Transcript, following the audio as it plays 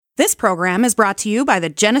This program is brought to you by the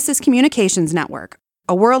Genesis Communications Network,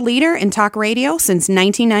 a world leader in talk radio since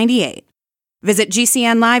 1998. Visit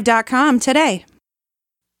GCNlive.com today.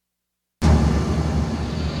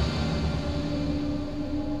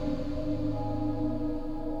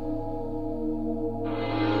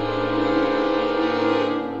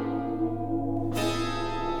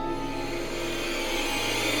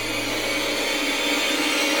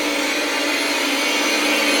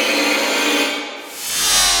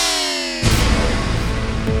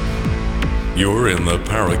 You're in the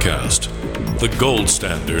Paracast, the gold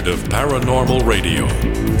standard of paranormal radio.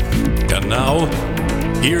 And now,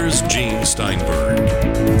 here's Gene Steinberg.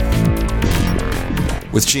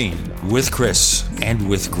 With Gene, with Chris, and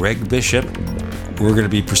with Greg Bishop, we're going to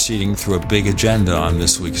be proceeding through a big agenda on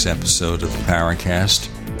this week's episode of the Paracast.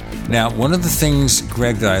 Now, one of the things,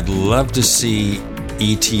 Greg, that I'd love to see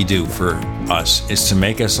ET do for us is to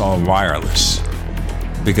make us all wireless.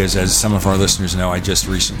 Because as some of our listeners know, I just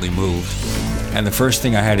recently moved. And the first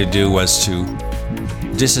thing I had to do was to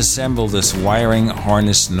disassemble this wiring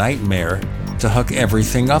harness nightmare to hook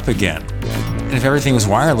everything up again. And if everything was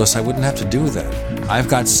wireless, I wouldn't have to do that. I've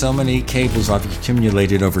got so many cables I've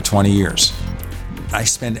accumulated over 20 years. I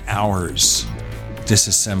spend hours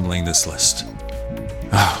disassembling this list.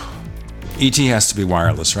 Oh, ET has to be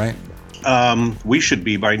wireless, right? We should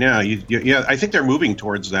be by now. Yeah, I think they're moving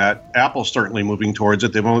towards that. Apple's certainly moving towards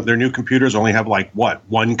it. Their new computers only have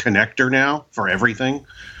one connector now for everything.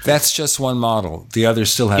 That's just one model. The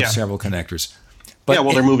others still have several connectors. But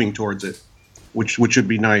they're moving towards it, which would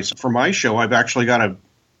be nice. For my show, I've actually got an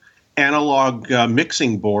analog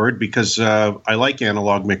mixing board because I like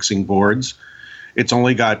analog mixing boards. It's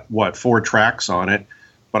only got 4 tracks on it,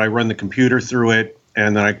 but I run the computer through it,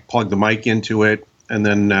 and then I plug the mic into it. And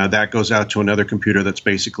then that goes out to another computer that's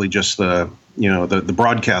basically just the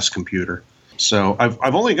broadcast computer. So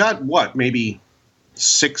I've only got maybe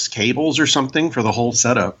 6 cables or something for the whole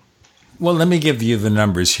setup. Well, let me give you the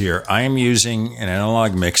numbers here. I am using an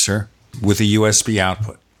analog mixer with a USB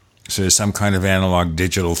output. So there's some kind of analog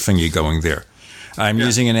digital thingy going there. I'm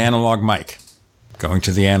using an analog mic going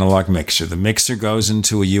to the analog mixer. The mixer goes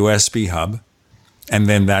into a USB hub. And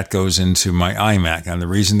then that goes into my iMac. And the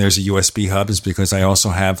reason there's a USB hub is because I also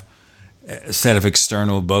have a set of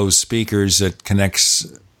external Bose speakers that connects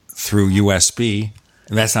through USB.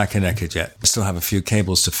 And that's not connected yet. I still have a few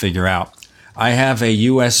cables to figure out. I have a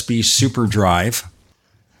USB super drive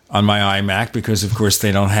on my iMac because, of course,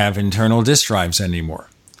 they don't have internal disk drives anymore.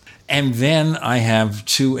 And then I have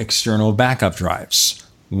 2 external backup drives.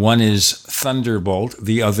 One is Thunderbolt.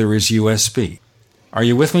 The other is USB. Are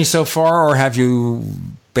you with me so far, or have you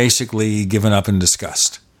basically given up in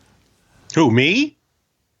disgust? Who, me?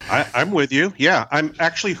 I'm with you. Yeah, I'm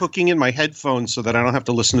actually hooking in my headphones so that I don't have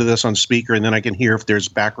to listen to this on speaker, and then I can hear if there's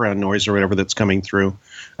background noise or whatever that's coming through.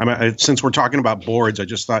 Since we're talking about boards, I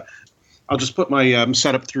just thought I'll just put my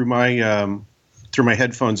setup through my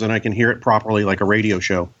headphones, and I can hear it properly like a radio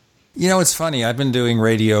show. You know, it's funny. I've been doing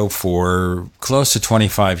radio for close to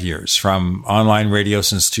 25 years, from online radio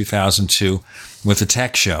since 2002 with the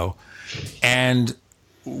tech show, and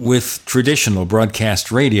with traditional broadcast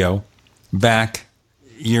radio back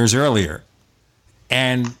years earlier.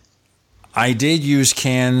 And I did use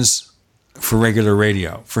cans for regular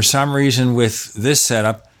radio. For some reason, with this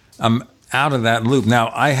setup, I'm out of that loop. Now,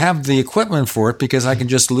 I have the equipment for it because I can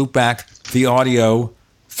just loop back the audio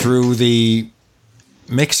through the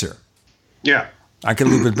mixer. Yeah. I can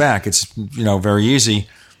loop it back. It's, very easy.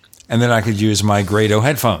 And then I could use my Grado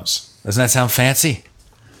headphones. Doesn't that sound fancy?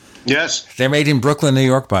 Yes. They're made in Brooklyn, New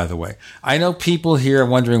York, by the way. I know people here are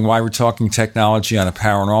wondering why we're talking technology on a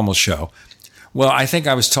paranormal show. Well, I think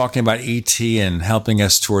I was talking about ET and helping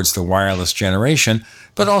us towards the wireless generation,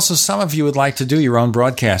 but also some of you would like to do your own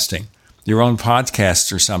broadcasting, your own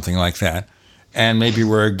podcast or something like that. And maybe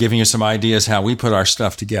we're giving you some ideas how we put our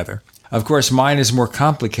stuff together. Of course, mine is more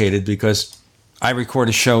complicated because I record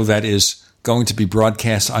a show that is going to be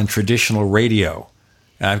broadcast on traditional radio.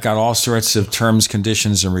 And I've got all sorts of terms,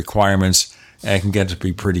 conditions, and requirements, and it can get to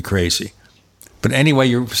be pretty crazy. But anyway,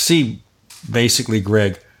 you see, basically,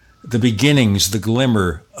 Greg, the beginnings, the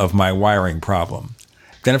glimmer of my wiring problem.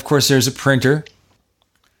 Then, of course, there's a printer,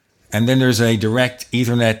 and then there's a direct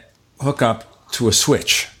Ethernet hookup to a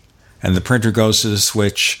switch. And the printer goes to the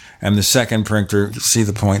switch, and the second printer, see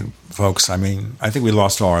the point, folks? I mean, I think we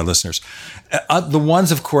lost all our listeners. The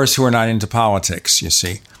ones, of course, who are not into politics, you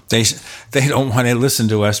see. They don't want to listen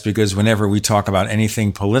to us because whenever we talk about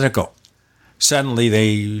anything political, suddenly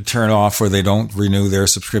they turn off or they don't renew their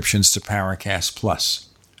subscriptions to Paracast Plus.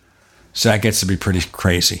 So that gets to be pretty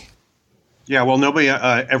crazy. Yeah, well, nobody,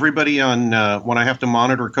 everybody on when I have to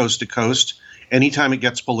monitor Coast to Coast, anytime it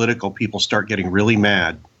gets political, people start getting really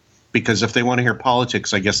mad because if they want to hear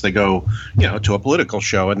politics, I guess they go, to a political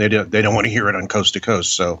show, and they don't want to hear it on Coast to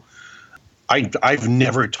Coast. So I've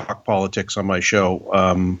never talked politics on my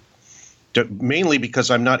show, mainly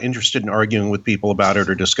because I'm not interested in arguing with people about it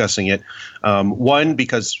or discussing it. One,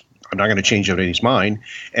 because I'm not going to change anybody's mind.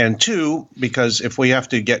 And two, because if we have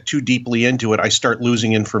to get too deeply into it, I start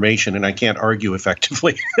losing information and I can't argue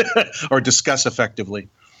effectively or discuss effectively.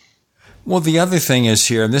 Well, the other thing is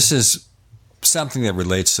here, and this is something that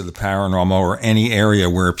relates to the paranormal or any area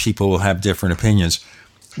where people will have different opinions.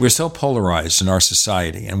 We're so polarized in our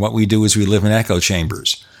society, and what we do is we live in echo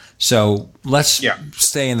chambers. So let's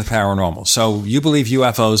stay in the paranormal. So you believe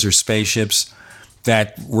UFOs are spaceships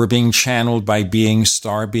that were being channeled by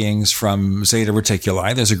star beings from Zeta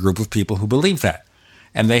Reticuli. There's a group of people who believe that.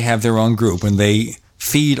 And they have their own group, and they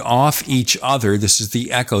feed off each other. This is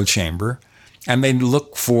the echo chamber. And they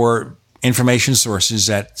look for information sources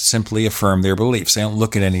that simply affirm their beliefs. They don't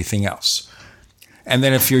look at anything else. And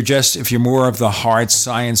then if you're more of the hard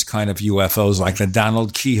science kind of UFOs, like the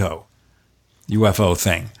Donald Kehoe UFO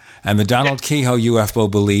thing. And the Donald Kehoe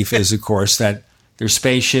UFO belief is, of course, that they're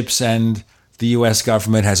spaceships and the U.S.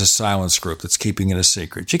 government has a silence group that's keeping it a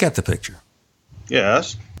secret. You get the picture.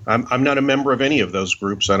 Yes. I'm not a member of any of those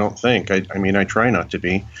groups, I don't think. I mean, I try not to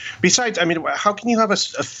be. Besides, I mean, how can you have a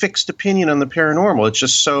fixed opinion on the paranormal? It's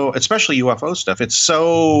just so, especially UFO stuff, it's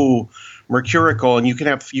so mercurical, and you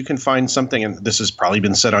can find something, and this has probably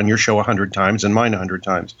been said on your show 100 times and mine 100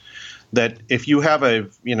 times, that if you have a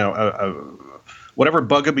whatever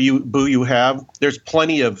bugaboo you have, there's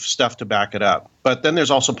plenty of stuff to back it up. But then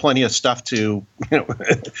there's also plenty of stuff to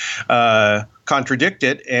contradict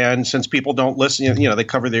it. And since people don't listen, they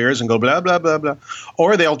cover their ears and go blah, blah, blah, blah.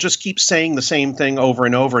 Or they'll just keep saying the same thing over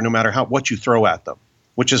and over, no matter what you throw at them,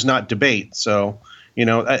 which is not debate. So,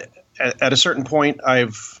 at a certain point,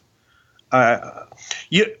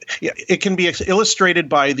 it can be illustrated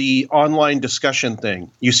by the online discussion thing.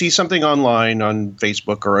 You see something online on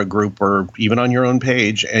Facebook or a group or even on your own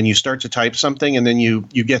page, and you start to type something, and then you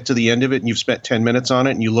get to the end of it, and you've spent 10 minutes on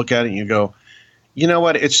it, and you look at it, and you go, you know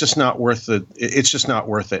what? It's just not worth it. It's just not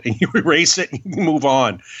worth it. And you erase it and you move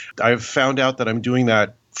on. I've found out that I'm doing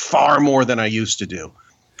that far more than I used to do.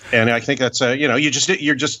 And I think that's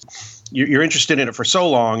you're interested in it for so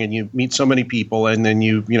long, and you meet so many people, and then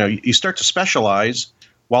you start to specialize,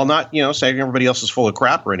 while not saying everybody else is full of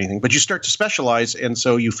crap or anything, but you start to specialize, and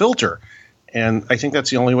so you filter. And I think that's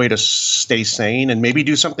the only way to stay sane and maybe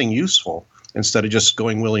do something useful instead of just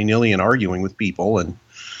going willy-nilly and arguing with people and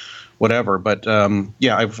whatever. But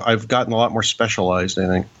I've gotten a lot more specialized, I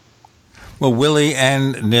think. Well, Willie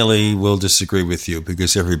and Nilly will disagree with you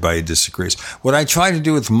because everybody disagrees. What I try to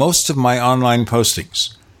do with most of my online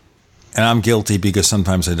postings, and I'm guilty because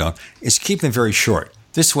sometimes I don't, is keep them very short.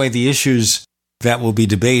 This way, the issues that will be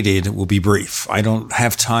debated will be brief. I don't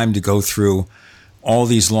have time to go through all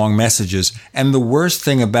these long messages. And the worst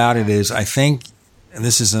thing about it is, I think, and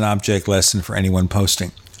this is an object lesson for anyone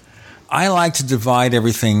posting, I like to divide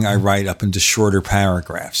everything I write up into shorter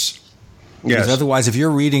paragraphs. Because otherwise, if you're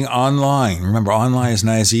reading online, remember, online is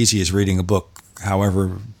not as easy as reading a book,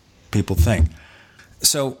 however people think.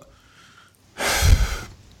 So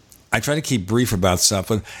I try to keep brief about stuff.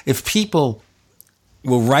 But if people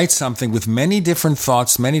will write something with many different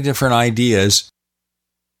thoughts, many different ideas,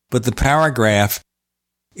 but the paragraph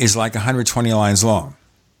is like 120 lines long,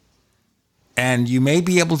 and you may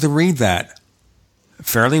be able to read that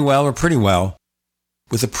fairly well or pretty well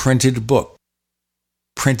with a printed book.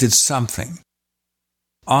 Printed something.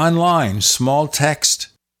 Online, small text,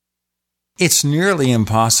 it's nearly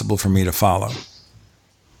impossible for me to follow.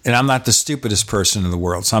 And I'm not the stupidest person in the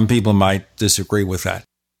world. Some people might disagree with that.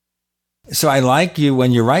 So I like you,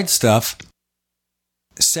 when you write stuff,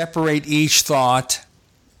 separate each thought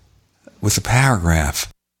with a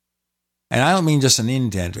paragraph. And I don't mean just an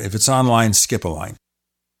indent. If it's online, skip a line.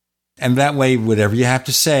 And that way, whatever you have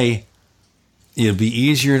to say, it'll be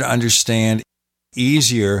easier to understand,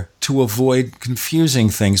 easier to avoid confusing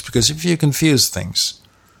things, because if you confuse things,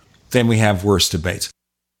 then we have worse debates.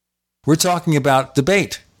 We're talking about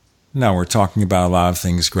debate. No, we're talking about a lot of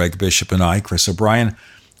things. Greg Bishop and I, Chris O'Brien,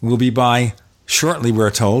 will be by shortly,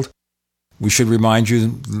 we're told. We should remind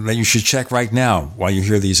you that you should check right now while you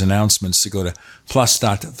hear these announcements to go to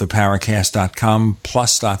plus.theparacast.com,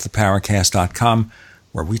 plus.theparacast.com,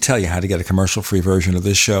 where we tell you how to get a commercial-free version of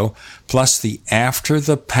this show, plus the After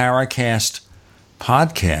the Paracast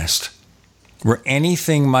podcast, where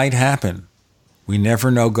anything might happen. We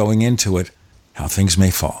never know going into it how things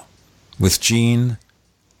may fall. With Gene,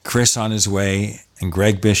 Chris on his way, and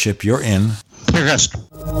Greg Bishop, you're in. Paracast.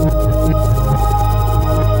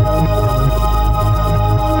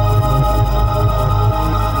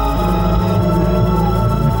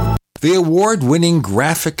 The award-winning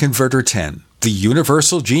Graphic Converter 10, the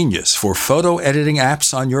universal genius for photo editing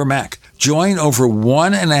apps on your Mac. Join over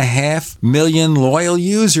 1.5 million loyal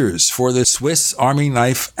users for the Swiss Army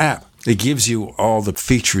Knife app. It gives you all the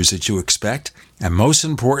features that you expect, and most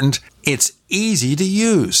important, it's easy to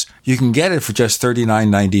use. You can get it for just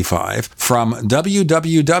 $39.95 from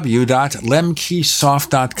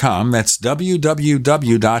www.lemkesoft.com. That's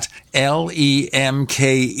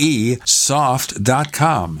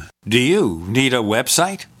www.lemkesoft.com. Do you need a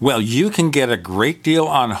website? Well, you can get a great deal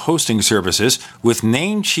on hosting services with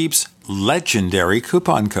Namecheap's legendary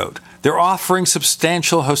coupon code. They're offering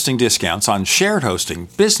substantial hosting discounts on shared hosting,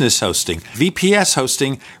 business hosting, VPS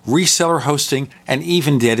hosting, reseller hosting, and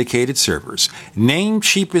even dedicated servers.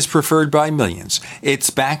 Namecheap is preferred by millions. It's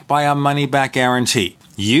backed by a money-back guarantee.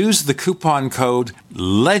 Use the coupon code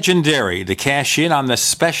LEGENDARY to cash in on the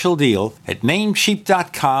special deal at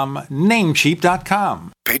Namecheap.com,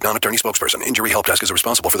 Namecheap.com. Paid non-attorney spokesperson. Injury Help Desk is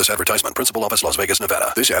responsible for this advertisement. Principal office, Las Vegas,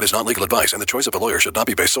 Nevada. This ad is not legal advice, and the choice of a lawyer should not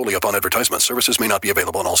be based solely upon advertisements. Services may not be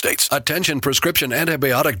available in all states. Attention prescription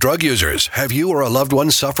antibiotic drug users. Have you or a loved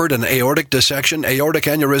one suffered an aortic dissection, aortic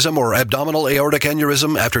aneurysm, or abdominal aortic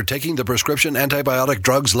aneurysm after taking the prescription antibiotic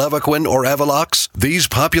drugs Levaquin or Avelox? These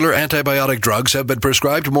popular antibiotic drugs have been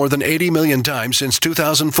prescribed more than 80 million times since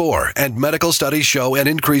 2004, and medical studies show an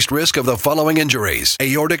increased risk of the following injuries: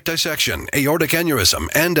 aortic dissection, aortic aneurysm,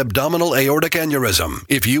 and abdominal aortic aneurysm.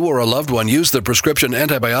 If you or a loved one used the prescription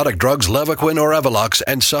antibiotic drugs Levaquin or Avelox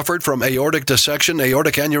and suffered from aortic dissection,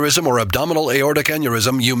 aortic aneurysm, or abdominal aortic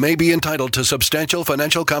aneurysm, you may be entitled to substantial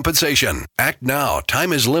financial compensation. Act now.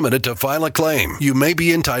 Time is limited to file a claim. You may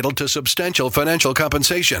be entitled to substantial financial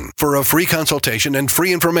compensation. For a free consultation and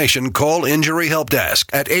free information, call Injury Help Desk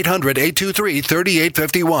at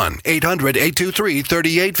 800-823-3851.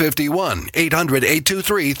 800-823-3851.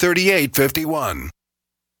 800-823-3851.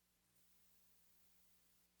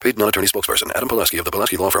 Paid non-attorney spokesperson Adam Pulaski of the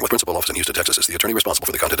Pulaski Law Firm with principal office in Houston, Texas is the attorney responsible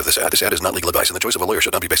for the content of this ad. This ad is not legal advice, and the choice of a lawyer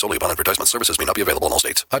should not be based solely upon advertisement. Services may not be available in all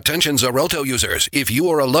states. Attention Xarelto users. If you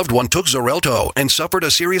or a loved one took Xarelto and suffered a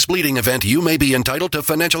serious bleeding event, you may be entitled to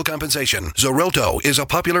financial compensation. Xarelto is a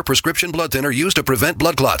popular prescription blood thinner used to prevent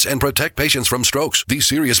blood clots and protect patients from strokes. These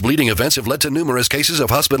serious bleeding events have led to numerous cases of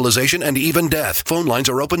hospitalization and even death. Phone lines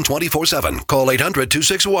are open 24/7. Call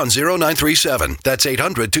 800-261-0937. That's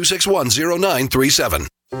 800-261-0937.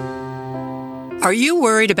 Are you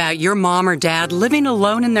worried about your mom or dad living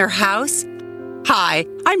alone in their house? Hi,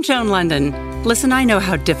 I'm Joan London. Listen, I know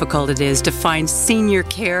how difficult it is to find senior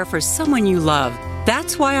care for someone you love.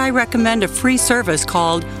 That's why I recommend a free service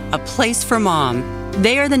called A Place for Mom.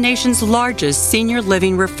 They are the nation's largest senior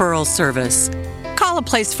living referral service. Call A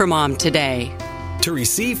Place for Mom today. To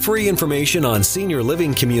receive free information on senior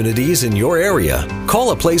living communities in your area, call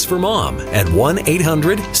A Place for Mom at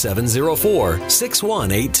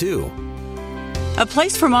 1-800-704-6182. A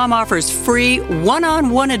Place for Mom offers free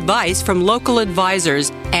one-on-one advice from local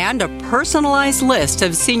advisors and a personalized list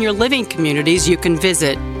of senior living communities you can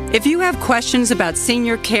visit. If you have questions about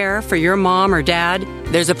senior care for your mom or dad,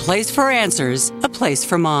 there's a place for answers, A Place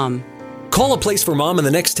for Mom. Call A Place for Mom in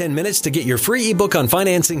the next 10 minutes to get your free ebook on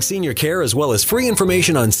financing senior care as well as free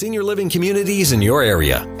information on senior living communities in your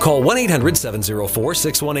area. Call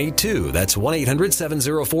 1-800-704-6182. That's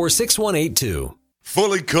 1-800-704-6182.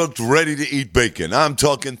 Fully cooked, ready-to-eat bacon. I'm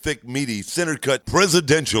talking thick, meaty, center-cut,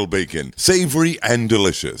 presidential bacon. Savory and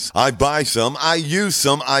delicious. I buy some, I use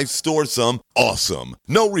some, I store some. Awesome.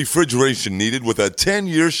 No refrigeration needed with a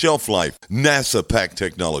 10-year shelf life. NASA-packed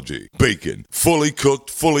technology. Bacon. Fully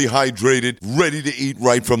cooked, fully hydrated, ready to eat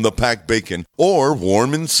right from the packed bacon. Or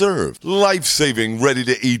warm and served. Life-saving,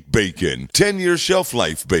 ready-to-eat bacon. 10-year shelf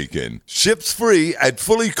life bacon. Ships free at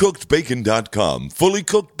fullycookedbacon.com.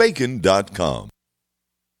 Fullycookedbacon.com.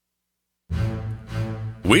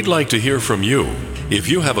 We'd like to hear from you. If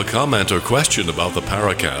you have a comment or question about the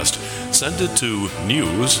Paracast, send it to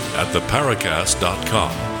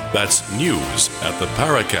news@theparacast.com. That's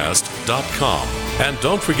news@theparacast.com. And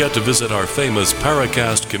don't forget to visit our famous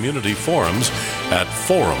Paracast community forums at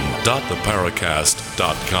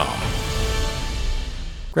forum.theparacast.com.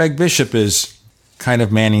 Greg Bishop is kind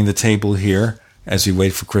of manning the table here as we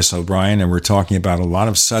wait for Chris O'Brien, and we're talking about a lot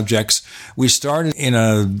of subjects. We started in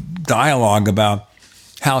a dialogue about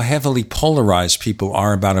how heavily polarized people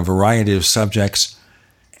are about a variety of subjects,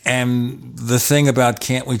 and the thing about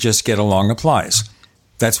can't we just get along applies.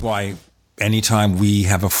 That's why anytime we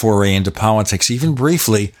have a foray into politics, even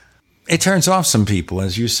briefly, it turns off some people,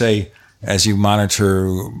 as you say, as you monitor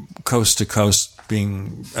coast to coast,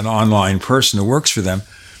 being an online person who works for them.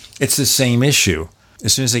 It's the same issue.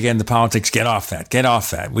 As soon as they get into politics, get off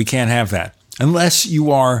that. We can't have that. Unless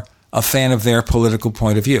you are a fan of their political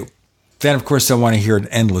point of view. Then, of course, they'll want to hear it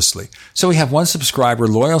endlessly. So we have one subscriber,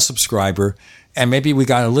 loyal subscriber, and maybe we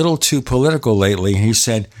got a little too political lately. He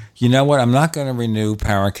said, you know what, I'm not going to renew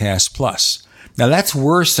Paracast Plus. Now, that's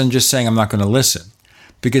worse than just saying I'm not going to listen.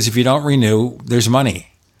 Because if you don't renew, there's money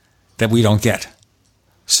that we don't get.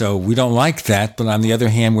 So we don't like that, but on the other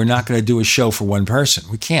hand, we're not going to do a show for one person.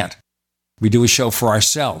 We can't. We do a show for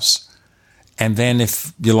ourselves. And then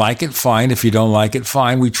if you like it, fine. If you don't like it,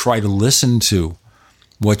 fine. We try to listen to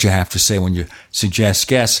what you have to say when you suggest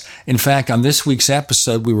guests. In fact, on this week's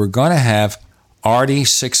episode, we were going to have Artie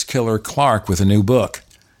Six Killer Clark with a new book.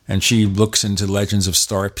 And she looks into legends of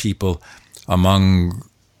star people among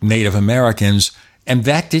Native Americans. And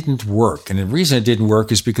that didn't work. And the reason it didn't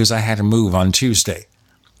work is because I had to move on Tuesday.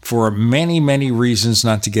 For many, many reasons,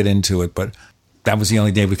 not to get into it, but that was the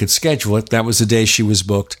only day we could schedule it. That was the day she was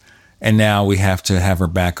booked. And now we have to have her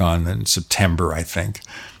back on in September, I think.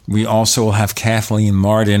 We also will have Kathleen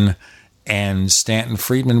Martin and Stanton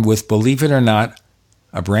Friedman with, believe it or not,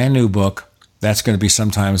 a brand new book. That's going to be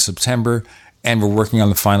sometime in September. And we're working on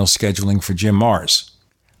the final scheduling for Jim Mars.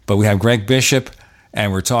 But we have Greg Bishop,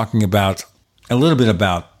 and we're talking about a little bit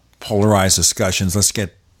about polarized discussions. Let's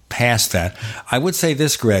get past that. I would say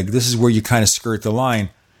this, Greg, this is where you kind of skirt the line.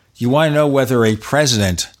 You want to know whether a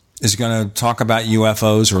president is going to talk about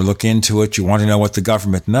UFOs or look into it. You want to know what the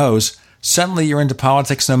government knows. Suddenly you're into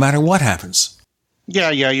politics no matter what happens.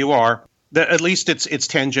 Yeah, you are. At least it's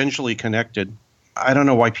tangentially connected. I don't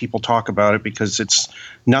know why people talk about it, because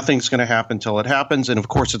nothing's going to happen till it happens. And of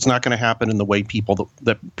course, it's not going to happen in the way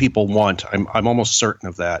that people want. I'm almost certain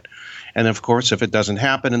of that. And of course, if it doesn't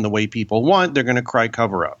happen in the way people want, they're going to cry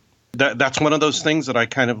cover up. That's one of those things that I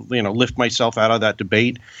kind of, lift myself out of that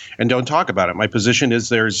debate and don't talk about it. My position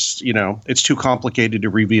is it's too complicated to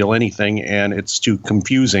reveal anything, and it's too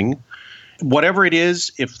confusing. Whatever it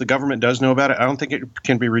is, if the government does know about it, I don't think it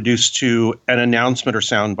can be reduced to an announcement or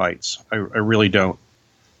sound bites. I really don't.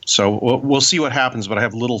 So we'll see what happens, but I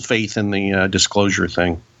have little faith in the disclosure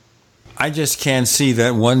thing. I just can't see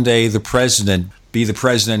that one day the president,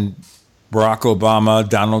 Barack Obama,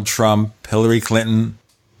 Donald Trump, Hillary Clinton,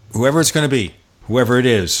 whoever it's going to be, whoever it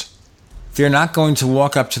is, they're not going to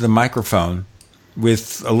walk up to the microphone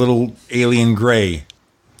with a little alien gray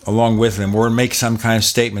along with them or make some kind of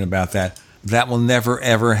statement about that. That will never,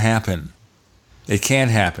 ever happen. It can't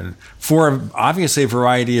happen for obviously a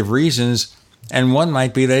variety of reasons. And one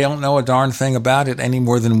might be they don't know a darn thing about it any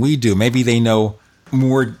more than we do. Maybe they know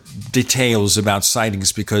more details about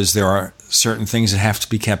sightings because there are certain things that have to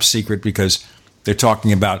be kept secret because they're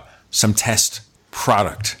talking about some test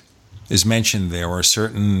product is mentioned there, or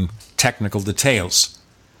certain technical details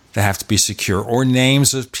that have to be secure, or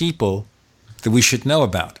names of people that we should know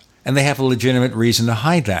about. And they have a legitimate reason to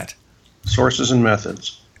hide that. Sources and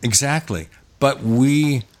methods. Exactly. But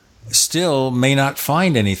we still may not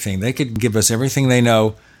find anything. They could give us everything they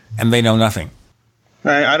know, and they know nothing.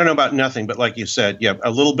 I don't know about nothing, but like you said, yeah,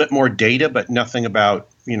 a little bit more data, but nothing about,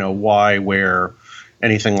 why, where,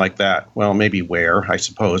 anything like that. Well, maybe where, I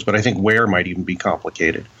suppose, but I think where might even be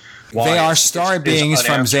complicated. Why? They are star beings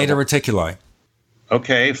from Zeta Reticuli.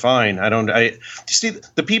 Okay, fine. See,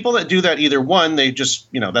 the people that do that, either one, they just,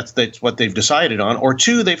 that's what they've decided on, or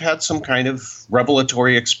two, they've had some kind of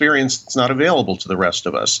revelatory experience that's not available to the rest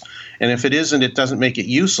of us. And if it isn't, it doesn't make it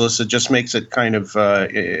useless. It just makes it kind of,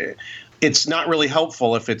 it's not really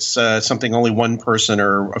helpful if it's something only one person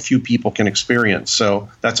or a few people can experience. So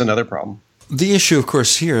that's another problem. The issue, of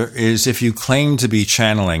course, here is if you claim to be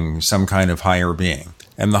channeling some kind of higher being,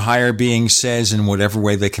 and the higher being says in whatever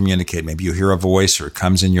way they communicate, maybe you hear a voice or it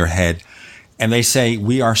comes in your head, and they say,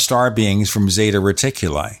 we are star beings from Zeta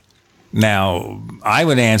Reticuli. Now, I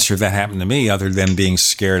would answer if that happened to me, other than being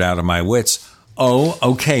scared out of my wits. Oh,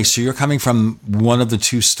 okay, so you're coming from one of the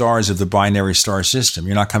two stars of the binary star system.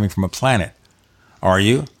 You're not coming from a planet, are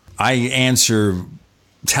you? I answer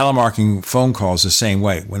telemarketing phone calls the same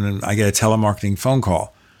way. When I get a telemarketing phone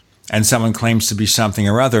call and someone claims to be something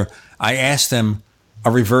or other, I ask them a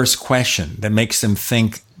reverse question that makes them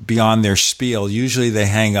think beyond their spiel. Usually they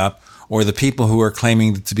hang up, or the people who are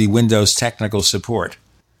claiming to be Windows technical support,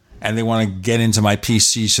 and they want to get into my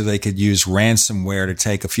PC so they could use ransomware to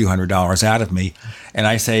take a few $100s out of me. And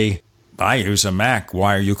I say, I use a Mac.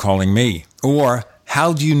 Why are you calling me? Or,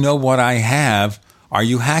 how do you know what I have? Are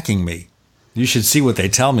you hacking me? You should see what they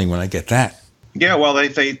tell me when I get that. Yeah, well,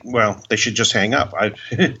 they should just hang up.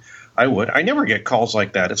 I would. I never get calls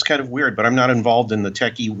like that. It's kind of weird, but I'm not involved in the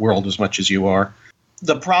techie world as much as you are.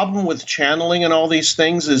 The problem with channeling and all these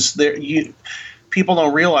things is people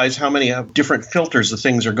don't realize how many different filters the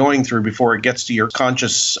things are going through before it gets to your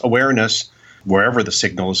conscious awareness, wherever the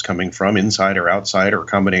signal is coming from, inside or outside, or a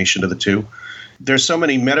combination of the two. There's so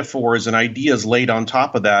many metaphors and ideas laid on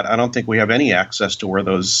top of that. I don't think we have any access to where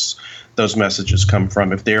those messages come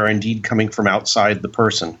from, if they are indeed coming from outside the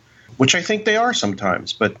person, which I think they are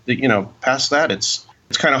sometimes. But, past that, it's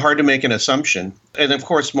kind of hard to make an assumption. And, of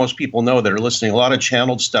course, most people know that are listening. A lot of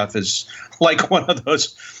channeled stuff is like one of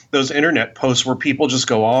those internet posts where people just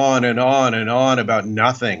go on and on and on about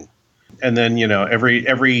nothing. And then, every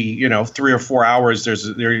 3 or 4 hours,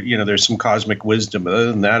 there's some cosmic wisdom.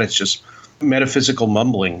 Other than that, it's just metaphysical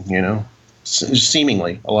mumbling,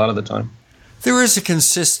 seemingly a lot of the time. There is a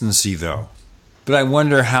consistency, though. But I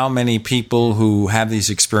wonder how many people who have these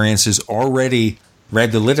experiences already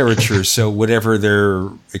read the literature, so whatever they're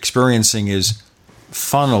experiencing is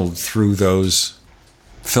funneled through those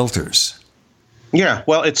filters. Yeah,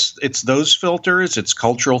 well, it's those filters, it's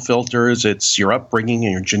cultural filters, it's your upbringing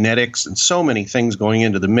and your genetics, and so many things going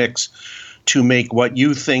into the mix to make what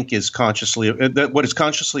you think is consciously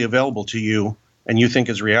available to you and you think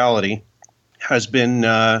is reality has been.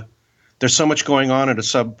 There's so much going on at a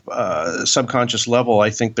subconscious level.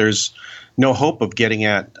 I think there's no hope of getting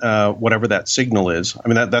at whatever that signal is. I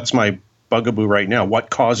mean, that's my bugaboo right now. What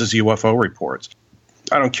causes UFO reports?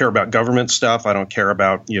 I don't care about government stuff. I don't care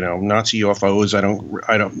about Nazi UFOs. I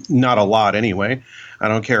don't not a lot anyway. I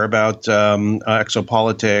don't care about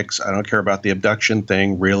exopolitics. I don't care about the abduction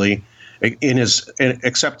thing really.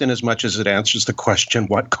 Except in as much as it answers the question,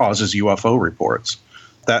 what causes UFO reports?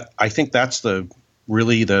 That I think that's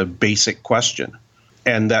really the basic question.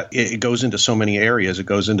 And that it goes into so many areas. It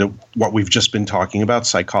goes into what we've just been talking about,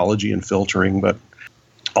 psychology and filtering, but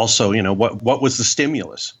also, what was the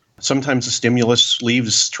stimulus? Sometimes the stimulus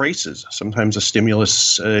leaves traces. Sometimes the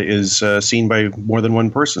stimulus is seen by more than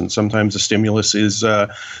one person. Sometimes the stimulus is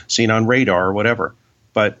seen on radar or whatever.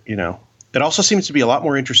 But, it also seems to be a lot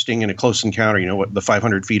more interesting in a close encounter, what the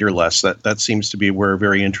 500 feet or less. That seems to be where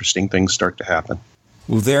very interesting things start to happen.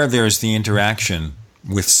 Well, there's the interaction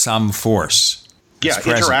with some force. Yeah,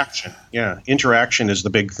 interaction. Yeah, interaction is the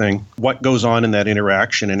big thing. What goes on in that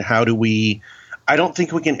interaction, and how do we – I don't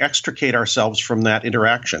think we can extricate ourselves from that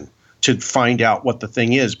interaction to find out what the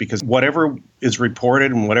thing is, because whatever is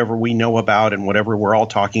reported and whatever we know about and whatever we're all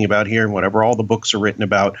talking about here and whatever all the books are written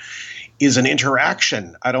about is an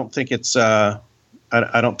interaction. I don't think it's I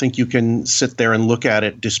don't think you can sit there and look at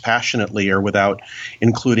it dispassionately or without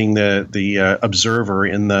including the observer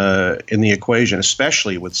in the equation,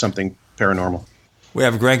 especially with something paranormal. We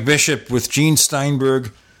have Greg Bishop with Gene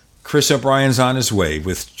Steinberg. Chris O'Brien's on his way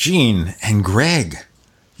with Gene and Greg.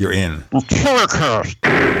 You're in Paracast.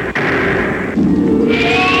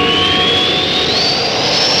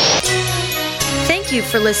 Thank you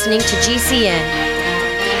for listening to GCN.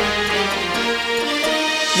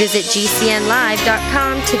 Visit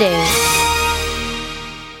GCNlive.com today.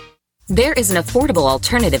 There is an affordable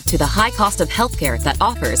alternative to the high cost of healthcare that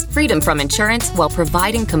offers freedom from insurance while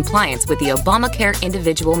providing compliance with the Obamacare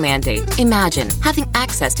individual mandate. Imagine having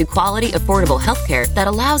access to quality, affordable healthcare that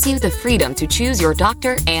allows you the freedom to choose your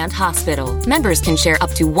doctor and hospital. Members can share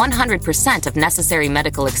up to 100% of necessary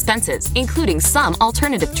medical expenses, including some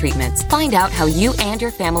alternative treatments. Find out how you and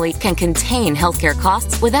your family can contain healthcare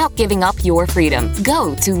costs without giving up your freedom.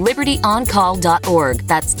 Go to libertyoncall.org.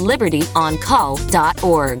 That's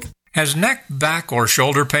libertyoncall.org. Has neck, back, or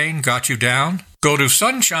shoulder pain got you down? Go to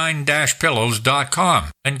sunshine-pillows.com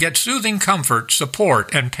and get soothing comfort,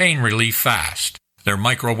 support, and pain relief fast. Their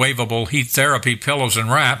microwavable heat therapy pillows and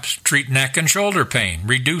wraps treat neck and shoulder pain,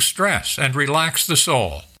 reduce stress, and relax the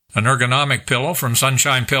soul. An ergonomic pillow from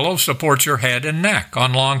Sunshine Pillows supports your head and neck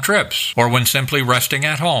on long trips or when simply resting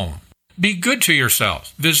at home. Be good to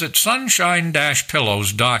yourself. Visit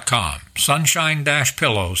sunshine-pillows.com.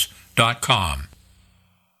 sunshine-pillows.com.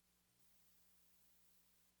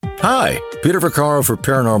 Hi, Peter Vaccaro for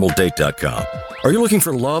ParanormalDate.com. Are you looking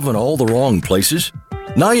for love in all the wrong places?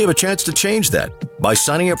 Now you have a chance to change that by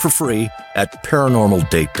signing up for free at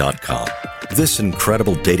ParanormalDate.com. This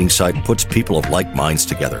incredible dating site puts people of like minds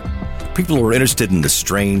together. People who are interested in the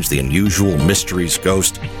strange, the unusual, mysteries,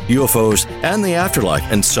 ghosts, UFOs, and the afterlife,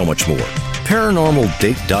 and so much more.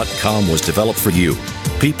 ParanormalDate.com was developed for you,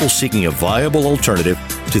 people seeking a viable alternative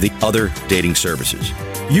to the other dating services.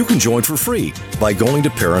 You can join for free by going to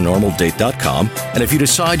ParanormalDate.com, and if you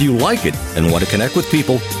decide you like it and want to connect with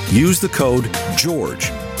people, use the code GEORGE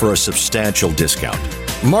for a substantial discount.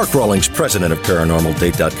 Mark Rawlings, president of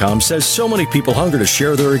ParanormalDate.com, says so many people hunger to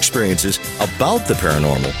share their experiences about the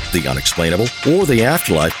paranormal, the unexplainable, or the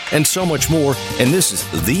afterlife, and so much more, and this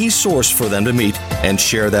is the source for them to meet and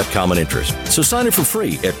share that common interest. So sign up for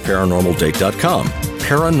free at ParanormalDate.com,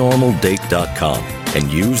 ParanormalDate.com,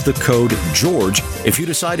 and use the code GEORGE if you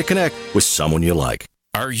decide to connect with someone you like.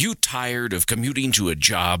 Are you tired of commuting to a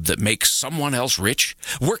job that makes someone else rich,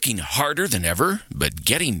 working harder than ever, but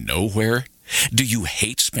getting nowhere? Do you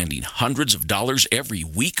hate spending hundreds of dollars every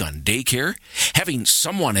week on daycare, having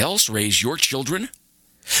someone else raise your children?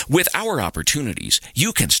 With our opportunities,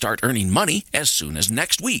 you can start earning money as soon as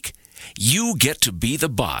next week. You get to be the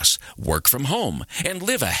boss, work from home, and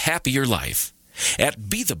live a happier life. At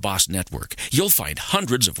Be the Boss Network, you'll find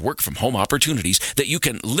hundreds of work-from-home opportunities that you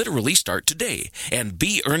can literally start today and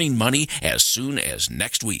be earning money as soon as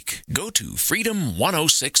next week. Go to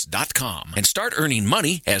freedom106.com and start earning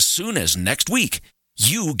money as soon as next week.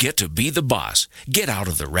 You get to be the boss. Get out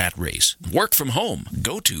of the rat race. Work from home.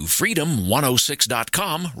 Go to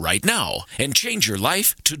freedom106.com right now and change your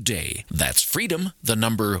life today. That's freedom, the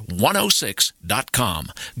number 106.com.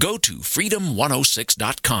 Go to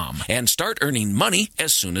freedom106.com and start earning money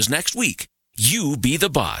as soon as next week. You be the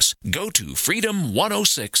boss. Go to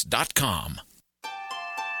freedom106.com.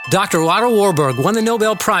 Dr. Otto Warburg won the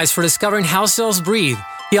Nobel Prize for discovering how cells breathe.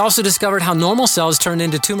 He also discovered how normal cells turn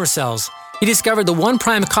into tumor cells. He discovered the one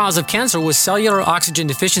prime cause of cancer was cellular oxygen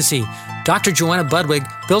deficiency. Dr. Joanna Budwig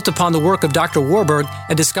built upon the work of Dr. Warburg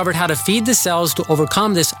and discovered how to feed the cells to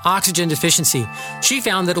overcome this oxygen deficiency. She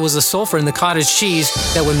found that it was the sulfur in the cottage cheese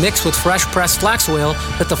that would mix with fresh pressed flax oil,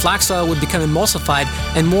 that the flax oil would become emulsified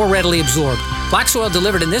and more readily absorbed. Flax oil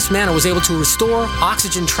delivered in this manner was able to restore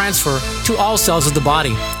oxygen transfer to all cells of the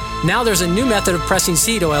body. Now there's a new method of pressing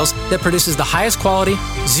seed oils that produces the highest quality,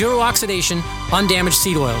 zero oxidation, undamaged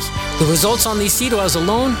seed oils. The results on these seed oils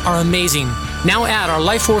alone are amazing. Now add our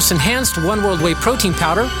Life Force Enhanced One World Whey Protein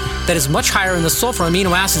Powder that is much higher in the sulfur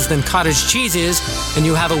amino acids than cottage cheese is, and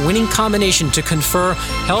you have a winning combination to confer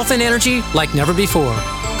health and energy like never before.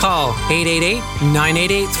 Call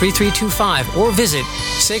 888-988-3325 or visit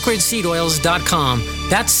sacredseedoils.com.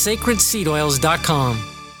 That's sacredseedoils.com.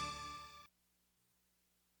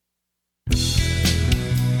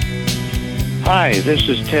 Hi, this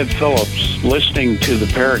is Ted Phillips, listening to the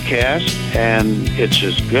Paracast, and it's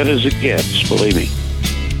as good as it gets, believe me.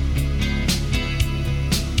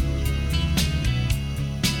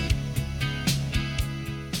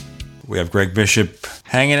 We have Greg Bishop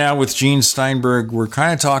hanging out with Gene Steinberg. We're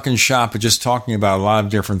kind of talking shop, but just talking about a lot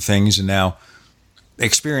of different things, and now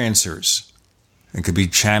experiencers. It could be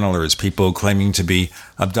channelers, people claiming to be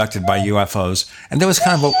abducted by UFOs. And there was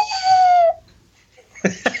kind of a...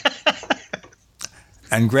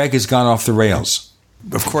 And Greg has gone off the rails.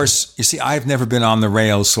 Of course, you see, I've never been on the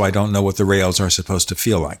rails, so I don't know what the rails are supposed to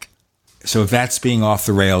feel like. So if that's being off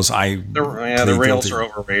the rails, the rails are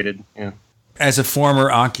overrated. Yeah. As a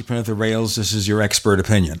former occupant of the rails, this is your expert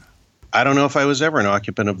opinion. I don't know if I was ever an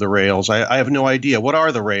occupant of the rails. I have no idea. What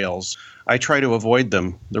are the rails? I try to avoid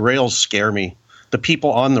them. The rails scare me. The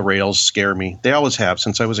people on the rails scare me. They always have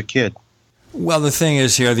since I was a kid. Well, the thing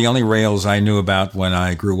is here, the only rails I knew about when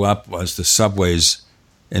I grew up was the subways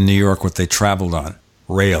in New York, what they traveled on.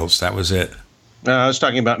 Rails, that was it. I was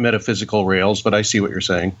talking about metaphysical rails, but I see what you're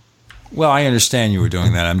saying. Well, I understand you were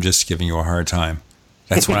doing that. I'm just giving you a hard time.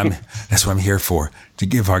 That's what I'm here for, to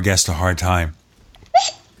give our guest a hard time.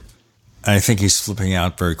 And I think he's flipping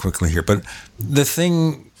out very quickly here. But the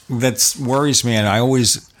thing that worries me, and I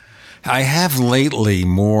have lately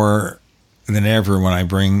more than ever when I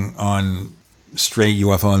bring on straight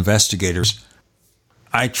UFO investigators,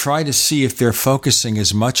 I try to see if they're focusing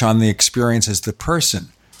as much on the experience as the person.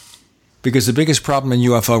 Because the biggest problem in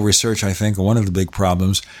UFO research, I think, one of the big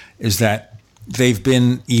problems, is that they've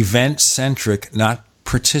been event-centric, not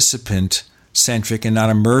participant-centric, and not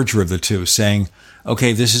a merger of the two, saying,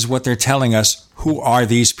 okay, this is what they're telling us. Who are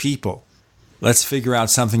these people? Let's figure out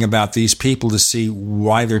something about these people to see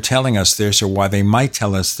why they're telling us this or why they might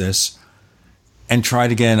tell us this, and try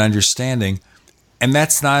to get an understanding. And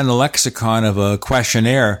that's not in the lexicon of a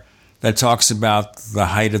questionnaire that talks about the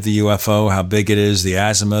height of the UFO, how big it is, the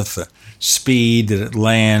azimuth, the speed, did it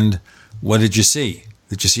land, what did you see?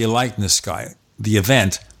 Did you see a light in the sky? The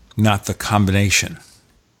event, not the combination.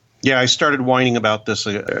 Yeah, I started whining about this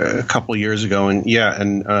a couple of years ago, and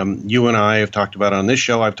you and I have talked about it on this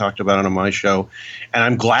show, I've talked about it on my show, and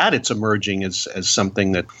I'm glad it's emerging as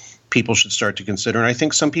something that people should start to consider, and I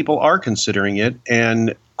think some people are considering it,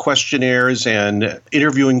 and questionnaires and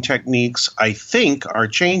interviewing techniques, I think, are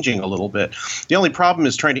changing a little bit. The only problem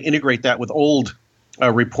is trying to integrate that with old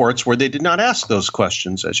reports where they did not ask those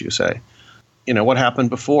questions, as you say. What happened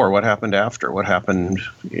before? What happened after? What happened?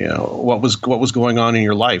 What was going on in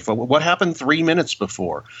your life? What happened 3 minutes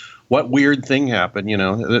before? What weird thing happened?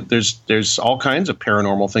 There's all kinds of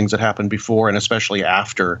paranormal things that happened before and especially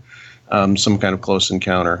after some kind of close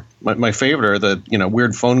encounter. My favorite are the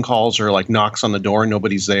weird phone calls or like knocks on the door and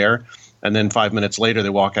nobody's there, and then 5 minutes later they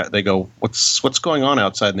walk out. They go, "What's going on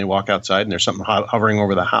outside?" And they walk outside and there's something hovering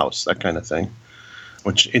over the house. That kind of thing,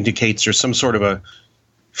 which indicates there's some sort of a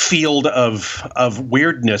field of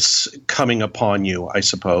weirdness coming upon you, I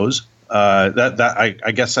suppose.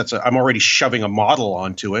 I guess I'm already shoving a model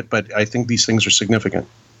onto it, but I think these things are significant.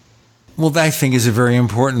 Well, that I think is a very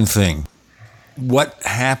important thing. What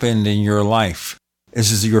happened in your life?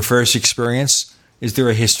 Is this your first experience? Is there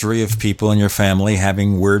a history of people in your family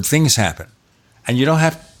having weird things happen? And you don't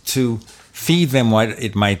have to feed them what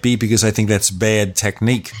it might be, because I think that's bad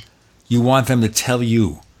technique. You want them to tell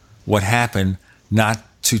you what happened, not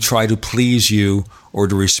to try to please you or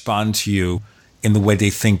to respond to you in the way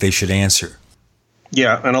they think they should answer.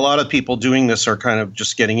 Yeah, and a lot of people doing this are kind of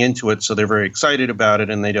just getting into it, so they're very excited about it,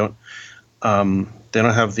 and they don't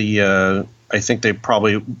have the. I think they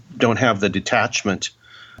probably don't have the detachment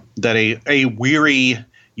that a weary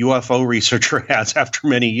UFO researcher has after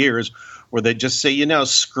many years, where they just say,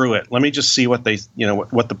 screw it. Let me just see what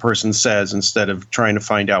what the person says, instead of trying to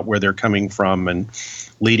find out where they're coming from and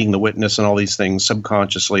leading the witness and all these things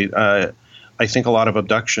subconsciously. I think a lot of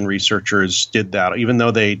abduction researchers did that, even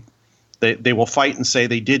though they will fight and say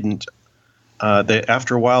they didn't.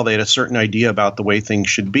 After a while, they had a certain idea about the way things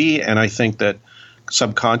should be, and I think that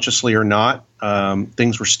subconsciously or not,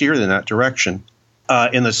 things were steered in that direction.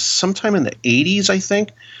 Sometime in the 80s, I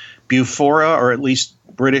think, Bufora, or at least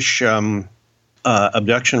British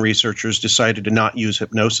abduction researchers, decided to not use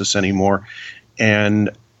hypnosis anymore,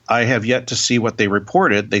 and I have yet to see what they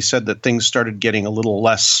reported. They said that things started getting a little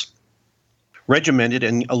less regimented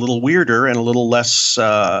and a little weirder and a little less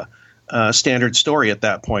standard story at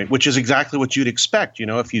that point, which is exactly what you'd expect,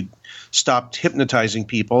 if you stopped hypnotizing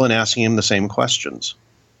people and asking them the same questions.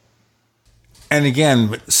 And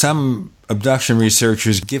again, some abduction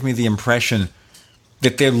researchers give me the impression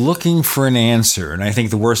that they're looking for an answer. And I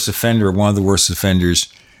think one of the worst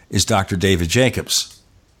offenders, is Dr. David Jacobs.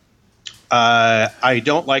 I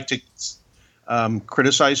don't like to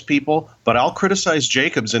criticize people, but I'll criticize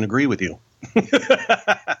Jacobs and agree with you.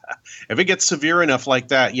 If it gets severe enough like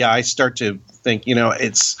that, I start to think,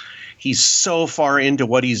 he's so far into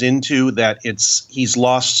what he's into that he's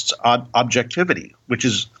lost objectivity, which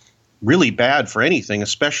is really bad for anything,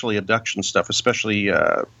 especially abduction stuff, especially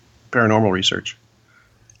paranormal research.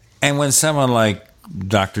 And when someone like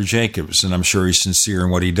Dr. Jacobs, and I'm sure he's sincere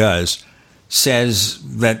in what he does, says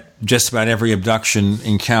that just about every abduction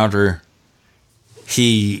encounter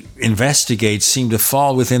he investigates seem to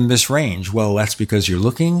fall within this range. Well, that's because you're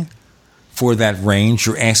looking for that range.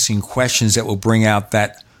 You're asking questions that will bring out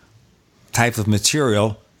that type of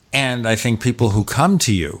material. And I think people who come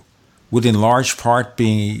to you would in large part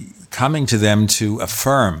be coming to them to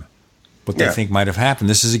affirm what they think might have happened.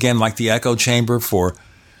 This is, again, like the echo chamber for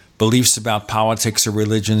beliefs about politics or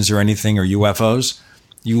religions or anything or UFOs.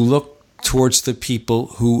 You look towards the people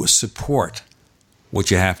who support what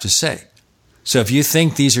you have to say. So if you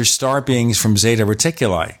think these are star beings from Zeta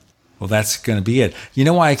Reticuli, well, that's going to be it. You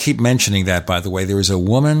know why I keep mentioning that, by the way? There is a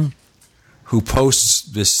woman who posts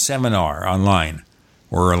this seminar online,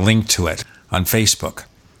 or a link to it on Facebook.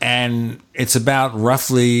 And it's about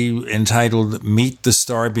roughly entitled, Meet the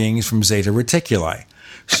Star Beings from Zeta Reticuli.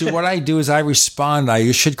 So what I do is I respond.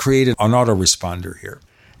 I should create an autoresponder here.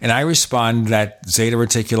 And I respond that Zeta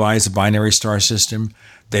Reticuli is a binary star system.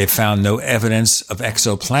 They have found no evidence of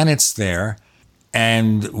exoplanets there.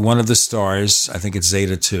 And one of the stars, I think it's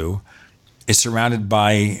Zeta 2, is surrounded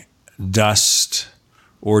by dust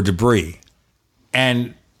or debris.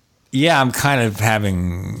 And I'm kind of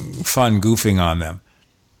having fun goofing on them.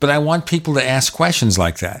 But I want people to ask questions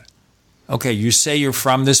like that. Okay, you say you're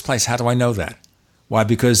from this place. How do I know that? Why?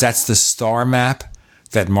 Because that's the star map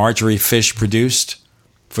that Marjorie Fish produced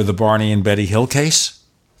for the Barney and Betty Hill case?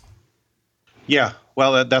 Yeah,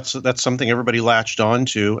 well, that's something everybody latched on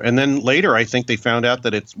to. And then later, I think they found out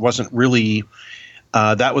that it wasn't really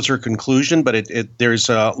that was her conclusion, but there's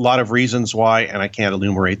a lot of reasons why, and I can't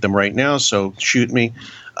enumerate them right now, so shoot me,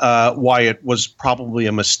 why it was probably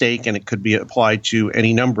a mistake, and it could be applied to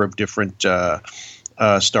any number of different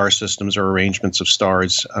star systems or arrangements of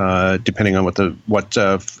stars, depending on what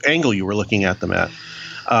angle you were looking at them at.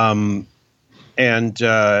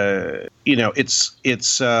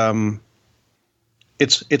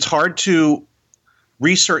 It's hard to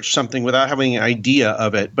research something without having an idea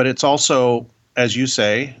of it. But it's also, as you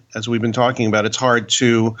say, as we've been talking about, it's hard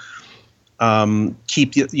to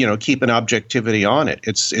keep an objectivity on it.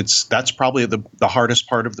 That's probably the hardest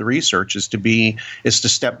part of the research is to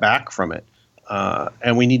step back from it.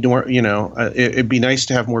 And we need to, it'd be nice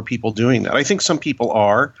to have more people doing that. I think some people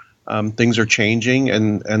are. Things are changing,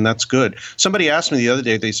 and that's good. Somebody asked me the other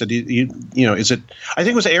day. They said, is it? I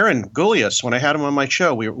think it was Aaron Gullius when I had him on my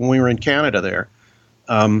show. When we were in Canada there.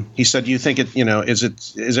 He said, "Do you think it?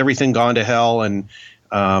 Is everything gone to hell and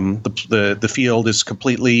the field is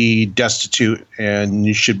completely destitute and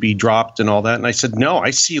you should be dropped and all that?" And I said, "No,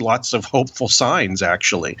 I see lots of hopeful signs.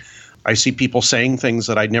 Actually, I see people saying things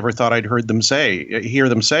that I never thought I'd hear them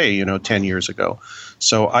say 10 years ago.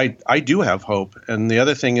 So I do have hope. And the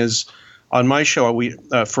other thing is, on my show, we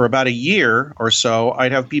for about a year or so,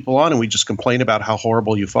 I'd have people on and we just complain about how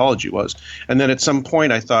horrible ufology was. And then at some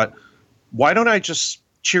point, I thought, why don't I just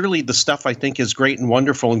cheerlead the stuff I think is great and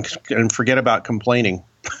wonderful and forget about complaining?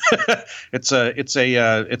 It's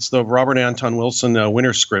the Robert Anton Wilson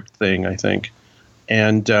winter script thing, I think.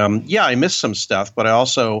 And I missed some stuff, but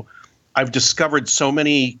I've discovered so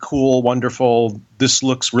many cool, wonderful, this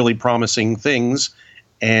looks really promising things,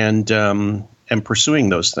 and pursuing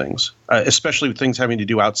those things, especially with things having to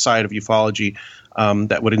do outside of ufology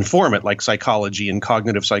that would inform it, like psychology and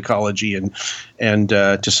cognitive psychology and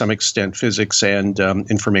to some extent physics and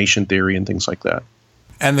information theory and things like that.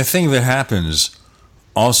 And the thing that happens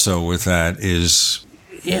also with that is,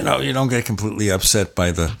 you don't get completely upset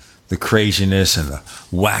by the craziness and the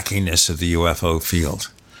wackiness of the UFO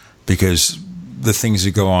field, because the things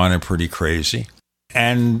that go on are pretty crazy.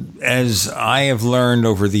 And as I have learned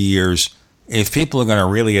over the years, if people are going to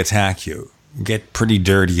really attack you, get pretty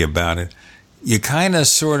dirty about it, you kind of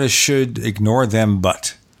sort of should ignore them,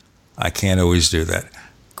 but I can't always do that.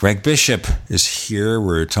 Greg Bishop is here.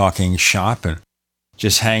 We're talking shop and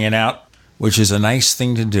just hanging out, which is a nice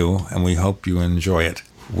thing to do, and we hope you enjoy it.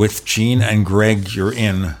 With Gene and Greg, you're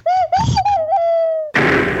in.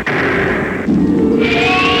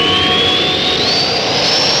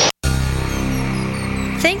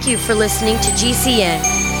 Thank you for listening to GCN.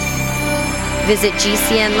 Visit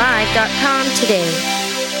GCNlive.com today.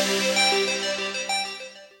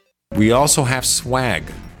 We also have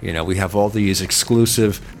swag. We have all these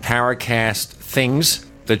exclusive Paracast things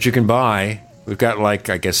that you can buy. We've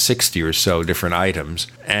got 60 or so different items,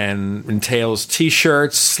 and entails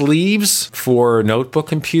t-shirts, sleeves for notebook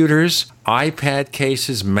computers, iPad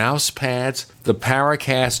cases, mouse pads, the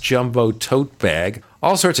Paracast Jumbo tote bag,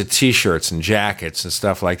 all sorts of t-shirts and jackets and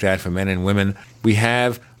stuff like that for men and women. We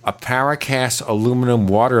have a Paracast aluminum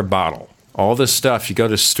water bottle. All this stuff, you go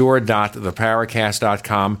to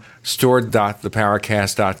store.theparacast.com,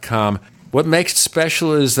 store.theparacast.com. What makes it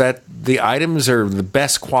special is that the items are the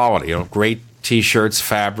best quality, great t-shirts,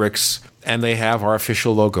 fabrics, and they have our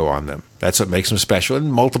official logo on them. That's what makes them special, in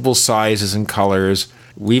multiple sizes and colors.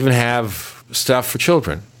 We even have stuff for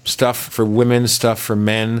children, stuff for women, stuff for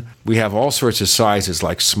men. We have all sorts of sizes,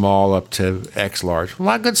 like small up to X large. A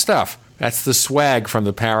lot of good stuff. That's the swag from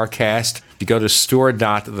the Paracast. You go to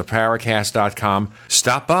store.theparacast.com,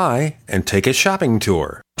 stop by, and take a shopping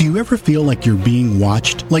tour. Do you ever feel like you're being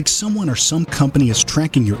watched? Like someone or some company is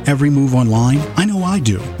tracking your every move online? I know I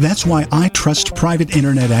do. That's why I trust Private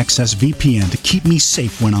Internet Access VPN to keep me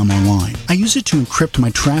safe when I'm online. I use it to encrypt my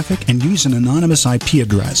traffic and use an anonymous IP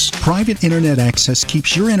address. Private Internet Access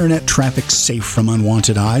keeps your internet traffic safe from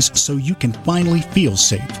unwanted eyes so you can finally feel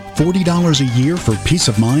safe. $40 a year for peace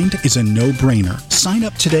of mind is a no-brainer. Sign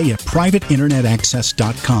up today at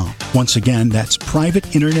privateinternetaccess.com. Once again, that's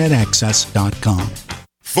privateinternetaccess.com.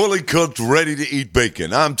 Fully cooked, ready to eat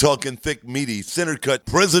bacon. I'm talking thick, meaty, center-cut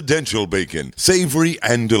presidential bacon. Savory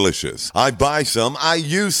and delicious. I buy some, I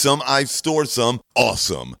use some, I store some.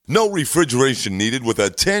 Awesome. No refrigeration needed with a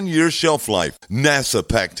 10-year shelf life.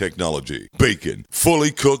 NASA-packed technology. Bacon.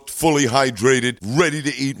 Fully cooked, fully hydrated, ready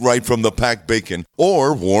to eat right from the packed bacon.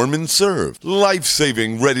 Or warm and served.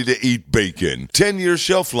 Life-saving, ready-to-eat bacon. 10-year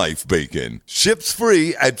shelf life bacon. Ships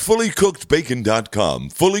free at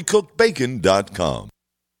fullycookedbacon.com. Fullycookedbacon.com.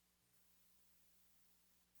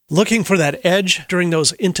 Looking for that edge during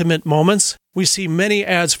those intimate moments? We see many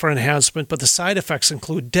ads for enhancement, but the side effects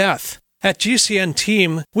include death. At GCN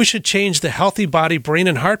Team, we should change the Healthy Body, Brain,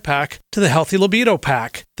 and Heart Pack to the Healthy Libido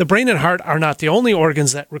Pack. The brain and heart are not the only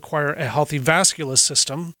organs that require a healthy vascular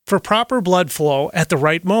system. For proper blood flow at the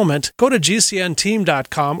right moment, go to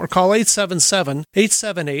GCNteam.com or call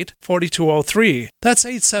 877-878-4203. That's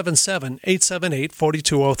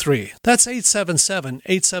 877-878-4203. That's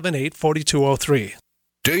 877-878-4203.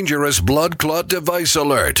 Dangerous blood clot device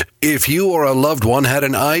alert. If you or a loved one had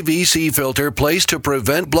an IVC filter placed to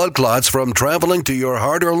prevent blood clots from traveling to your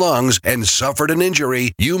heart or lungs and suffered an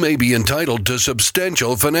injury, you may be entitled to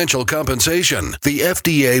substantial financial compensation. The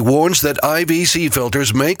FDA warns that IVC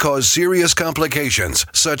filters may cause serious complications,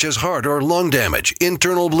 such as heart or lung damage,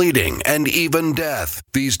 internal bleeding, and even death.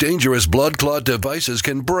 These dangerous blood clot devices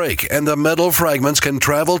can break, and the metal fragments can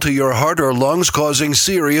travel to your heart or lungs, causing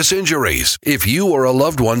serious injuries. If you or a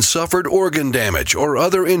loved one suffered organ damage or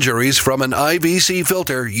other injuries from an IVC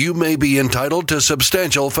filter, you may be entitled to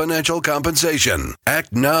substantial financial compensation.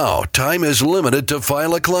 Act now. Time is limited to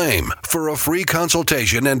file a claim. For a free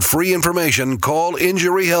consultation and free information, call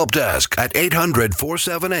Injury Help Desk at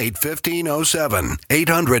 800-478-1507.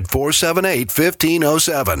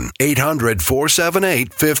 800-478-1507.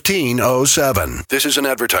 800-478-1507. This is an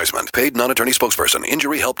advertisement. Paid non-attorney spokesperson.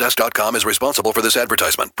 InjuryHelpDesk.com is responsible for this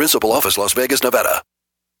advertisement. Principal office, Las Vegas, Nevada.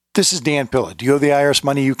 This is Dan Pilla. Do you owe the IRS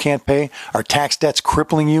money you can't pay? Are tax debts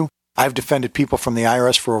crippling you? I've defended people from the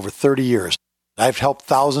IRS for over 30 years. I've helped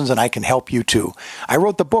thousands, and I can help you too. I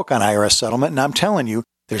wrote the book on IRS settlement, and I'm telling you,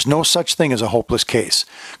 there's no such thing as a hopeless case.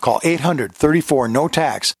 Call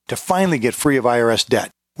 800-34-NO-TAX to finally get free of IRS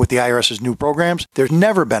debt. With the IRS's new programs, there's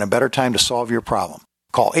never been a better time to solve your problem.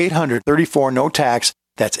 Call 800-34-NO-TAX.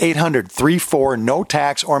 That's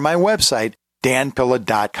 800-34-NO-TAX, or my website,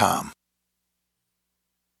 danpilla.com.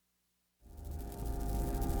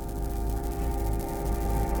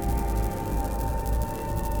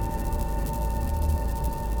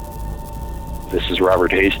 This is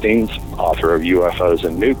Robert Hastings, author of UFOs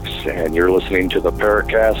and Nukes, and you're listening to the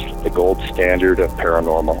Paracast, the gold standard of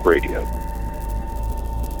paranormal radio.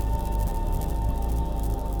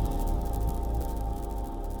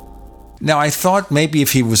 Now, I thought maybe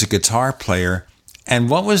if he was a guitar player, and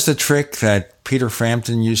what was the trick that Peter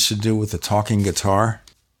Frampton used to do with the talking guitar?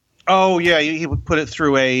 Oh, yeah, he would put it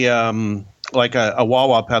through a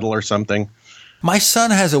wah-wah pedal or something. My son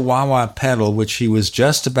has a wah-wah pedal, which he was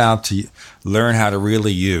just about to learn how to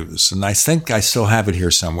really use. And I think I still have it here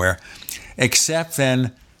somewhere. Except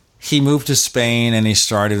then he moved to Spain and he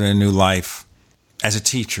started a new life as a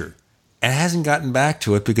teacher. And hasn't gotten back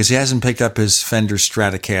to it because he hasn't picked up his Fender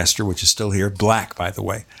Stratocaster, which is still here. Black, by the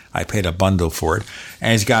way. I paid a bundle for it.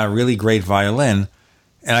 And he's got a really great violin.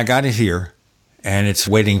 And I got it here. And it's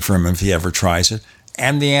waiting for him if he ever tries it.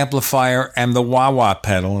 And the amplifier and the wah-wah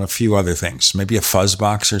pedal and a few other things. Maybe a fuzz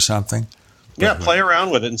box or something. Yeah, play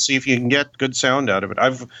around with it and see if you can get good sound out of it.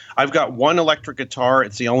 I've got one electric guitar.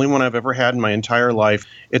 It's the only one I've ever had in my entire life.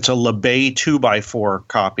 It's a LeBay 2x4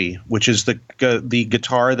 copy, which is the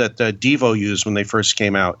guitar that Devo used when they first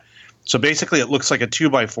came out. So basically it looks like a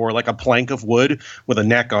 2x4, like a plank of wood with a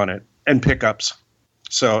neck on it and pickups.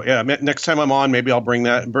 So yeah, next time I'm on, maybe I'll bring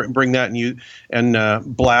that and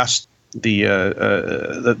blast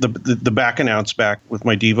the back announce back with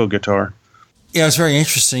my Devo guitar. Yeah, it's very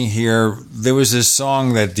interesting here. There was this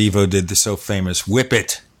song that Devo did that's so famous, Whip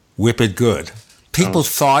It Good. People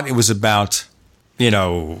thought it was about,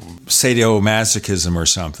 sadomasochism or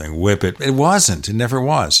something. Whip it. It wasn't. It never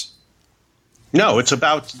was. No, it's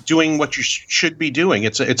about doing what you should be doing.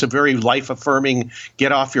 It's a very life-affirming,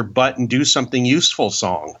 get off your butt and do something useful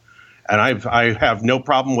song. And I have no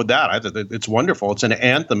problem with that. It's wonderful. It's an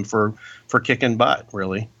anthem for kicking butt,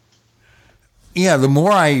 really. Yeah, the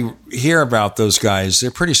more I hear about those guys, they're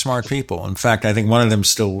pretty smart people. In fact, I think one of them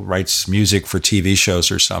still writes music for TV shows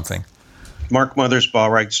or something. Mark Mothersbaugh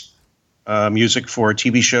writes music for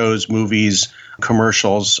TV shows, movies,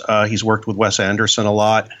 commercials. He's worked with Wes Anderson a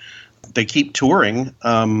lot. They keep touring.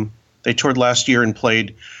 They toured last year and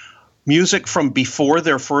played music from before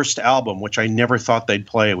their first album, which I never thought they'd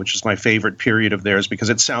play, which is my favorite period of theirs because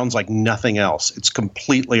it sounds like nothing else. It's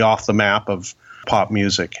completely off the map of pop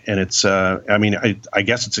music. And it's, I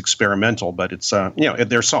guess it's experimental, but it's,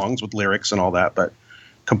 they're songs with lyrics and all that, but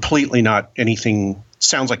completely not anything,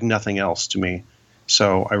 sounds like nothing else to me.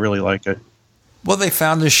 So I really like it. Well, they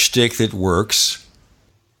found a shtick that works.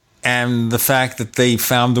 And the fact that they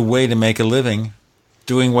found a way to make a living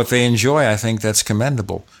doing what they enjoy, I think that's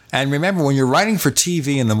commendable. And remember, when you're writing for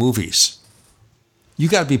TV and the movies, you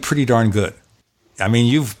got to be pretty darn good. I mean,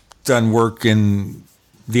 you've done work in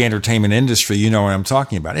the entertainment industry. You know what I'm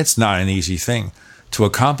talking about. It's not an easy thing to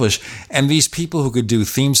accomplish. And these people who could do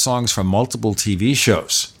theme songs for multiple TV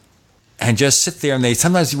shows and just sit there, and they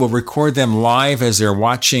sometimes will record them live as they're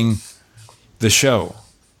watching the show.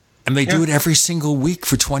 And they do it every single week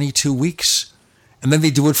for 22 weeks. And then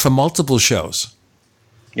they do it for multiple shows.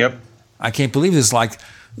 Yep. I can't believe this. Like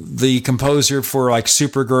the composer for like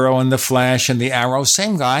Supergirl and The Flash and The Arrow,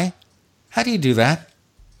 same guy. How do you do that?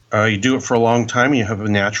 You do it for a long time, and you have a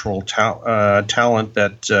natural talent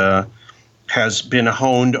that has been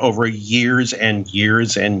honed over years and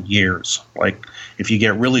years and years. Like, if you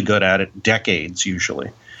get really good at it, decades usually.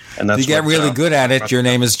 And that's if you get really good at it, your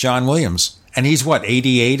name is John Williams. And he's,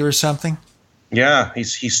 88 or something? Yeah,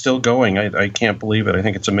 he's still going. I can't believe it. I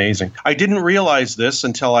think it's amazing. I didn't realize this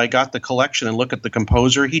until I got the collection and look at the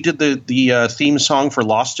composer. He did the theme song for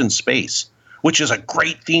Lost in Space, which is a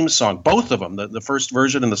great theme song. Both of them, the first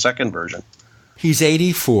version and the second version. He's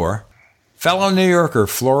 84. Fellow New Yorker,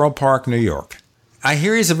 Floral Park, New York. I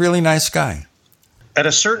hear he's a really nice guy. At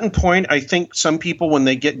a certain point, I think some people, when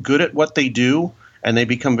they get good at what they do and they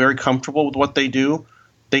become very comfortable with what they do,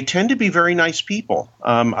 they tend to be very nice people.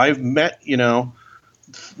 I've met,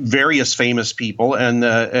 various famous people, and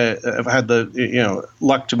I've had the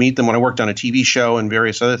luck to meet them when I worked on a TV show and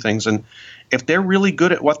various other things. And if they're really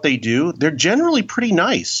good at what they do, they're generally pretty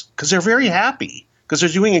nice because they're very happy because they're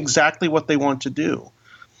doing exactly what they want to do.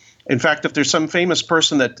 In fact, if there's some famous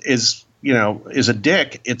person that is a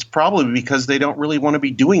dick, it's probably because they don't really want to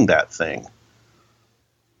be doing that thing.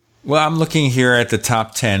 Well, I'm looking here at the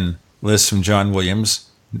top 10 list from John Williams.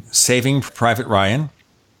 Saving Private Ryan,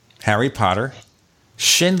 Harry Potter,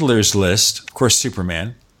 Schindler's List, of course,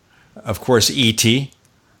 Superman, of course, E.T.,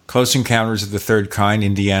 Close Encounters of the Third Kind,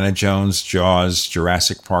 Indiana Jones, Jaws,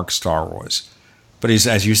 Jurassic Park, Star Wars. But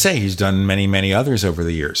as you say, he's done many, many others over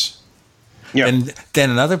the years. Yeah. And then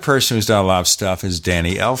another person who's done a lot of stuff is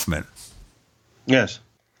Danny Elfman. Yes.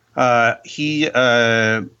 He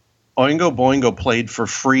Oingo Boingo played for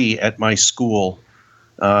free at my school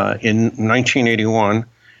in 1981.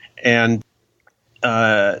 And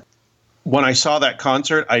when I saw that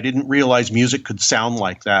concert, I didn't realize music could sound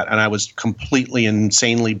like that, and I was completely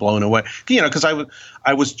insanely blown away. Because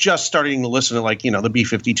I was just starting to listen to the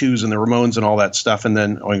B-52s and the Ramones and all that stuff, and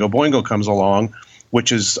then Oingo Boingo comes along,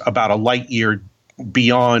 which is about a light year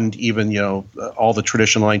beyond even all the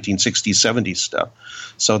traditional 1960s, 70s stuff.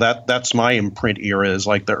 So that's my imprint era, is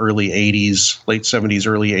like the early 80s, late 70s,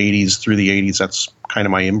 early 80s through the 80s. That's kind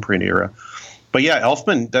of my imprint era. But yeah,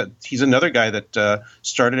 Elfman, he's another guy that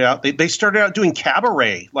started out. They started out doing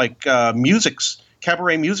cabaret,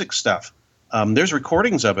 cabaret music stuff. There's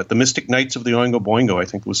recordings of it. The Mystic Knights of the Oingo Boingo, I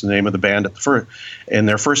think, was the name of the band in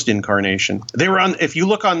their first incarnation. They were on. If you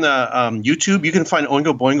look on the YouTube, you can find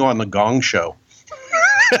Oingo Boingo on the Gong Show.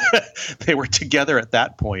 They were together at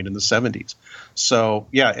that point in the 70s. So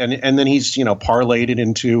yeah, and then he's parlayed it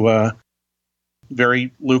into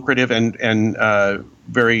very lucrative and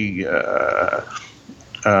very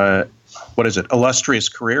illustrious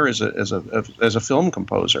career as a film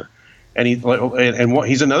composer, and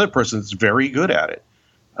he's another person that's very good at it.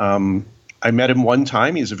 I met him one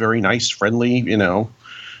time. He's a very nice, friendly,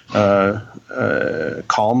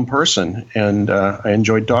 calm person, and I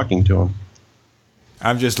enjoyed talking to him.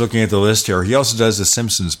 I'm just looking at the list here. He also does The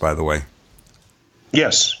Simpsons, by the way.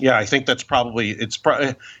 Yes, yeah, I think that's probably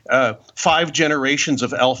 5 generations of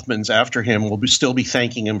Elfmans after him will still be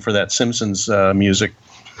thanking him for that Simpsons music.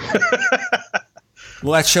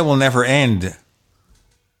 Well, that show will never end.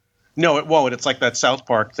 No, it won't. It's like that South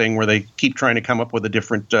Park thing where they keep trying to come up with a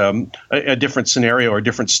different scenario or a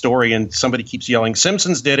different story, and somebody keeps yelling,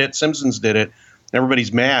 "Simpsons did it! Simpsons did it!"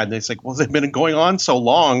 Everybody's mad. And it's like, well, they've been going on so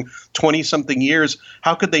long, 20-something years.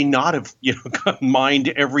 How could they not have, mined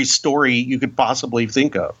every story you could possibly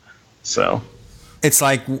think of? So, it's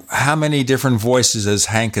like, how many different voices does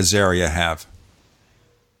Hank Azaria have?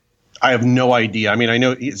 I have no idea. I mean, I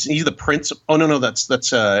know he's the prince. Oh no, that's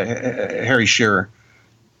Harry Shearer.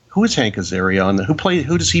 Who is Hank Azaria on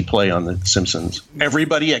who does he play on The Simpsons?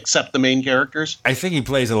 Everybody except the main characters? I think he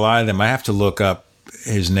plays a lot of them. I have to look up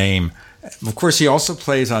his name. Of course, he also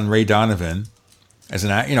plays on Ray Donovan as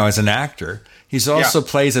an actor. He's also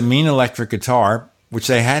plays a mean electric guitar, which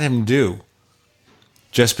they had him do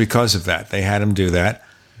just because of that. They had him do that.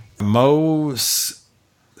 Mo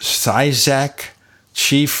Sizek,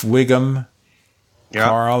 Chief Wiggum,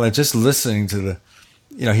 Carl, and just listening to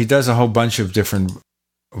he does a whole bunch of different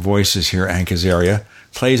voices here. Hank Azaria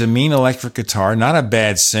plays a mean electric guitar, not a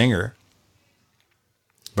bad singer,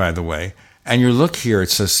 by the way. And you look here, it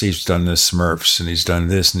says he's done the Smurfs, and he's done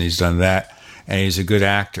this, and he's done that, and he's a good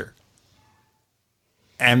actor.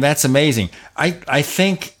 And that's amazing. I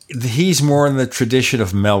think he's more in the tradition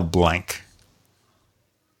of Mel Blanc.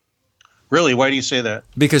 Really? Why do you say that?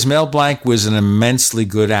 Because Mel Blanc was an immensely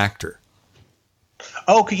good actor.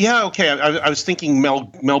 Oh, yeah, okay. I was thinking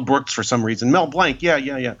Mel Brooks for some reason. Mel Blanc,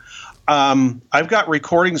 yeah. I've got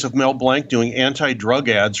recordings of Mel Blanc doing anti-drug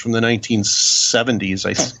ads from the 1970s,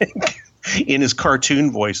 I think. In his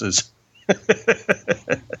cartoon voices.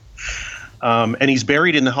 And he's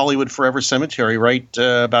buried in the Hollywood Forever Cemetery, right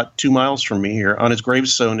about 2 miles from me here. On his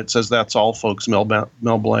gravestone, it says, "That's all, folks." Mel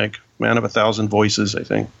Blanc, man of 1,000 voices, I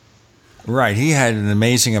think. Right. He had an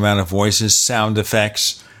amazing amount of voices, sound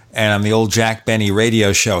effects. And on the old Jack Benny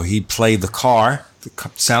radio show, he'd play the car, the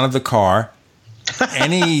sound of the car,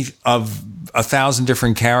 any of 1,000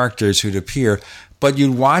 different characters who'd appear. But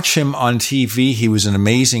you'd watch him on TV. He was an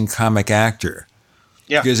amazing comic actor.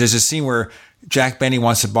 Yeah. Because there's a scene where Jack Benny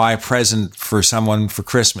wants to buy a present for someone for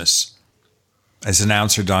Christmas, as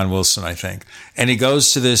announcer Don Wilson, I think. And he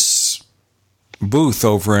goes to this booth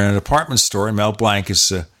over in an apartment store, and Mel Blanc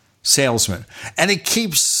is a salesman. And he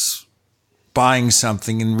keeps buying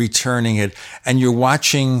something and returning it. And you're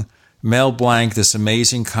watching Mel Blanc, this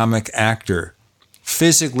amazing comic actor,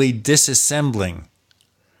 physically disassembling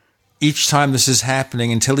each time this is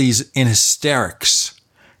happening until he's in hysterics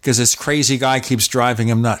because this crazy guy keeps driving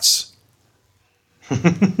him nuts.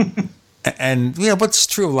 And, what's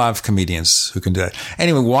true of a lot of comedians who can do that.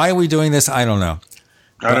 Anyway, why are we doing this? I don't know.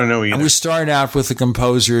 I don't know either. And we started out with the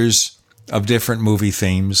composers of different movie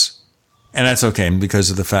themes. And that's okay because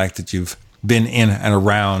of the fact that you've been in and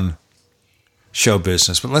around show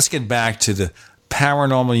business. But let's get back to the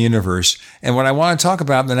paranormal universe. And what I want to talk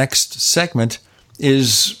about in the next segment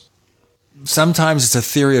is sometimes it's a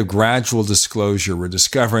theory of gradual disclosure. We're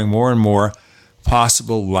discovering more and more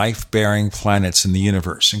possible life-bearing planets in the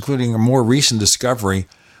universe, including a more recent discovery,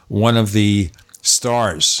 one of the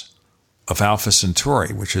stars of Alpha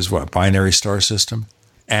Centauri, which is binary star system.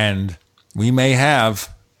 And we may have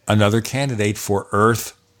another candidate for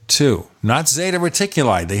Earth 2. Not Zeta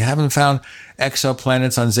Reticuli. They haven't found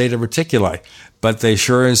exoplanets on Zeta Reticuli, but they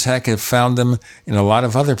sure as heck have found them in a lot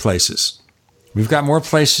of other places. We've got more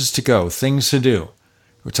places to go, things to do.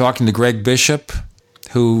 We're talking to Greg Bishop,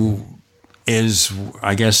 who is,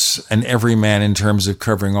 I guess, an everyman in terms of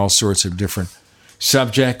covering all sorts of different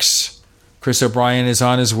subjects. Chris O'Brien is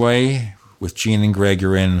on his way. With Gene and Greg,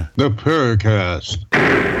 you're in the Paracast.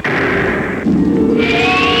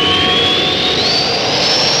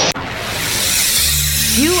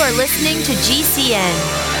 You are listening to GCN.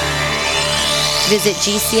 Visit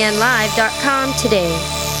GCNlive.com today.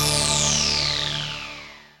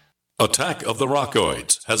 Attack of the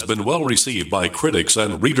Rockoids has been well received by critics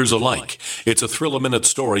and readers alike. It's a thrill-a-minute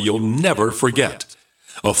story you'll never forget.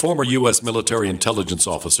 A former U.S. military intelligence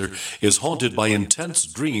officer is haunted by intense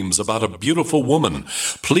dreams about a beautiful woman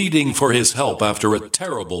pleading for his help after a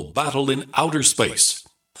terrible battle in outer space.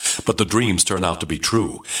 But the dreams turn out to be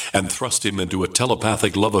true and thrust him into a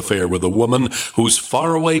telepathic love affair with a woman whose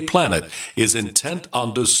faraway planet is intent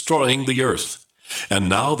on destroying the Earth. And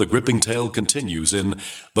now the gripping tale continues in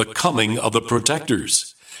The Coming of the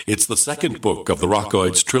Protectors. It's the second book of the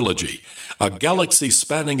Rockoids trilogy, a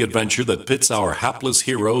galaxy-spanning adventure that pits our hapless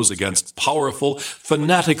heroes against powerful,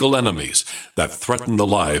 fanatical enemies that threaten the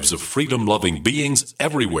lives of freedom-loving beings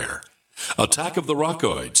everywhere. Attack of the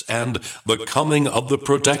Rockoids and The Coming of the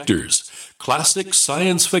Protectors. Classic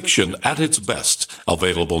science fiction at its best,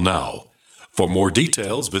 available now. For more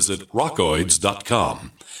details, visit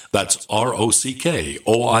rockoids.com. That's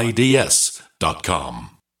ROCKOIDS.com.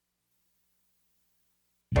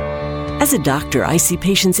 As a doctor, I see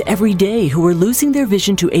patients every day who are losing their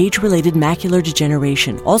vision to age-related macular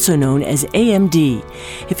degeneration, also known as AMD.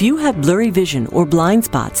 If you have blurry vision or blind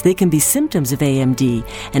spots, they can be symptoms of AMD,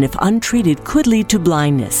 and if untreated, could lead to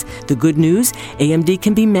blindness. The good news, AMD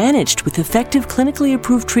can be managed with effective clinically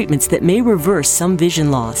approved treatments that may reverse some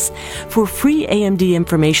vision loss. For free AMD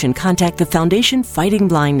information, contact the Foundation Fighting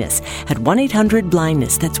Blindness at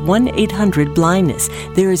 1-800-BLINDNESS. That's 1-800-BLINDNESS.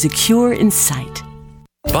 There is a cure in sight.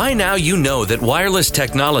 By now you know that wireless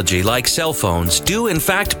technology like cell phones do in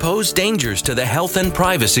fact pose dangers to the health and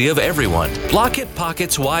privacy of everyone. Block-It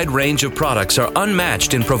Pocket's wide range of products are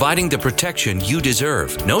unmatched in providing the protection you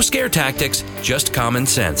deserve. No scare tactics, just common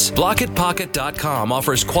sense. BlockItPocket.com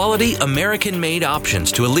offers quality American-made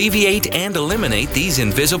options to alleviate and eliminate these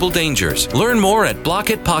invisible dangers. Learn more at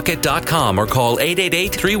BlockItPocket.com or call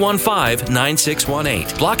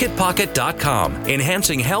 888-315-9618. BlockItPocket.com,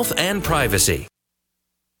 enhancing health and privacy.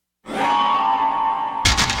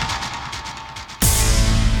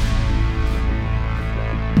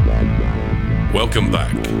 Welcome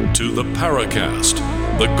back to the Paracast,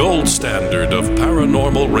 the gold standard of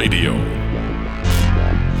paranormal radio.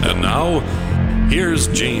 And now, here's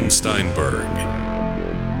Gene Steinberg.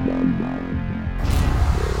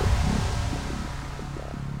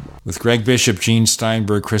 With Greg Bishop, Gene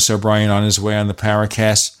Steinberg, Chris O'Brien on his way on the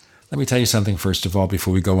Paracast. Let me tell you something first of all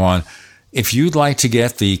before we go on. If you'd like to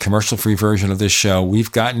get the commercial-free version of this show,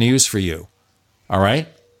 we've got news for you. All right?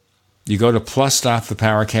 You go to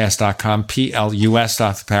plus.theparacast.com,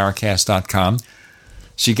 plus.theparacast.com.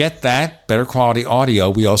 So you get that, better quality audio.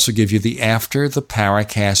 We also give you the After the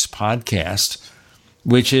Paracast podcast,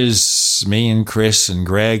 which is me and Chris and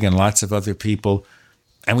Greg and lots of other people.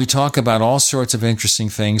 And we talk about all sorts of interesting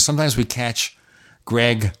things. Sometimes we catch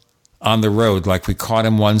Greg on the road, like we caught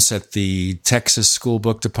him once at the Texas School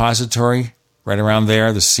Book Depository, right around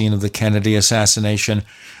there, the scene of the Kennedy assassination.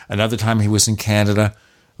 Another time he was in Canada.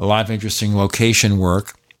 A lot of interesting location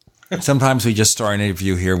work. Sometimes we just start an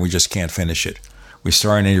interview here and we just can't finish it. We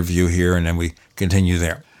start an interview here and then we continue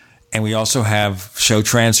there. And we also have show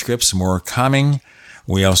transcripts, more coming.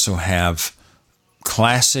 We also have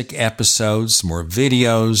classic episodes, more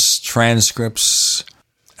videos, transcripts.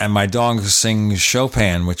 And my dog sings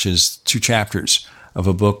Chopin, which is 2 chapters of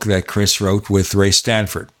a book that Chris wrote with Ray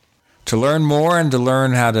Stanford. To learn more and to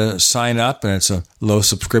learn how to sign up, and it's a low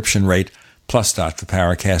subscription rate,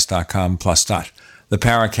 plus.theparacast.com,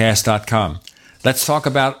 plus.theparacast.com. Let's talk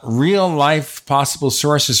about real-life possible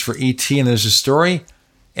sources for ET, and there's a story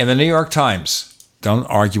in the New York Times. Don't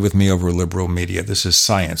argue with me over liberal media. This is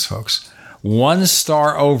science, folks. 1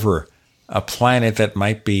 star over a planet that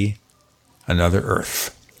might be another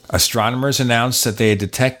Earth. Astronomers announced that they had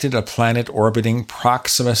detected a planet orbiting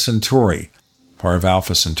Proxima Centauri, part of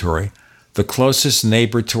Alpha Centauri, the closest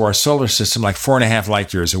neighbor to our solar system, like 4.5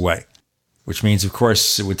 light years away. Which means, of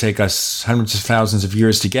course, it would take us hundreds of thousands of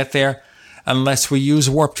years to get there unless we use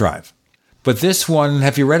warp drive. But this one,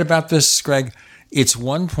 have you read about this, Greg? It's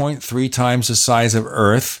 1.3 times the size of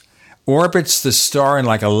Earth, orbits the star in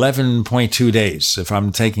like 11.2 days. If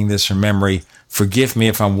I'm taking this from memory, forgive me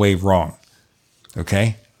if I'm way wrong,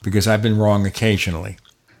 okay? Because I've been wrong occasionally.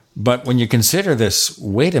 But when you consider this,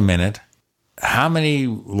 wait a minute, how many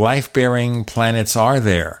life-bearing planets are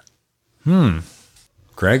there?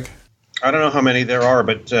 Greg? I don't know how many there are,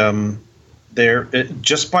 but they're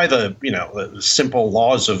just by the the simple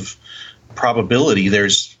laws of probability.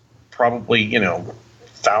 There's probably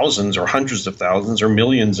thousands or hundreds of thousands or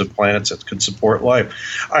millions of planets that could support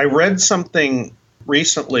life. I read something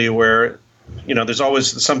recently where there's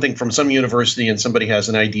always something from some university and somebody has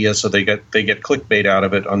an idea, so they get clickbait out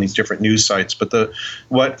of it on these different news sites. But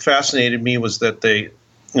what fascinated me was that they,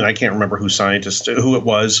 I can't remember who it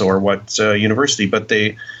was or what university, but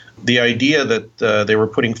the idea that they were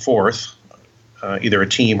putting forth, either a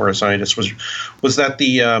team or a scientist, was that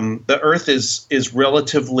the Earth is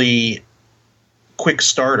relatively quick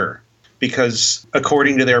starter, because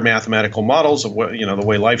according to their mathematical models of what the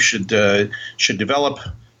way life should develop,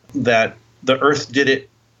 that the Earth did it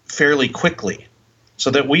fairly quickly, so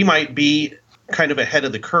that we might be kind of ahead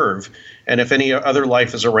of the curve. And if any other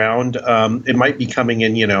life is around, it might be coming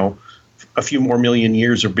in a few more million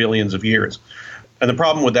years or billions of years. And the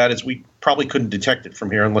problem with that is we probably couldn't detect it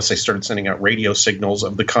from here unless they started sending out radio signals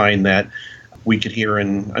of the kind that we could hear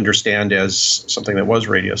and understand as something that was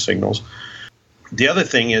radio signals. The other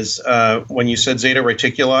thing is, when you said Zeta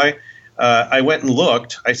Reticuli, I went and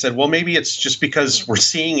looked. I said, well, maybe it's just because we're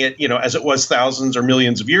seeing it, as it was thousands or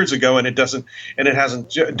millions of years ago, and it hasn't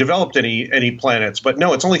developed any planets. But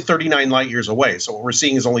no, it's only 39 light years away. So what we're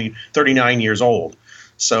seeing is only 39 years old.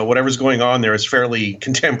 So whatever's going on there is fairly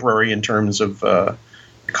contemporary in terms of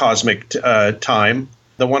cosmic time.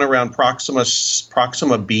 The one around Proxima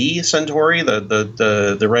B Centauri,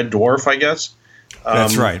 the red dwarf, I guess.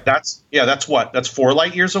 That's right. That's what? That's 4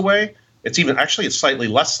 light years away? It's slightly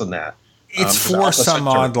less than that. It's 4 some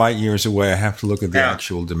odd light years away. I have to look at the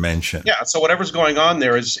actual dimension. Yeah, so whatever's going on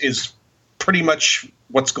there is pretty much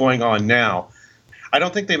what's going on now. I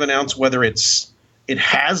don't think they've announced whether it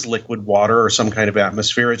has liquid water or some kind of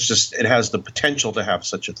atmosphere. It's just it has the potential to have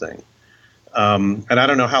such a thing. And I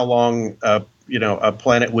don't know how long a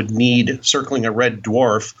planet would need circling a red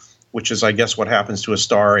dwarf, which is, I guess, what happens to a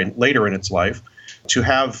star later in its life, to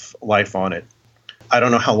have life on it. I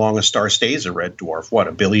don't know how long a star stays a red dwarf. What,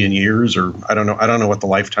 1 billion years? Or I don't know what the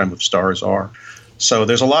lifetime of stars are. So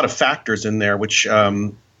there's a lot of factors in there, which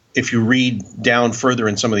if you read down further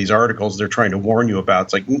in some of these articles, they're trying to warn you about.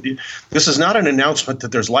 It's like, this is not an announcement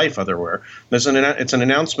that there's life everywhere. It's an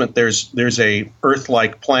announcement there's a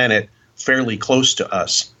Earth-like planet fairly close to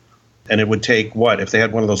us. And it would take, if they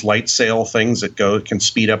had one of those light sail things that can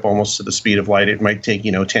speed up almost to the speed of light, it might take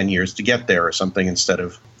 10 years to get there or something instead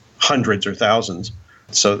of hundreds or thousands.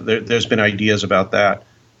 So there's been ideas about that,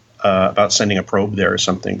 about sending a probe there or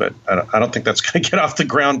something. But I don't think that's going to get off the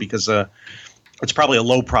ground because it's probably a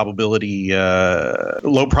low probability shot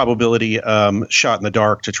in the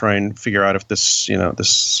dark to try and figure out if this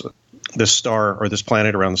star or this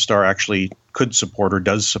planet around the star actually could support or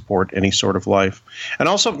does support any sort of life. And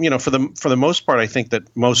also, for the most part, I think that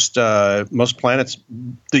most planets,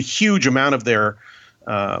 the huge amount of their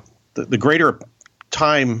the greater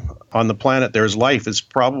time on the planet there's life is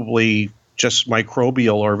probably just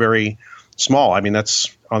microbial or very small. I mean,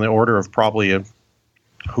 that's on the order of probably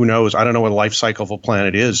who knows? I don't know what a life cycle of a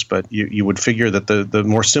planet is, but you would figure that the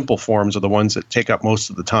more simple forms are the ones that take up most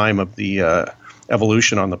of the time of the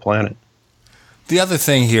evolution on the planet. The other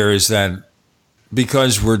thing here is that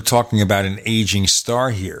because we're talking about an aging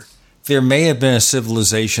star here, there may have been a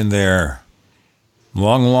civilization there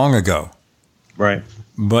long, long ago. Right.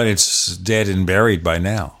 But it's dead and buried by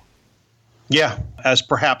now. Yeah, as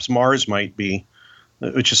perhaps Mars might be,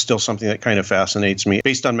 which is still something that kind of fascinates me.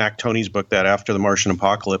 Based on Mac Toney's book, that After the Martian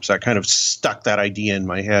Apocalypse, that kind of stuck that idea in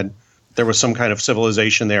my head. There was some kind of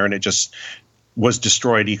civilization there, and it just was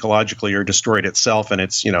destroyed ecologically or destroyed itself. And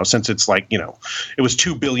it's, since it's it was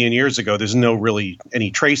 2 billion years ago, there's no really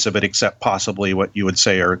any trace of it except possibly what you would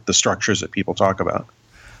say are the structures that people talk about.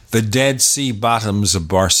 The Dead Sea Bottoms of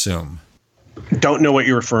Barsoom. Don't know what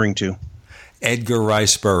you're referring to. Edgar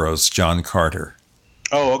Rice Burroughs, John Carter.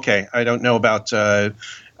 Oh, okay. I don't know about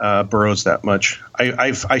Burroughs that much.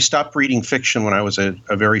 I stopped reading fiction when I was a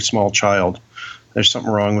very small child. There's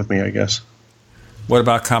something wrong with me, I guess. What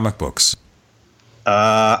about comic books?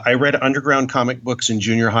 I read underground comic books in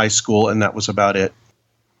junior high school, and that was about it.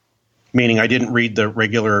 Meaning I didn't read the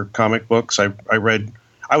regular comic books. I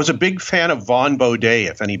was a big fan of Vaughn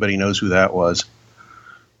Baudet, if anybody knows who that was.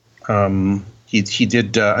 He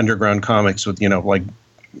did underground comics with, like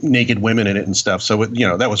naked women in it and stuff. So,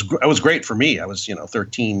 that was great for me. I was,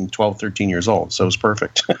 12, 13 years old. So it was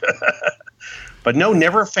perfect. But no,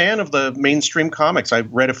 never a fan of the mainstream comics. I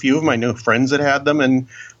read a few of them. I knew friends that had them, and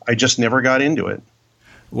I just never got into it.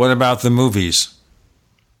 What about the movies?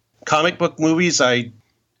 Comic book movies, all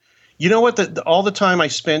the time I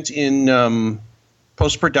spent in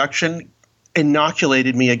post-production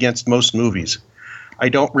inoculated me against most movies. I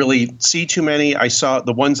don't really see too many. I saw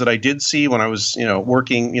the ones that I did see when I was,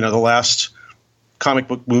 working. The last comic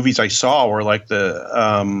book movies I saw were like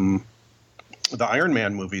the Iron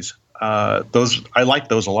Man movies. Those I like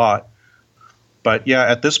those a lot. But yeah,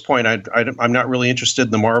 at this point, I'm not really interested in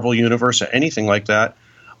the Marvel universe or anything like that.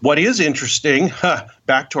 What is interesting,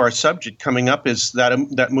 back to our subject coming up, is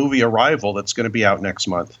that movie Arrival that's going to be out next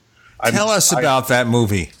month. Tell us about that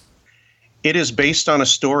movie. It is based on a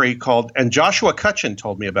story called, and Joshua Cutchin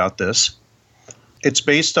told me about this. It's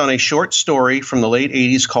based on a short story from the late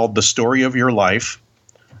 80s called The Story of Your Life,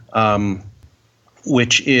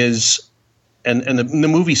 which is, and the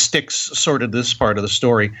movie sticks sort of this part of the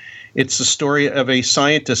story. It's the story of a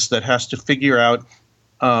scientist that has to figure out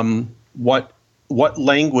what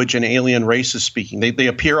language an alien race is speaking. They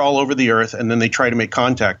appear all over the earth, and then they try to make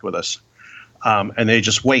contact with us, and they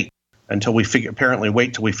just wait till we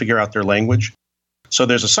figure out their language. So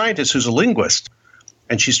there's a scientist who's a linguist,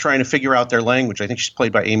 and she's trying to figure out their language. I think she's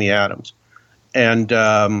played by Amy Adams. And,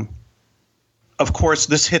 of course,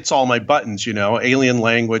 this hits all my buttons, alien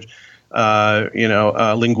language,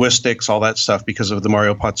 linguistics, all that stuff, because of the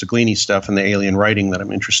Mario Pozzoglini stuff and the alien writing that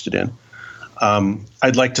I'm interested in.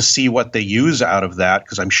 I'd like to see what they use out of that,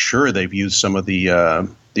 because I'm sure they've used some of the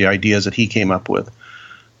ideas that he came up with.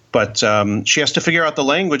 But she has to figure out the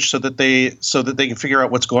language so that they can figure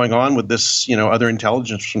out what's going on with this, other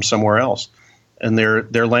intelligence from somewhere else. And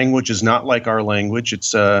their language is not like our language.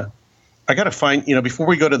 It's I got to find, before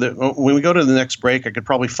we go to when we go to the next break, I could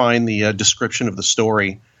probably find the description of the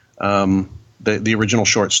story, the original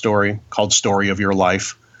short story called "Story of Your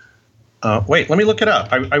Life." Wait, let me look it up.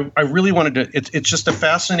 I really wanted to. It's just a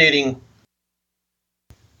fascinating.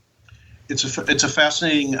 It's a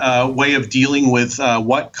fascinating way of dealing with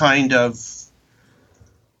what kind of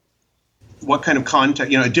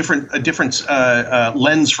contact, a different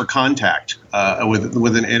lens for contact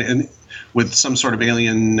with some sort of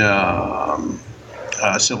alien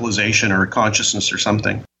civilization or consciousness or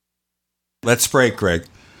something. Let's break, Greg.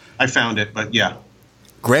 I found it, but yeah.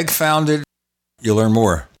 Greg found it. You'll learn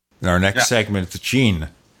more in our next segment, The Gene.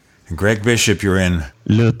 And Greg Bishop, you're in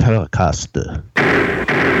Le Paracast.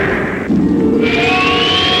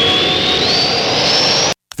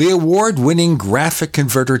 The award-winning Graphic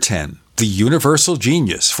Converter 10, the universal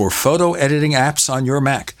genius for photo editing apps on your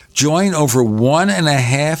Mac. Join over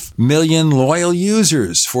 1.5 million loyal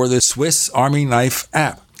users for the Swiss Army Knife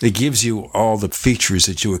app. It gives you all the features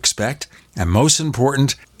that you expect, And most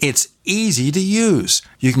important, it's easy to use.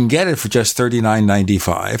 You can get it for just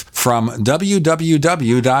 $39.95 from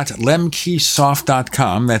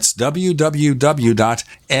www.lemkesoft.com. That's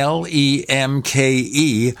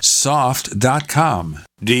www.lemkesoft.com.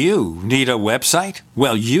 Do you need a website?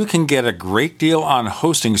 Well, you can get a great deal on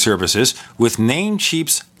hosting services with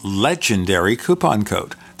Namecheap's legendary coupon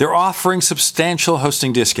code. They're offering substantial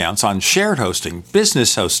hosting discounts on shared hosting,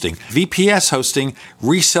 business hosting, VPS hosting,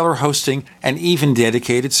 reseller hosting, and even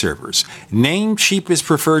dedicated servers. Namecheap is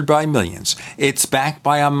preferred by millions. It's backed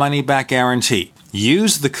by a money-back guarantee.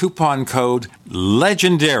 Use the coupon code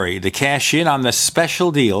LEGENDARY to cash in on the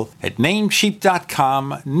special deal at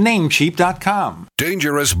Namecheap.com, Namecheap.com.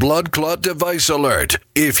 Dangerous blood clot device alert.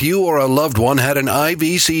 If you or a loved one had an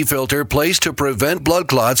IVC filter placed to prevent blood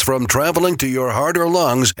clots from traveling to your heart or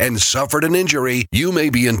lungs and suffered an injury, you may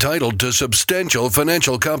be entitled to substantial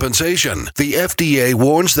financial compensation. The FDA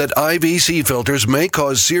warns that IVC filters may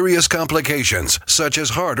cause serious complications, such as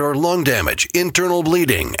heart or lung damage, internal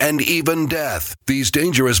bleeding, and even death. These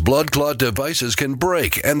dangerous blood clot devices can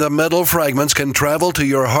break, and the metal fragments can travel to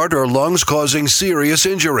your heart or lungs, causing serious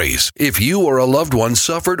injuries. If you or a loved one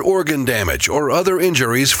suffered organ damage or other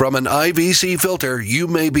injuries from an IVC filter, you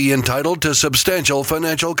may be entitled to substantial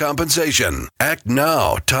financial compensation. Act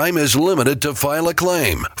now. Time is limited to file a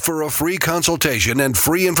claim. For a free consultation and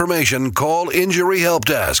free information, call Injury Help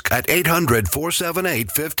Desk at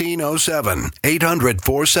 800-478-1507.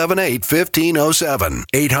 800-478-1507.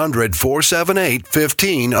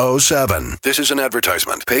 800-478-1507. This is an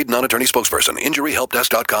advertisement. Paid non-attorney spokesperson.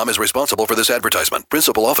 InjuryHelpDesk.com is responsible for this advertisement.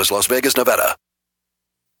 Principal office, Las Vegas, Nevada.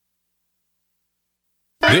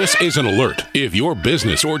 This is an alert. If your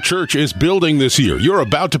business or church is building this year, you're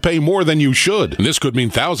about to pay more than you should. This could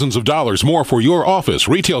mean thousands of dollars more for your office,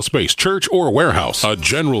 retail space, church, or warehouse. A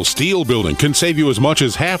General Steel building can save you as much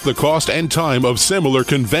as half the cost and time of similar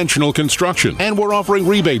conventional construction. And we're offering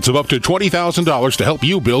rebates of up to $20,000 to help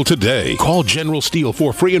you build today. Call General Steel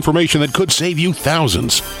for free information that could save you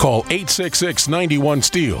thousands. Call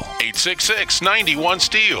 866-91-STEEL.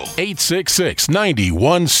 866-91-STEEL.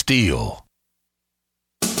 866-91-STEEL.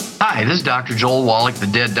 Hi, this is Dr. Joel Wallach, the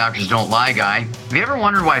Dead Doctors Don't Lie guy. Have you ever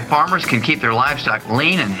wondered why farmers can keep their livestock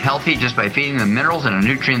lean and healthy just by feeding them minerals in a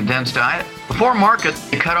nutrient-dense diet? Before market,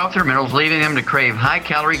 they cut off their minerals, leaving them to crave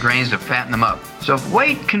high-calorie grains to fatten them up. So if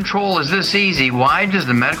weight control is this easy, why does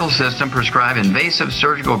the medical system prescribe invasive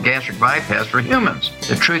surgical gastric bypass for humans?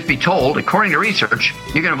 The truth be told, according to research,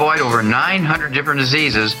 you can avoid over 900 different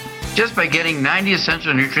diseases just by getting 90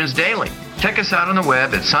 essential nutrients daily. Check us out on the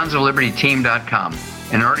web at sonsoflibertyteam.com.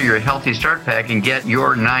 and order your Healthy Start Pack and get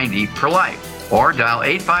your 90 for life. Or dial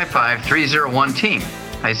 855-301-TEAM.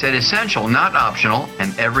 I said essential, not optional,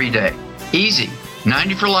 and every day. Easy.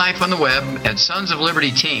 90 for life on the web at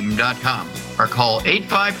sonsoflibertyteam.com or call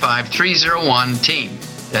 855-301-TEAM.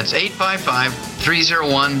 That's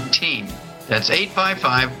 855-301-TEAM. That's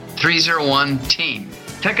 855-301-TEAM.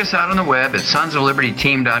 Check us out on the web at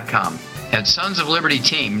sonsoflibertyteam.com. At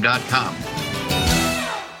sonsoflibertyteam.com.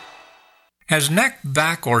 Has neck,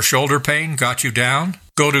 back, or shoulder pain got you down?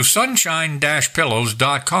 Go to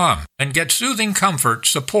sunshine-pillows.com and get soothing comfort,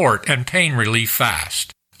 support, and pain relief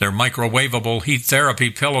fast. Their microwavable heat therapy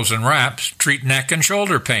pillows and wraps treat neck and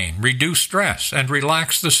shoulder pain, reduce stress, and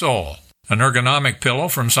relax the soul. An ergonomic pillow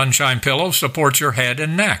from Sunshine Pillows supports your head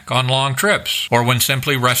and neck on long trips or when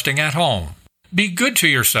simply resting at home. Be good to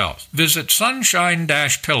yourself. Visit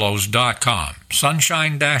sunshine-pillows.com.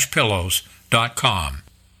 sunshine-pillows.com.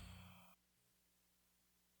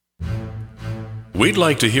 We'd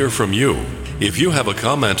like to hear from you. If you have a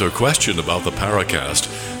comment or question about the Paracast,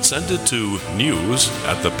 send it to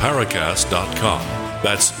news@theparacast.com.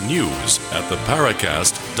 That's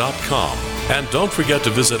news@theparacast.com. And don't forget to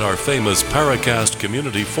visit our famous Paracast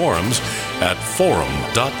community forums at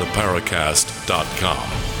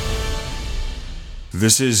forum.theparacast.com.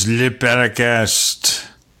 This is Le Paracast.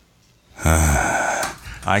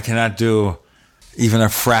 I cannot do even a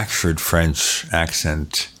fractured French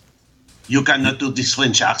accent. You cannot do this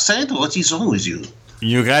French accent? What is wrong with you?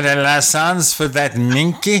 You got a license for that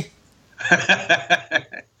minky?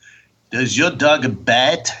 Does your dog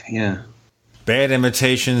bat? Yeah. Bad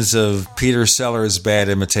imitations of Peter Sellers' bad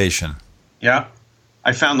imitation. Yeah.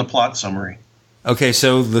 I found the plot summary. Okay,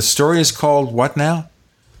 so the story is called what now?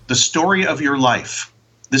 The Story of Your Life.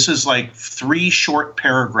 This is like 3 short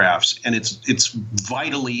paragraphs, and it's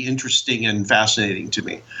vitally interesting and fascinating to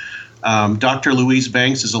me. Dr. Louise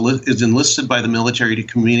Banks is enlisted by the military to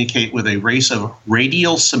communicate with a race of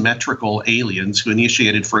radial symmetrical aliens who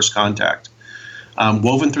initiated first contact.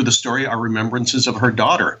 Woven through the story are remembrances of her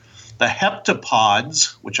daughter, The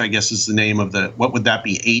heptapods, which I guess is the name of what would that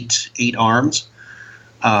be, eight arms?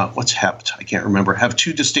 What's hept? I can't remember. Have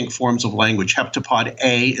two distinct forms of language. Heptapod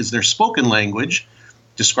A is their spoken language,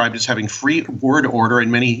 described as having free word order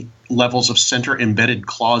and many levels of center-embedded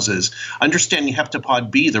clauses. Understanding Heptapod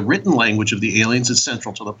B, the written language of the aliens, is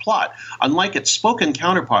central to the plot. Unlike its spoken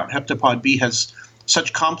counterpart, Heptapod B has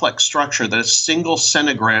such complex structure that a single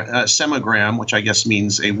semigram, which I guess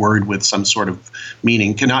means a word with some sort of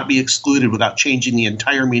meaning, cannot be excluded without changing the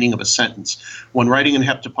entire meaning of a sentence. When writing in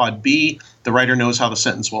Heptapod B, the writer knows how the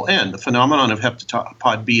sentence will end. The phenomenon of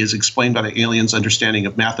Heptapod B is explained by the aliens' understanding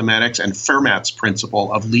of mathematics and Fermat's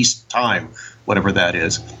principle of least time, whatever that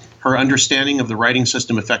is. Her understanding of the writing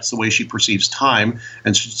system affects the way she perceives time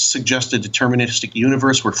and suggests a deterministic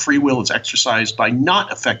universe where free will is exercised by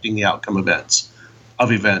not affecting the outcome of events.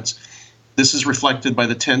 This is reflected by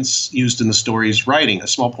the tense used in the story's writing. A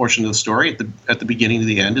small portion of the story at the beginning to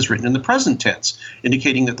the end is written in the present tense,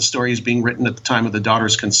 indicating that the story is being written at the time of the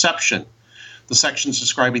daughter's conception. The sections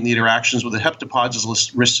describing the interactions with the heptapods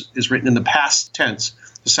is written in the past tense.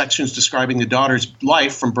 The sections describing the daughter's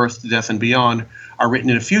life from birth to death and beyond are written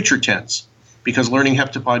in a future tense, because learning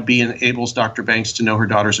Heptapod B enables Dr. Banks to know her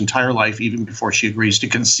daughter's entire life even before she agrees to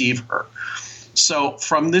conceive her. So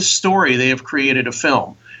from this story, they have created a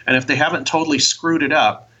film. And if they haven't totally screwed it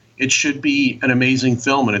up, it should be an amazing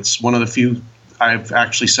film. And it's one of the few I've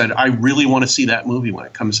actually said, I really want to see that movie when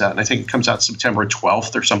it comes out. And I think it comes out September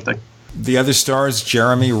 12th or something. The other stars,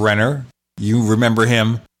 Jeremy Renner. You remember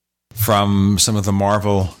him from some of the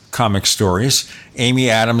Marvel comic stories. Amy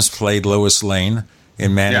Adams played Lois Lane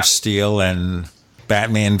in Man of Steel and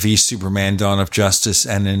Batman v Superman, Dawn of Justice,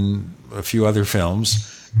 and in a few other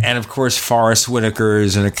films. And, of course, Forrest Whitaker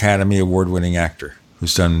is an Academy Award-winning actor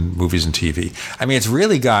who's done movies and TV. I mean, it's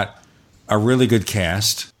really got a really good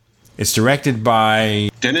cast. It's directed by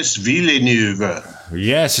Denis Villeneuve.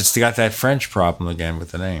 Yes, it's got that French problem again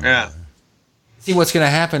with the name. Yeah. See, what's going to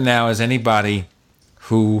happen now is anybody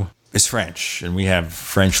who is French, and we have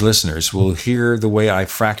French listeners, will hear the way I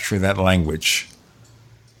fracture that language.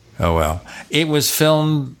 Oh, well. It was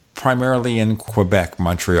filmed primarily in Quebec,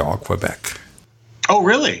 Montreal, Quebec. Oh,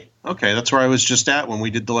 really? Okay, that's where I was just at when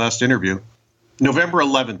we did the last interview. November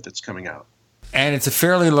 11th, it's coming out. And it's a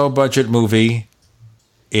fairly low-budget movie.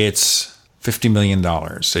 It's $50 million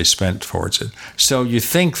they spent towards it. So you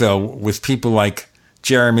think, though, with people like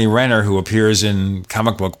Jeremy Renner, who appears in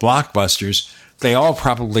comic book blockbusters, they all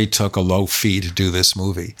probably took a low fee to do this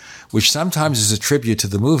movie, which sometimes is a tribute to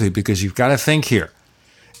the movie, because you've got to think here.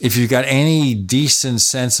 If you've got any decent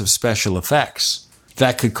sense of special effects,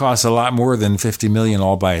 that could cost a lot more than $50 million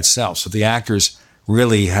all by itself. So the actors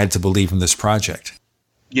really had to believe in this project.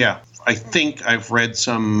 Yeah, I think I've read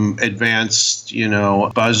some advanced,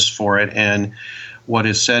 buzz for it, and what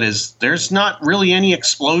is said is there's not really any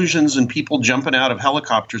explosions and people jumping out of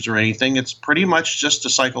helicopters or anything. It's pretty much just a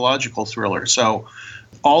psychological thriller. So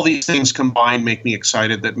all these things combined make me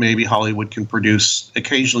excited that maybe Hollywood can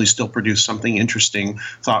occasionally still produce something interesting,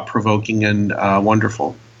 thought-provoking, and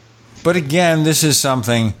wonderful. But again, this is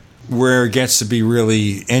something where it gets to be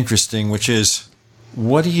really interesting, which is,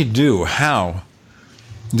 what do you do? How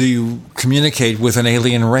do you communicate with an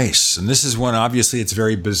alien race? And this is one, obviously, it's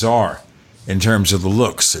very bizarre in terms of the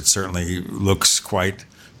looks. It certainly looks quite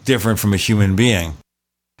different from a human being.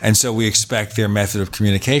 And so we expect their method of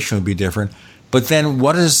communication will be different. But then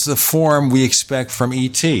what is the form we expect from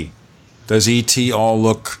E.T.? Does E.T. all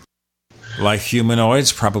look like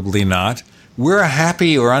humanoids? Probably not. We're a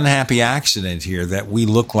happy or unhappy accident here that we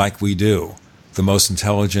look like we do. The most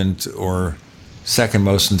intelligent, or second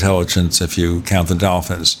most intelligent, if you count the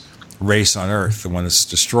dolphins, race on Earth, the one that's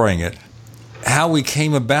destroying it. How we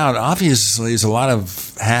came about, obviously, is a lot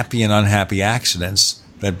of happy and unhappy accidents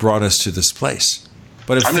that brought us to this place.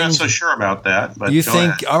 But if I'm not so sure about that. But you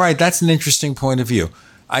think, all right, that's an interesting point of view.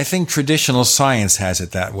 I think traditional science has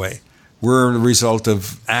it that way. We're a result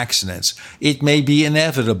of accidents. It may be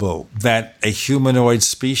inevitable that a humanoid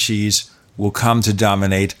species will come to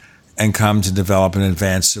dominate and come to develop an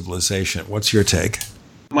advanced civilization. What's your take?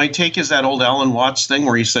 My take is that old Alan Watts thing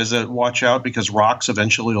where he says that watch out because rocks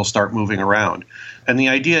eventually will start moving around. And the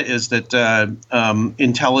idea is that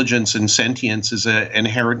intelligence and sentience is an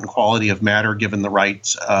inherent quality of matter given the right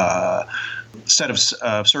set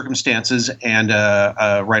of circumstances and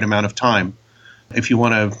a right amount of time. If you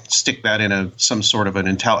want to stick that in some sort of an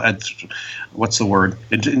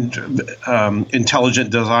intelligent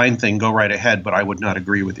design thing, go right ahead, but I would not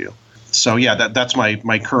agree with you. So yeah, that's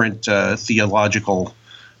my current theological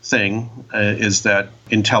thing, is that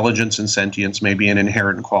intelligence and sentience may be an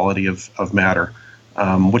inherent quality of matter.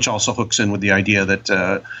 which also hooks in with the idea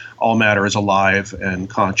that all matter is alive and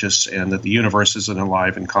conscious, and that the universe is an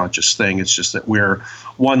alive and conscious thing. It's just that we're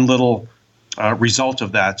one little result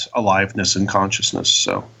of that aliveness and consciousness.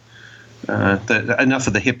 So enough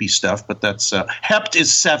of the hippie stuff, but that's hept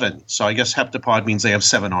is 7. So I guess heptapod means they have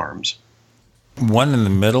 7 arms. One in the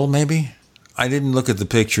middle, maybe? I didn't look at the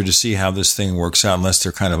picture to see how this thing works out unless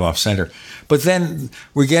they're kind of off-center. But then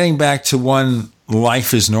we're getting back to one,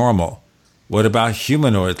 life is normal. What about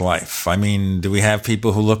humanoid life? I mean, do we have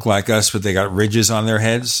people who look like us, but they got ridges on their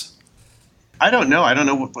heads? I don't know. I don't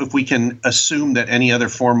know if we can assume that any other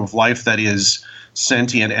form of life that is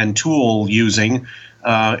sentient and tool using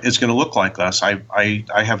is going to look like us. I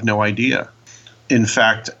have no idea. In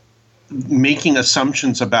fact, making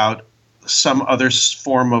assumptions about some other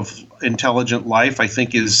form of intelligent life, I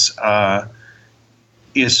think, is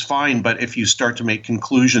fine. But if you start to make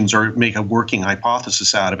conclusions or make a working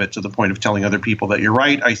hypothesis out of it to the point of telling other people that you're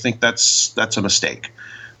right, I think that's a mistake.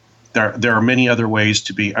 There are many other ways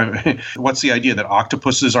to be. What's the idea that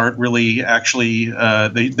octopuses aren't really actually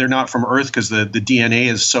they're not from Earth because the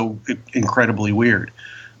DNA is so incredibly weird?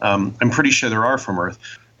 I'm pretty sure there are from Earth.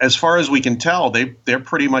 As far as we can tell, they're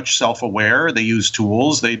pretty much self-aware. They use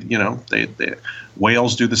tools.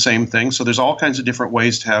 Whales do the same thing. So there's all kinds of different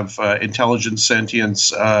ways to have intelligence,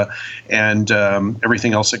 sentience, and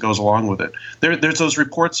everything else that goes along with it. There's those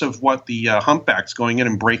reports of what the humpbacks going in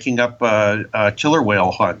and breaking up killer whale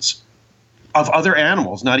hunts of other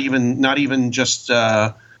animals, not even just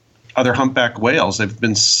other humpback whales. They've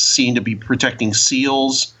been seen to be protecting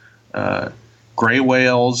seals, gray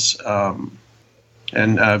whales.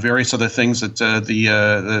 And various other things that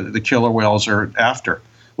the killer whales are after,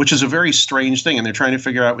 which is a very strange thing. And they're trying to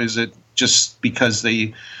figure out, is it just because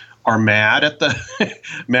they are mad at the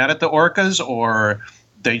orcas, or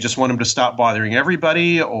they just want them to stop bothering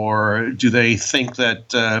everybody, or do they think that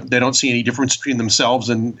they don't see any difference between themselves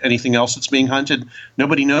and anything else that's being hunted?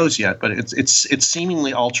 Nobody knows yet, but it's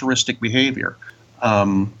seemingly altruistic behavior,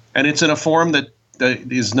 and it's in a form that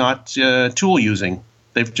is not tool using.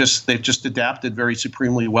 They've just adapted very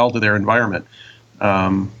supremely well to their environment.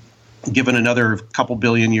 Given another couple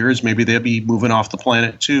billion years, maybe they'll be moving off the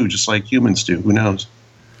planet too, just like humans do. Who knows?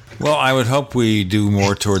 Well, I would hope we do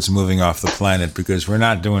more towards moving off the planet, because we're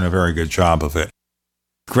not doing a very good job of it.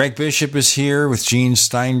 Greg Bishop is here with Gene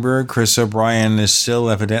Steinberg. Chris O'Brien is still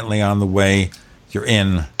evidently on the way. You're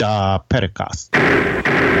in the Paracast.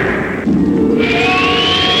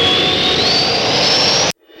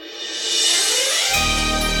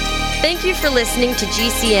 Thank you for listening to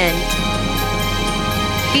GCN.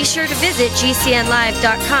 Be sure to visit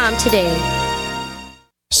GCNlive.com today.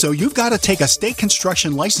 So you've got to take a state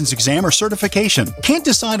construction license exam or certification. Can't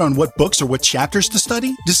decide on what books or what chapters to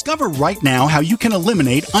study? Discover right now how you can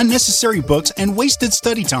eliminate unnecessary books and wasted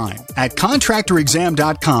study time. At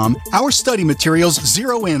contractorexam.com, our study materials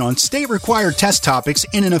zero in on state-required test topics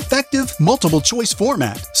in an effective, multiple-choice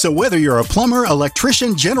format. So whether you're a plumber,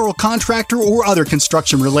 electrician, general contractor, or other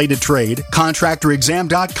construction-related trade,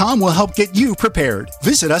 contractorexam.com will help get you prepared.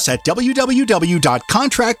 Visit us at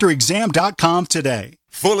www.contractorexam.com today.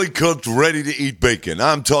 Fully cooked, ready-to-eat bacon.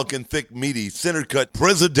 I'm talking thick, meaty, center-cut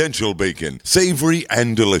presidential bacon. Savory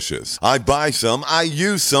and delicious. I buy some, I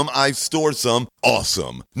use some, I store some.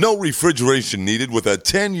 Awesome. No refrigeration needed with a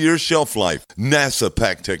 10-year shelf life.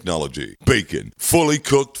 NASA-packed technology. Bacon. Fully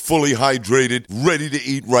cooked, fully hydrated, ready to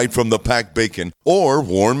eat right from the packed bacon. Or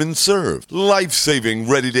warm and served. Life-saving,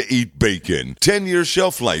 ready-to-eat bacon. 10-year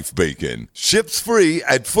shelf life bacon. Ships free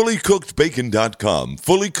at fullycookedbacon.com.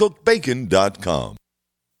 Fullycookedbacon.com.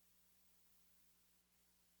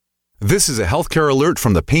 This is a healthcare alert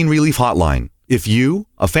from the Pain Relief Hotline. If you,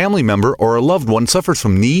 a family member, or a loved one suffers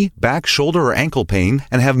from knee, back, shoulder, or ankle pain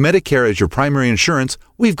and have Medicare as your primary insurance,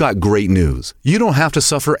 we've got great news. You don't have to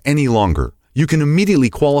suffer any longer. You can immediately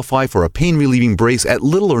qualify for a pain-relieving brace at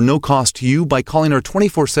little or no cost to you by calling our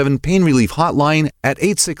 24/7 Pain Relief Hotline at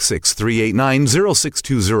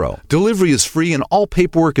 866-389-0620. Delivery is free and all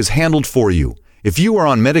paperwork is handled for you. If you are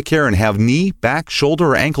on Medicare and have knee, back,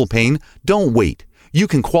 shoulder, or ankle pain, don't wait. You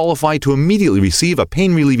can qualify to immediately receive a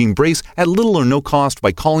pain-relieving brace at little or no cost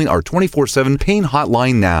by calling our 24/7 Pain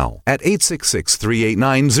Hotline now at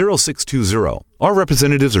 866-389-0620. Our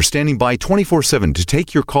representatives are standing by 24/7 to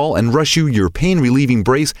take your call and rush you your pain-relieving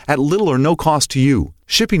brace at little or no cost to you.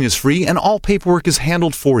 Shipping is free and all paperwork is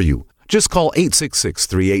handled for you. Just call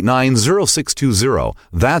 866-389-0620.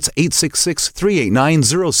 That's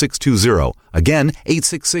 866-389-0620. Again,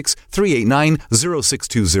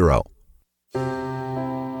 866-389-0620.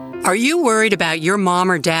 Are you worried about your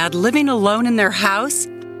mom or dad living alone in their house?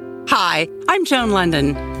 Hi, I'm Joan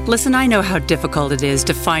London. Listen, I know how difficult it is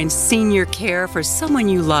to find senior care for someone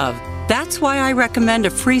you love. That's why I recommend a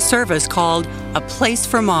free service called A Place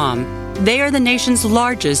for Mom. They are the nation's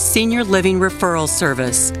largest senior living referral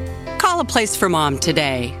service. Call A Place for Mom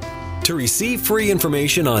today. To receive free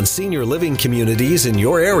information on senior living communities in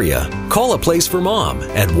your area, call A Place for Mom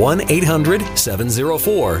at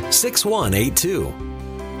 1-800-704-6182.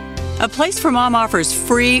 A Place for Mom offers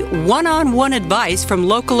free one-on-one advice from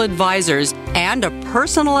local advisors and a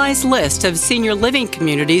personalized list of senior living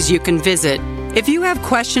communities you can visit. If you have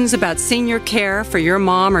questions about senior care for your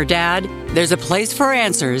mom or dad, there's a place for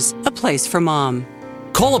answers, A Place for Mom.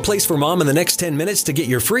 Call A Place for Mom in the next 10 minutes to get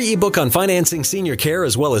your free ebook on financing senior care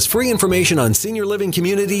as well as free information on senior living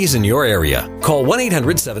communities in your area. Call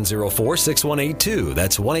 1-800-704-6182.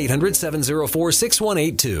 That's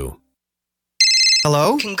 1-800-704-6182.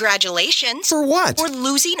 Hello? Congratulations. For what? For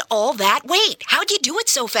losing all that weight. How'd you do it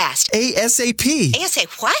so fast? ASAP.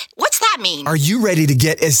 ASAP what? What's that mean? Are you ready to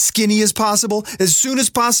get as skinny as possible, as soon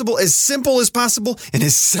as possible, as simple as possible, and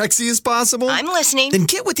as sexy as possible? I'm listening. Then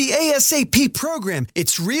get with the ASAP program.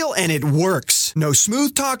 It's real and it works. No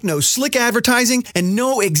smooth talk, no slick advertising, and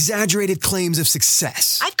no exaggerated claims of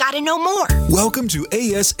success. I've got to know more. Welcome to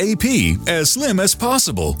ASAP, as slim as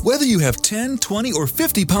possible. Whether you have 10, 20, or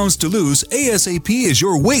 50 pounds to lose, ASAP is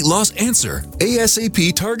your weight loss answer.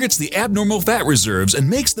 ASAP targets the abnormal fat reserves and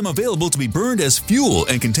makes them available to be burned as fuel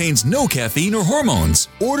and contains no caffeine or hormones.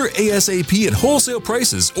 Order ASAP at wholesale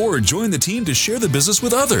prices or join the team to share the business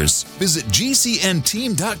with others. Visit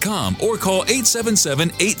GCNteam.com or call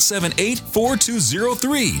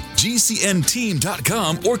 877-878-4203.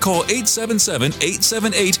 GCNteam.com or call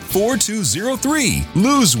 877-878-4203.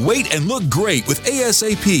 Lose weight and look great with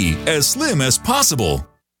ASAP, as slim as possible.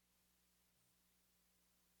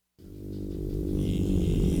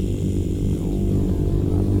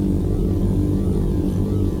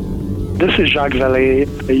 This is Jacques Vallée.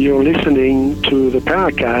 You're listening to the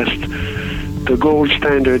Paracast, the gold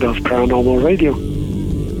standard of paranormal radio.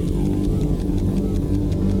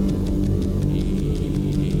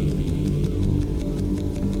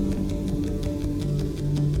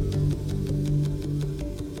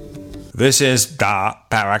 This is the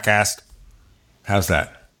Paracast. How's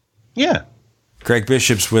that? Yeah. Greg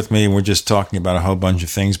Bishop's with me, and we're just talking about a whole bunch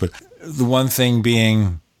of things, but the one thing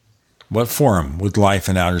being, what form would life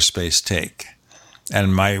in outer space take?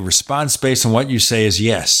 And my response based on what you say is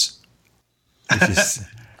yes.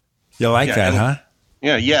 You like that, huh?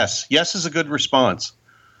 Yeah, yes. Yes is a good response,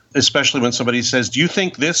 especially when somebody says, do you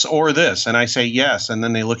think this or this? And I say yes, and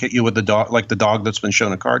then they look at you with the dog, like the dog that's been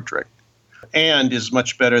shown a card trick. And is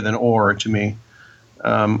much better than or to me,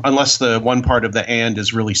 unless the one part of the and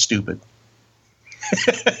is really stupid.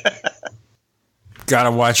 Got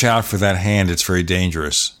to watch out for that hand. It's very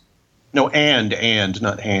dangerous. No, and,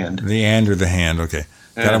 not hand. The and or the hand, okay.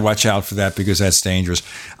 Got to watch out for that because that's dangerous.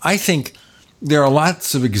 I think there are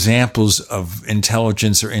lots of examples of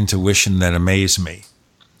intelligence or intuition that amaze me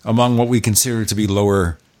among what we consider to be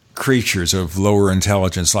lower creatures of lower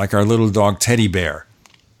intelligence, like our little dog Teddy Bear.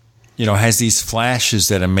 You know, has these flashes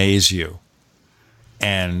that amaze you.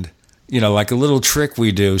 And, you know, like a little trick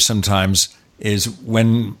we do sometimes is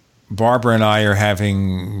when Barbara and I are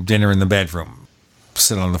having dinner in the bedroom,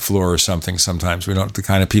 sit on the floor or something sometimes. We don't, the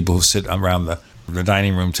kind of people who sit around the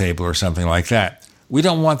dining room table or something like that. We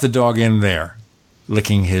don't want the dog in there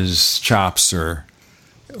licking his chops or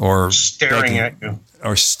staring at you.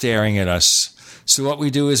 Or staring at us. So what we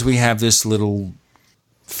do is we have this little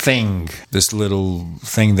thing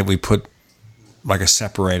that we put like a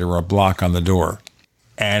separator or a block on the door,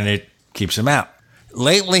 and it keeps him out.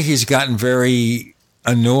 Lately, he's gotten very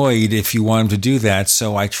annoyed if you want him to do that,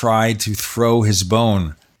 so I tried to throw his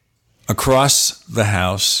bone across the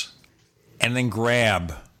house and then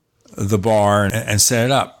grab the bar and set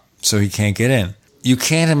it up so he can't get in. You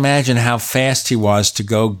can't imagine how fast he was to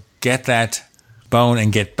go get that bone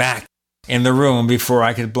and get back in the room before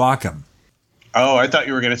I could block him. Oh, I thought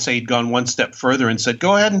you were going to say he'd gone one step further and said,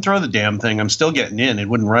 go ahead and throw the damn thing. I'm still getting in. It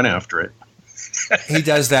wouldn't run after it. He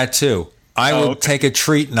does that too. I will take a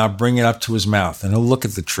treat and I'll bring it up to his mouth and he'll look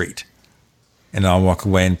at the treat. And I'll walk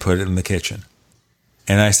away and put it in the kitchen.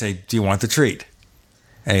 And I say, do you want the treat?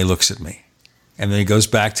 And he looks at me. And then he goes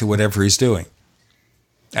back to whatever he's doing.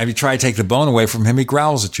 And if you try to take the bone away from him, he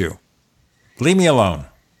growls at you. Leave me alone.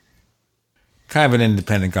 Kind of an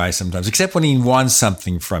independent guy sometimes, except when he wants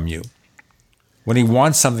something from you. When he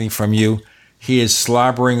wants something from you, he is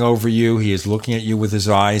slobbering over you. He is looking at you with his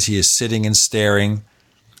eyes. He is sitting and staring.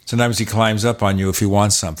 Sometimes he climbs up on you if he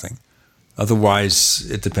wants something. Otherwise,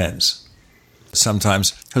 it depends.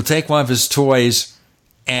 Sometimes he'll take one of his toys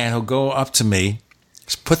and he'll go up to me,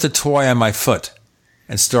 put the toy on my foot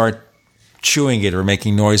and start chewing it or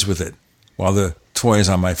making noise with it while the toy is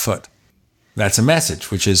on my foot. That's a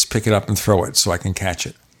message, which is pick it up and throw it so I can catch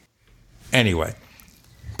it. Anyway,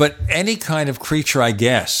 but any kind of creature, I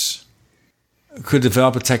guess, could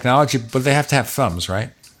develop a technology, but they have to have thumbs, right?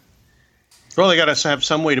 Well, they got to have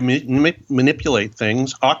some way to manipulate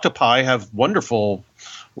things. Octopi have wonderful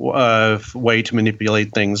way to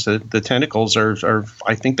manipulate things. The tentacles are,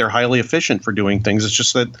 I think they're highly efficient for doing things. It's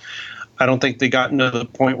just that I don't think they gotten to the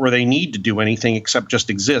point where they need to do anything except just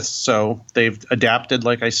exist. So they've adapted,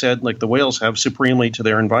 like I said, like the whales have, supremely to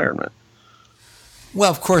their environment.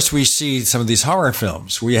 Well, of course, we see some of these horror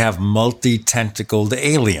films where you have multi-tentacled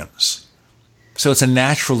aliens. So it's a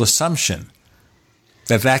natural assumption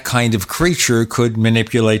that that kind of creature could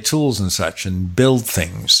manipulate tools and such and build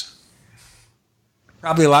things.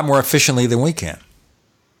 Probably a lot more efficiently than we can.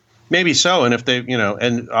 Maybe so, and if they,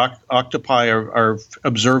 and octopi are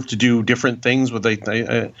observed to do different things. With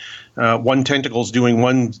one tentacle's doing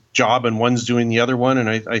one job and one's doing the other one, and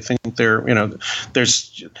I think they're,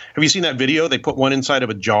 there's. Have you seen that video? They put one inside of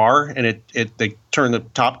a jar, and they turn the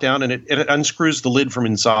top down, and it unscrews the lid from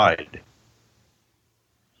inside,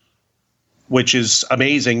 which is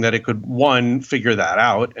amazing that it could, one, figure that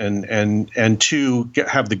out, and two,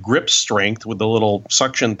 have the grip strength with the little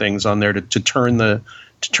suction things on there to turn the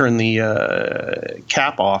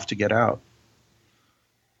cap off to get out.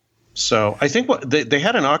 So I think they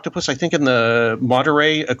had an octopus, I think, in the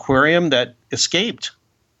Monterey Aquarium that escaped.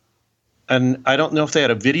 And I don't know if they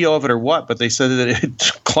had a video of it or what, but they said that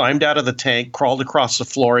it climbed out of the tank, crawled across the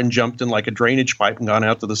floor, and jumped in like a drainage pipe and gone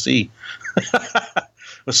out to the sea.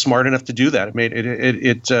 Was smart enough to do that. It made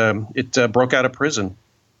it broke out of prison.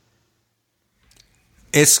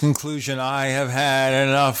 Its conclusion: I have had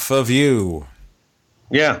enough of you.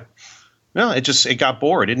 Yeah. No, it got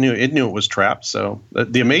bored. It knew it was trapped. So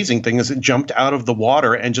the amazing thing is it jumped out of the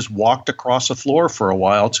water and just walked across the floor for a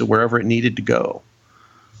while to wherever it needed to go.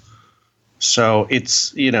 So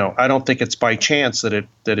it's, I don't think it's by chance that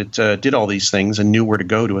it did all these things and knew where to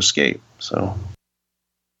go to escape. So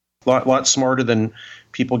lot smarter than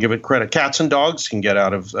people give it credit. Cats and dogs can get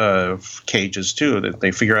out of cages too.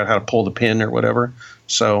 They figure out how to pull the pin or whatever.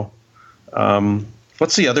 So,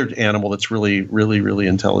 what's the other animal that's really, really, really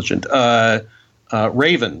intelligent?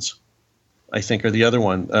 Ravens, I think, are the other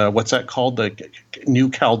one. What's that called? The New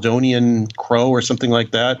Caledonian crow or something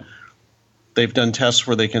like that. They've done tests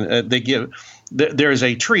where they can there's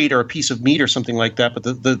a treat or a piece of meat or something like that. But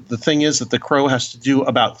the thing is that the crow has to do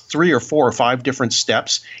about 3 or 4 or 5 different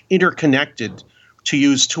steps interconnected to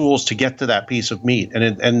use tools to get to that piece of meat.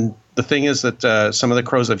 And the thing is that some of the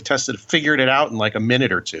crows I've tested figured it out in like a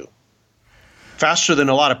minute or two. Faster than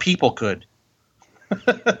a lot of people could.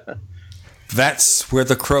 That's where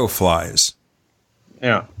the crow flies.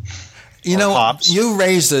 Yeah. You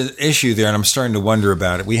raised an issue there, and I'm starting to wonder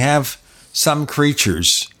about it. We have some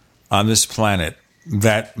creatures on this planet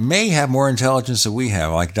that may have more intelligence than we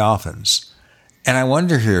have, like dolphins. And I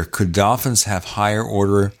wonder here, could dolphins have higher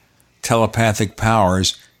order telepathic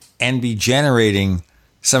powers and be generating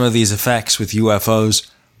some of these effects with UFOs,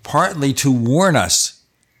 partly to warn us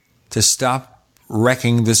to stop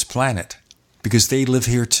wrecking this planet, because they live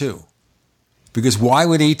here too? Because why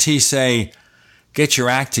would ET say, get your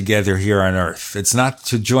act together here on Earth? It's not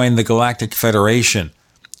to join the Galactic Federation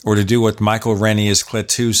or to do what Michael Rennie's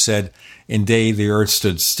Cletu said in Day the Earth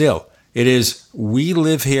Stood Still. It is, we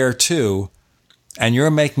live here too, and you're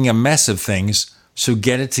making a mess of things, so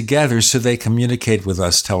get it together so they communicate with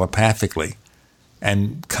us telepathically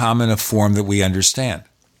and come in a form that we understand.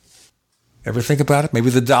 Ever think about it? Maybe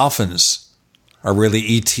the dolphins are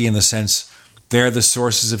really ET in the sense they're the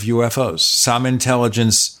sources of UFOs. Some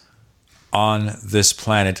intelligence on this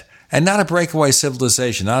planet, and not a breakaway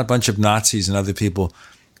civilization, not a bunch of Nazis and other people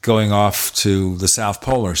going off to the South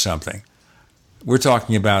Pole or something. We're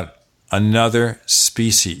talking about another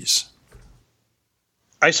species.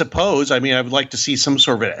 I suppose. I mean, I would like to see some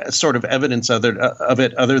sort of evidence of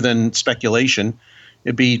it other than speculation.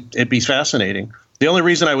 It'd be fascinating. The only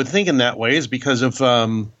reason I would think in that way is because of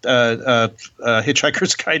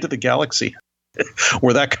Hitchhiker's Guide to the Galaxy,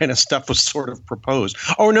 where that kind of stuff was sort of proposed.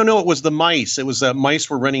 Oh, no, it was the mice. It was mice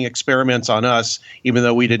were running experiments on us, even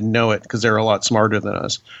though we didn't know it because they're a lot smarter than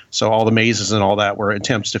us. So all the mazes and all that were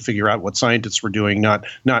attempts to figure out what scientists were doing, not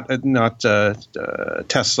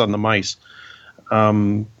tests on the mice.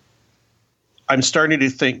 I'm starting to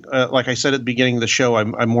think, like I said at the beginning of the show,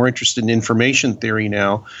 I'm more interested in information theory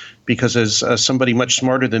now, because as somebody much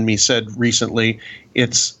smarter than me said recently,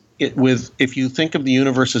 if you think of the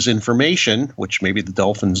universe as information, which maybe the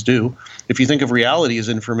dolphins do, if you think of reality as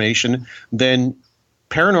information, then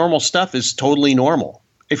paranormal stuff is totally normal.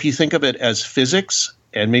 If you think of it as physics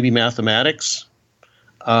and maybe mathematics,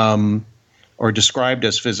 or described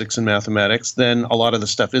as physics and mathematics, then a lot of the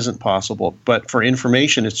stuff isn't possible. But for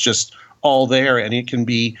information, it's just all there, and it can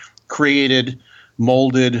be created,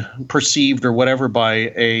 molded, perceived, or whatever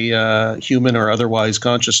by a human or otherwise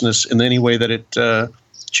consciousness in any way that it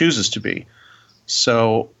chooses to be.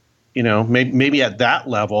 So, maybe at that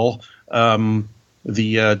level,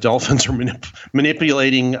 the dolphins are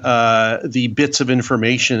manipulating the bits of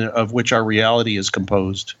information of which our reality is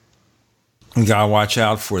composed. You gotta watch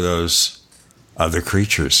out for those other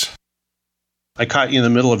creatures. I caught you in the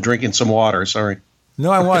middle of drinking some water. Sorry.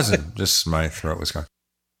 No, I wasn't. Just my throat was going.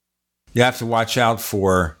 You have to watch out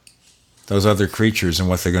for those other creatures and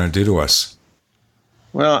what they're going to do to us.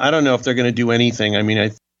 Well, I don't know if they're going to do anything. I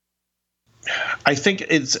mean, I think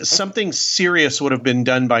it's something serious would have been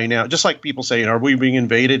done by now. Just like people say, are we being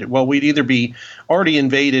invaded? Well, we'd either be already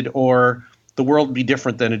invaded or the world would be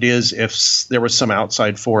different than it is if there was some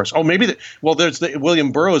outside force. Oh, maybe there's the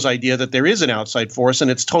William Burroughs idea that there is an outside force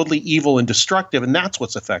and it's totally evil and destructive, and that's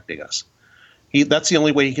what's affecting us. That's the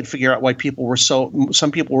only way he could figure out why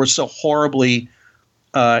some people were so horribly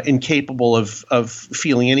incapable of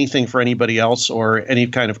feeling anything for anybody else or any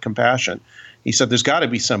kind of compassion. He said there's got to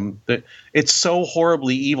be it's so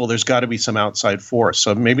horribly evil, there's got to be some outside force.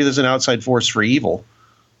 So maybe there's an outside force for evil.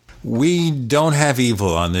 We don't have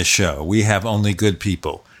evil on this show. We have only good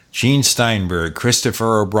people. Gene Steinberg,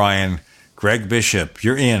 Christopher O'Brien, Greg Bishop,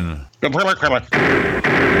 you're in.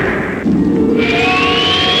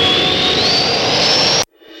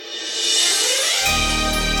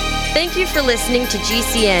 Thank you for listening to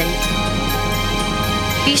GCN.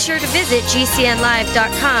 Be sure to visit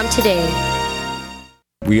GCNlive.com today.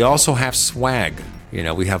 We also have swag.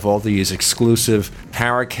 We have all these exclusive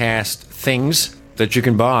Paracast things that you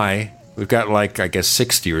can buy. We've got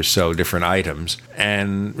 60 or so different items,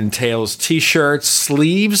 and entails t-shirts,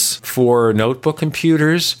 sleeves for notebook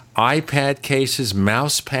computers, iPad cases,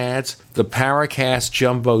 mouse pads, the Paracast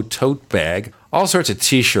jumbo tote bag, all sorts of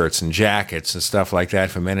t-shirts and jackets and stuff like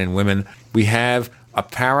that for men and women. We have a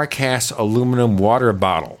Paracast aluminum water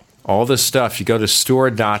bottle. All this stuff, you go to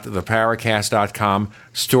store.theparacast.com,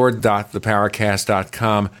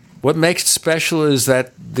 store.theparacast.com. What makes it special is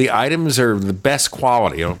that the items are the best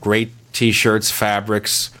quality, great t-shirts,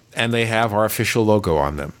 fabrics, and they have our official logo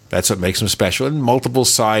on them. That's what makes them special, in multiple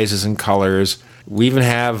sizes and colors. We even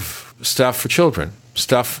have stuff for children,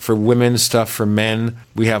 stuff for women, stuff for men.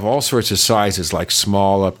 We have all sorts of sizes, like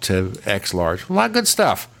small up to X large. A lot of good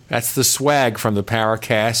stuff. That's the swag from the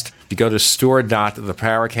Paracast. You go to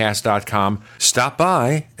store.theparacast.com, stop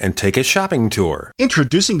by, and take a shopping tour.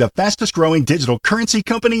 Introducing the fastest growing digital currency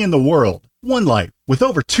company in the world, OneLife. With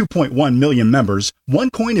over 2.1 million members,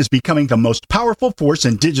 OneCoin is becoming the most powerful force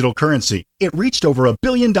in digital currency. It reached over $1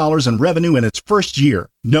 billion in revenue in its first year.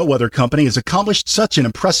 No other company has accomplished such an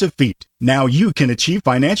impressive feat. Now you can achieve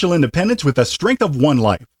financial independence with the strength of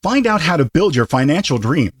OneLife. Find out how to build your financial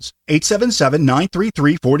dreams.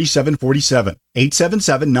 877-933-4747.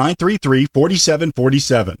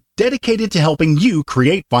 877-933-4747. Dedicated to helping you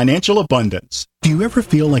create financial abundance. Do you ever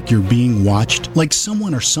feel like you're being watched? Like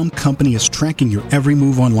someone or some company is tracking your every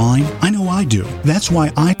move online? I know I do. That's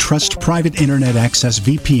why I trust Private Internet Access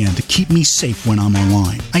VPN to keep me safe when I'm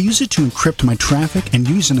online. I use it to encrypt my traffic and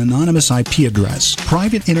use an anonymous IP address.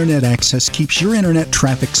 Private Internet Access keeps your internet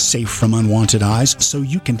traffic safe from unwanted eyes so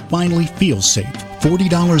you can finally feel safe.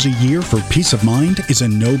 $40 a year for peace of mind is a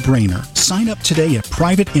no-brainer. Sign up today at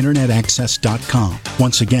privateinternetaccess.com.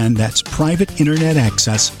 Once again, that's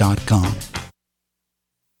privateinternetaccess.com.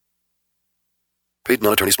 Paid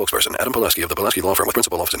non-attorney spokesperson Adam Pulaski of the Pulaski Law Firm with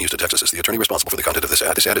principal office in Houston, Texas is the attorney responsible for the content of this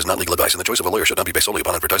ad. This ad is not legal advice, and the choice of a lawyer should not be based solely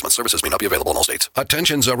upon advertisement. Services may not be available in all states.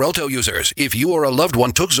 Attention Xarelto users. If you or a loved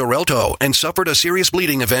one took Xarelto and suffered a serious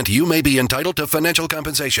bleeding event, you may be entitled to financial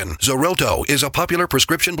compensation. Xarelto is a popular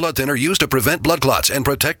prescription blood thinner used to prevent blood clots and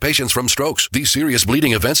protect patients from strokes. These serious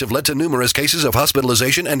bleeding events have led to numerous cases of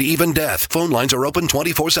hospitalization and even death. Phone lines are open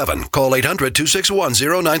 24/7. Call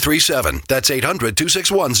 800-261-0937. That's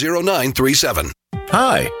 800-261-0937.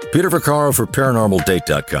 Hi, Peter Vaccaro for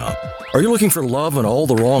ParanormalDate.com. Are you looking for love in all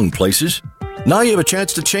the wrong places? Now you have a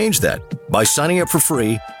chance to change that by signing up for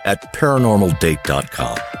free at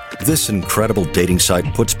ParanormalDate.com. This incredible dating site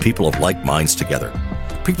puts people of like minds together.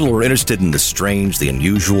 People who are interested in the strange, the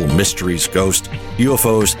unusual, mysteries, ghosts,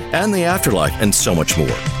 UFOs, and the afterlife, and so much more.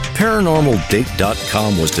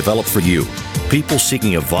 ParanormalDate.com was developed for you, people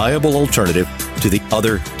seeking a viable alternative to the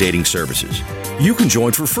other dating services. You can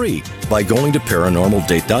join for free by going to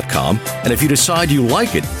ParanormalDate.com, and if you decide you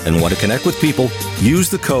like it and want to connect with people, use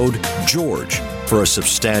the code GEORGE for a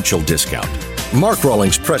substantial discount. Mark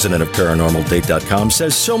Rawlings, president of ParanormalDate.com,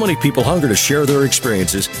 says so many people hunger to share their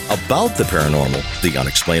experiences about the paranormal, the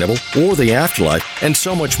unexplainable, or the afterlife, and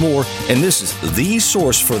so much more, and this is the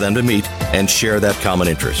source for them to meet and share that common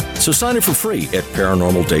interest. So sign up for free at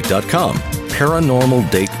ParanormalDate.com,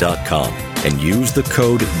 ParanormalDate.com, and use the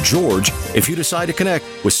code GEORGE if you decide to connect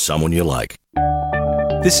with someone you like.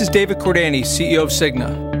 This is David Cordani, CEO of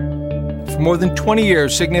Cigna. For more than 20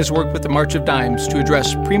 years, Cigna has worked with the March of Dimes to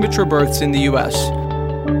address premature births in the U.S.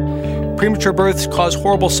 Premature births cause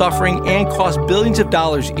horrible suffering and cost billions of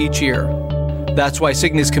dollars each year. That's why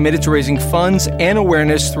Cigna is committed to raising funds and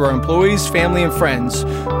awareness through our employees, family, and friends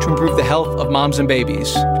to improve the health of moms and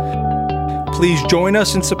babies. Please join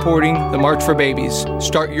us in supporting the March for Babies.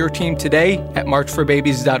 Start your team today at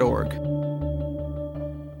marchforbabies.org.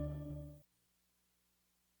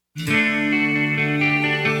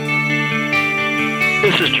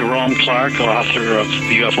 This is Jerome Clark, author of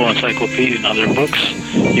the UFO Encyclopedia and other books.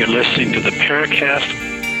 You're listening to the Paracast.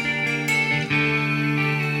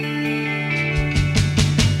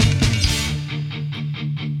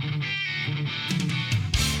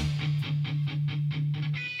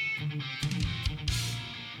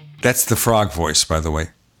 That's the frog voice, by the way.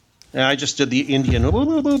 Yeah, I just did the Indian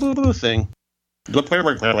thing.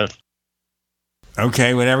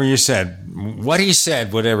 Okay, whatever you said. What he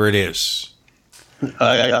said, whatever it is.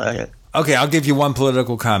 Okay, I'll give you one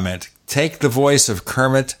political comment. Take the voice of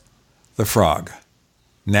Kermit the Frog.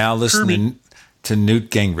 Now listen to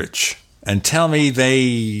Newt Gingrich and tell me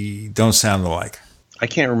they don't sound alike. I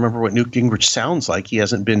can't remember what Newt Gingrich sounds like. He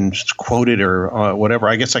hasn't been quoted or whatever.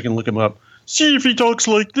 I guess I can look him up. See if he talks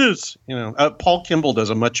like this. Paul Kimball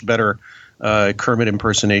does a much better Kermit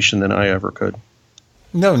impersonation than I ever could.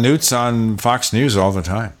 No, Newt's on Fox News all the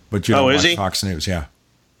time. But you don't watch Fox News, yeah.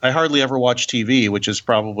 I hardly ever watch TV, which is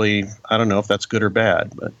probably, I don't know if that's good or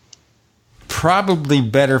bad, but probably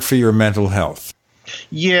better for your mental health.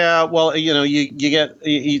 Yeah, well, you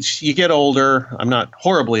get older. I'm not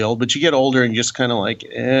horribly old, but you get older and you just kind of like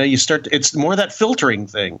you start. It's more that filtering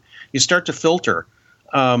thing. You start to filter,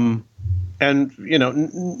 and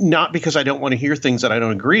not because I don't want to hear things that I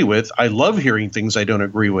don't agree with. I love hearing things I don't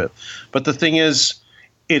agree with, but the thing is,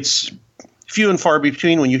 it's few and far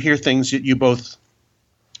between when you hear things that you both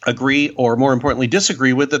agree or, more importantly,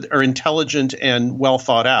 disagree with that are intelligent and well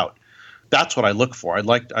thought out. That's what I look for. I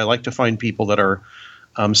like to find people that are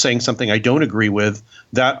saying something I don't agree with,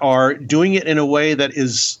 that are doing it in a way that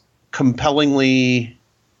is compellingly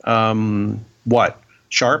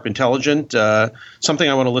sharp, intelligent, something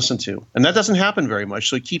I want to listen to. And that doesn't happen very much,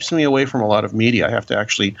 so it keeps me away from a lot of media. I have to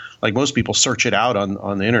actually, like most people, search it out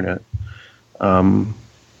on the internet.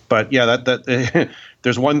 But yeah, that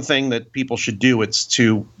there's one thing that people should do. It's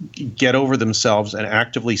to get over themselves and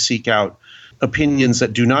actively seek out opinions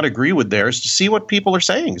that do not agree with theirs, to see what people are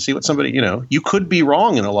saying, see what somebody, you could be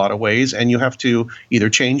wrong in a lot of ways, and you have to either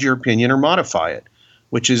change your opinion or modify it,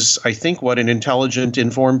 which is, I think, what an intelligent,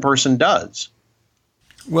 informed person does.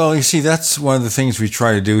 Well, you see, that's one of the things we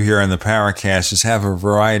try to do here on the Paracast, is have a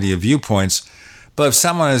variety of viewpoints. But if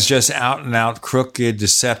someone is just out and out crooked,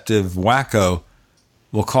 deceptive, wacko,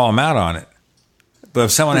 we'll call them out on it. But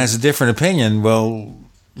if someone has a different opinion, well,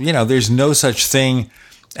 there's no such thing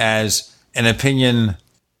as an opinion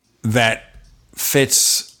that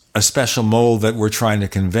fits a special mold that we're trying to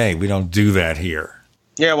convey. We don't do that here.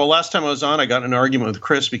 Yeah, well, last time I was on, I got in an argument with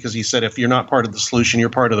Chris because he said, if you're not part of the solution, you're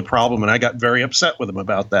part of the problem. And I got very upset with him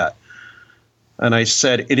about that. And I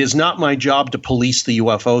said, it is not my job to police the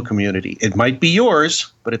UFO community. It might be yours,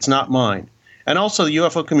 but it's not mine. And also, the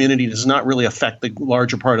UFO community does not really affect the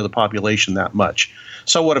larger part of the population that much.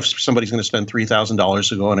 So what if somebody's going to spend $3,000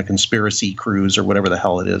 to go on a conspiracy cruise or whatever the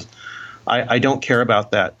hell it is? I don't care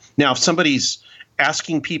about that. Now, if somebody's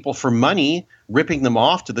asking people for money, ripping them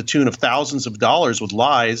off to the tune of thousands of dollars with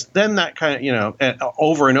lies, then that kind of,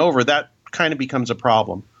 over and over, that kind of becomes a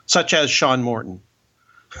problem, such as Sean Morton.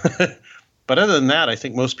 But other than that, I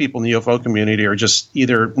think most people in the UFO community are just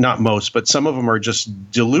either, not most, but some of them are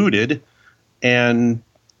just deluded. And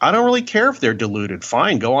I don't really care if they're deluded.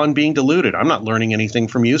 Fine, go on being deluded. I'm not learning anything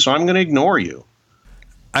from you, so I'm going to ignore you.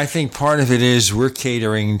 I think part of it is we're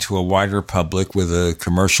catering to a wider public with a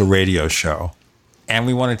commercial radio show. And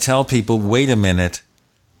we want to tell people, wait a minute,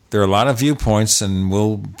 there are a lot of viewpoints, and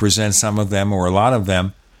we'll present some of them or a lot of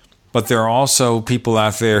them. But there are also people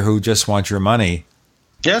out there who just want your money.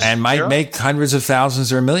 Yes, and might make hundreds of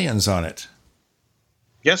thousands or millions on it.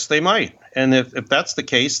 Yes, they might. And if that's the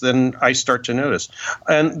case, then I start to notice.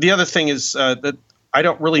 And the other thing is that I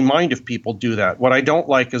don't really mind if people do that. What I don't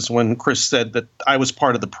like is when Chris said that I was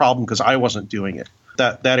part of the problem because I wasn't doing it.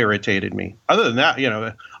 that irritated me. Other than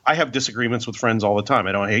that, I have disagreements with friends all the time.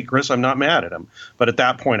 I don't hate Chris. I'm not mad at him. But at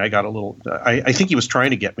that point, I got a little. I think he was trying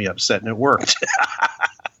to get me upset, and it worked.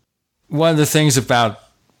 One of the things about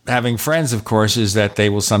having friends, of course, is that they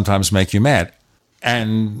will sometimes make you mad,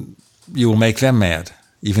 and you will make them mad,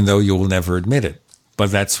 even though you will never admit it. But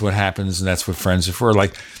that's what happens, and that's what friends are for.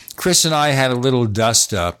 Like Chris and I had a little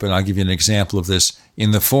dust up, and I'll give you an example of this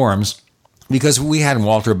in the forums, because we had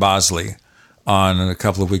Walter Bosley on a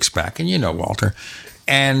couple of weeks back, and you know Walter.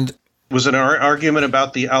 And was it an argument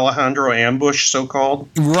about the Alejandro ambush, so-called?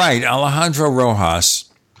 Right. Alejandro Rojas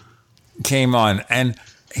came on, and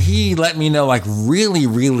he let me know, like, really,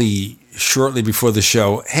 really shortly before the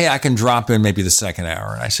show, hey, I can drop in maybe the second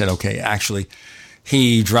hour. And I said, okay. Actually,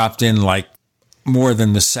 he dropped in, like, more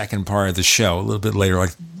than the second part of the show, a little bit later,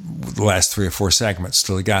 like the last 3 or 4 segments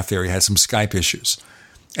till he got there. He had some Skype issues.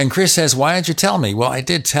 And Chris says, why didn't you tell me? Well, I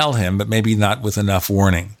did tell him, but maybe not with enough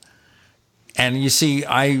warning. And you see,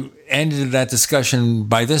 I ended that discussion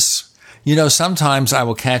by this. Sometimes I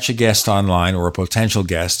will catch a guest online or a potential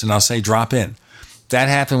guest, and I'll say, drop in. That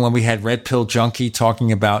happened when we had Red Pill Junkie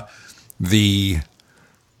talking about the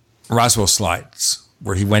Roswell slides,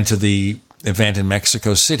 where he went to the event in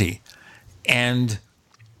Mexico City. And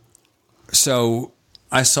so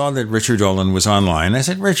I saw that Richard Olin was online. I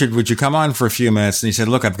said, Richard, would you come on for a few minutes? And he said,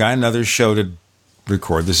 look, I've got another show to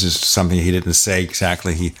record. This is something he didn't say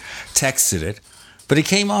exactly. He texted it. But he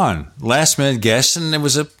came on, last-minute guest, and it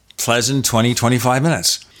was a pleasant 20, 25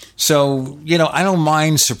 minutes. So, I don't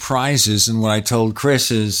mind surprises. And what I told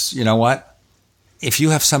Chris is, you know what? If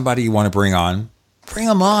you have somebody you want to bring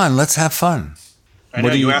them on. Let's have fun. I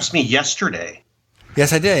know you asked me yesterday.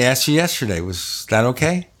 Yes, I did. I asked you yesterday. Was that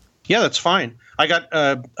okay? Yeah, that's fine. I got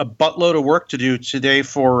a buttload of work to do today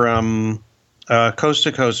for Coast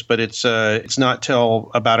to Coast, but it's not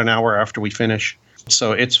till about an hour after we finish.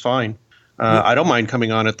 So it's fine. I don't mind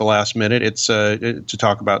coming on at the last minute. It's to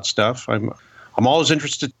talk about stuff. I'm always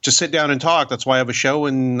interested to sit down and talk. That's why I have a show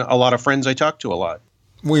and a lot of friends I talk to a lot.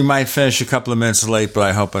 We might finish a couple of minutes late, but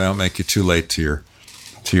I hope I don't make you too late to your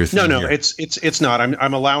thing. No, here. it's not.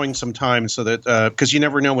 I'm allowing some time so that because you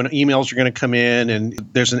never know when emails are going to come in, and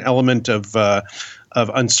there's an element of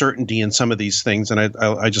uncertainty in some of these things, and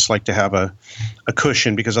I just like to have a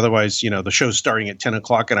cushion, because otherwise, the show's starting at 10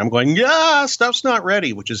 o'clock, and I'm going, stuff's not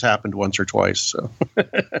ready, which has happened once or twice. So.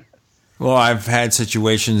 Well, I've had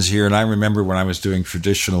situations here, and I remember when I was doing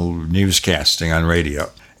traditional newscasting on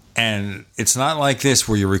radio. And it's not like this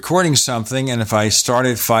where you're recording something, and if I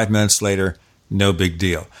started 5 minutes later, no big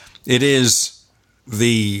deal. It is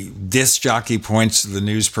the disc jockey points to the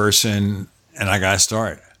news person, and I got to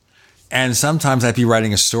start. And sometimes I'd be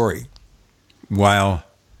writing a story while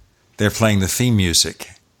they're playing the theme music.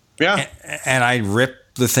 Yeah. And I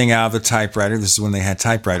rip the thing out of the typewriter. This is when they had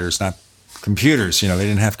typewriters, not computers. They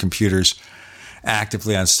didn't have computers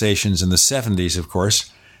actively on stations in the 70s, of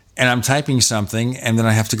course. And I'm typing something, and then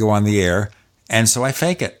I have to go on the air, and so I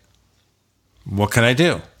fake it. What can I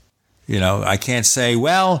do? I can't say,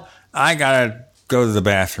 well, I got to go to the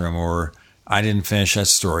bathroom, or I didn't finish that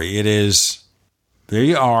story. It is, there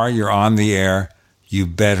you are, you're on the air. You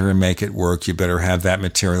better make it work. You better have that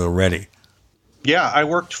material ready. Yeah, I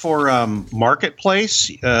worked for Marketplace,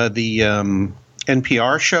 the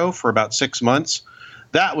NPR show, for about 6 months.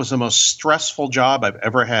 That was the most stressful job I've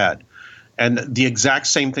ever had. And the exact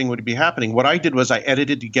same thing would be happening. What I did was I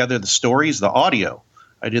edited together the stories, the audio.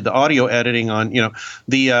 I did the audio editing on,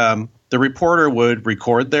 the reporter would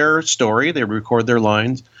record their story. They would record their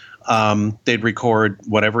lines. They'd record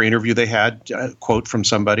whatever interview they had, quote from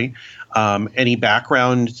somebody, any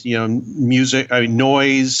background, music,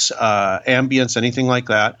 noise, ambience, anything like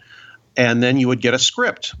that. And then you would get a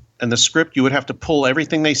script. And the script, you would have to pull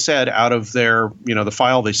everything they said out of their, the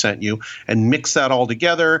file they sent you, and mix that all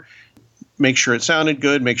together, make sure it sounded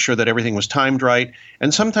good, make sure that everything was timed right.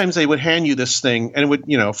 And sometimes they would hand you this thing, and it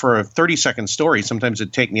would, for a 30-second story, sometimes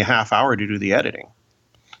it'd take me a half hour to do the editing.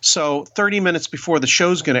 So 30 minutes before the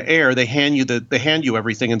show's going to air, they hand you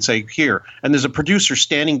everything and say, here. And there's a producer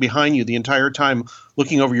standing behind you the entire time,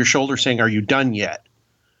 looking over your shoulder, saying, "Are you done yet?"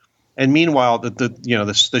 And meanwhile,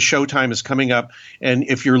 the show time is coming up, and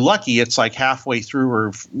if you're lucky, it's like halfway through,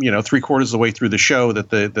 or 3/4 of the way through the show that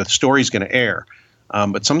the story's going to air.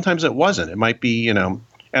 But sometimes it wasn't. It might be, and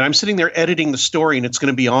I'm sitting there editing the story, and it's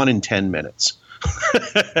going to be on in 10 minutes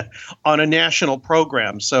on a national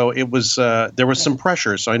program. So it was there was some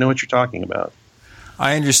pressure. So I know what you're talking about.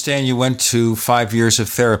 I understand you went to 5 years of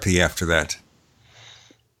therapy after that.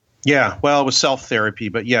 Yeah, well, it was self-therapy,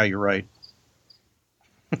 but yeah, you're right.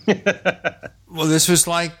 Well, this was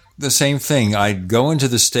like the same thing. I'd go into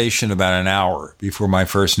the station about an hour before my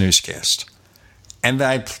first newscast. And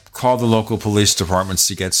I'd call the local police departments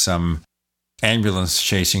to get some ambulance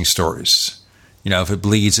chasing stories. If it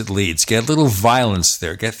bleeds, it leads. Get a little violence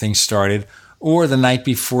there, get things started. Or the night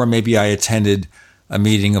before, maybe I attended a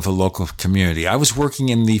meeting of a local community. I was working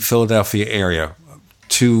in the Philadelphia area,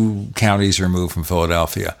 2 counties removed from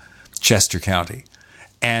Philadelphia, Chester County.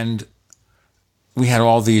 And we had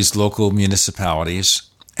all these local municipalities.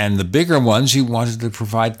 And the bigger ones, you wanted to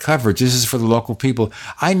provide coverage. This is for the local people.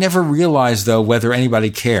 I never realized, though, whether anybody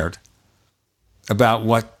cared about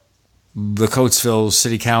what the Coatesville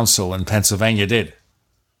City Council in Pennsylvania did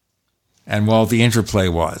and what the interplay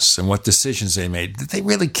was and what decisions they made. Did they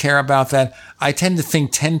really care about that? I tend to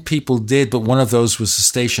think 10 people did, but one of those was the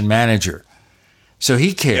station manager. So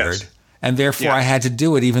he cared, and therefore I had to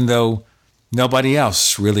do it, even though nobody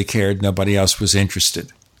else really cared. Nobody else was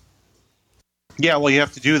interested. Yeah, well, you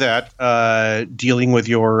have to do that, dealing with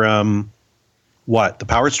your, the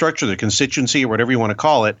power structure, the constituency, or whatever you want to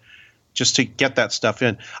call it, just to get that stuff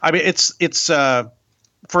in. I mean, it's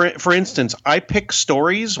for instance, I pick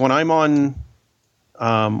stories when I'm on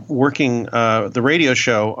working the radio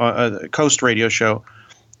show, Coast radio show.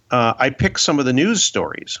 I pick some of the news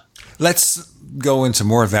stories. Let's go into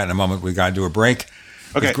more of that in a moment. We got to do a break.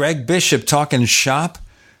 Okay. With Greg Bishop talking shop.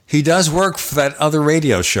 He does work for that other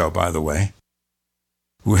radio show, by the way.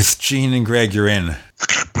 With Gene and Greg, you're in.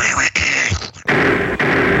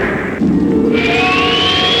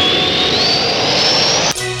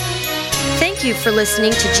 Thank you for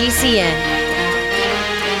listening to GCN.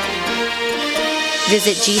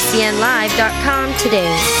 Visit GCNlive.com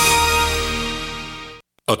today.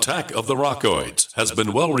 Attack of the Rockoids has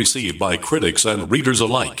been well received by critics and readers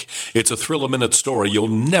alike. It's a thrill-a-minute story you'll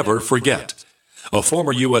never forget. A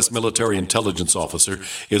former U.S. military intelligence officer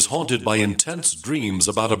is haunted by intense dreams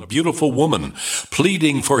about a beautiful woman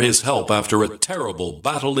pleading for his help after a terrible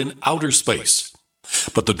battle in outer space.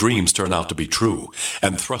 But the dreams turn out to be true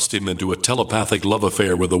and thrust him into a telepathic love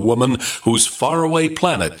affair with a woman whose faraway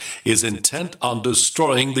planet is intent on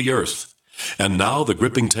destroying the Earth. And now the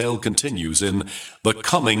gripping tale continues in The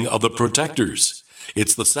Coming of the Protectors.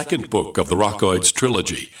 It's the second book of the Rockoids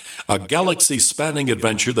trilogy, a galaxy-spanning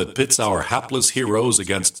adventure that pits our hapless heroes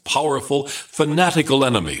against powerful, fanatical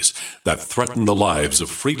enemies that threaten the lives of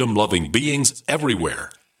freedom-loving beings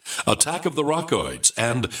everywhere. Attack of the Rockoids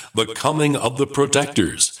and The Coming of the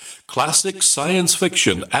Protectors. Classic science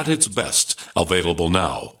fiction at its best, available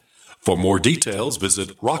now. For more details,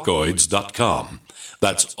 visit rockoids.com.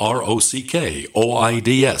 That's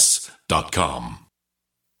ROCKOIDS.com.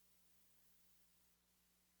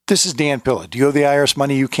 This is Dan Pilla. Do you owe the IRS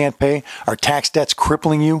money you can't pay? Are tax debts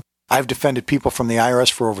crippling you? I've defended people from the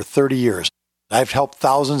IRS for over 30 years. I've helped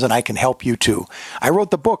thousands, and I can help you too. I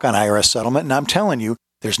wrote the book on IRS settlement, and I'm telling you,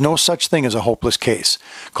 there's no such thing as a hopeless case.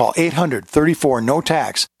 Call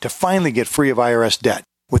 800-34-NO-TAX to finally get free of IRS debt.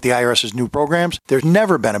 With the IRS's new programs, there's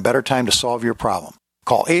never been a better time to solve your problem.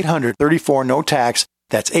 Call 800-34-NO-TAX.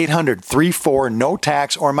 That's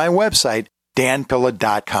 800-34-NO-TAX, or my website,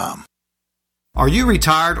 danpilla.com. Are you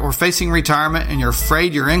retired or facing retirement and you're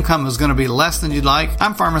afraid your income is going to be less than you'd like?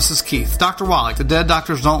 I'm Pharmacist Keith. Dr. Wallach, the Dead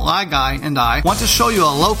Doctors Don't Lie guy, and I want to show you a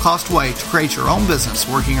low-cost way to create your own business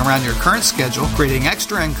working around your current schedule, creating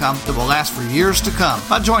extra income that will last for years to come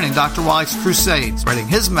by joining Dr. Wallach's crusades, spreading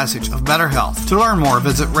his message of better health. To learn more,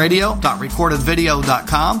 visit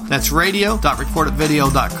radio.recordedvideo.com. That's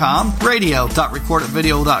radio.recordedvideo.com,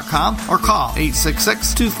 radio.recordedvideo.com, or call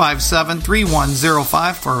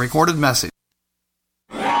 866-257-3105 for a recorded message.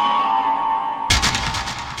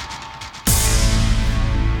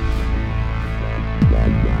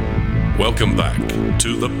 Welcome back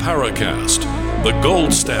to the Paracast, the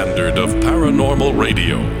gold standard of paranormal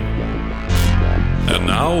radio. And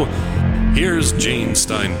now, here's Gene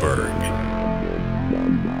Steinberg.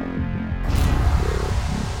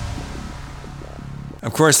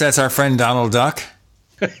 Of course, that's our friend Donald Duck.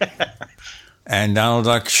 And Donald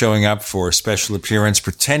Duck showing up for a special appearance,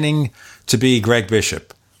 pretending to be Greg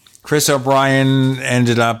Bishop. Chris O'Brien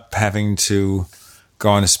ended up having to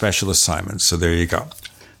go on a special assignment, so there you go.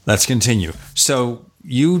 Let's continue. So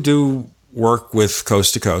you do work with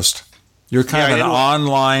Coast to Coast. You're kind of an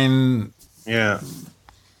online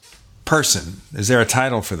person. Is there a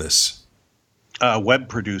title for this? Web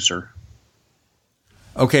producer.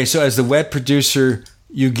 Okay, so as the web producer,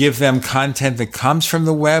 you give them content that comes from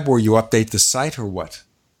the web, or you update the site, or what?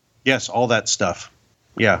 Yes, all that stuff.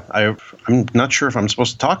 Yeah, I'm not sure if I'm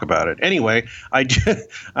supposed to talk about it. Anyway,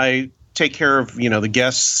 I take care of the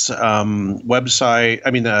guests' website.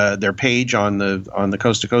 I mean, their page on the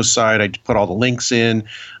Coast to Coast side. I put all the links in,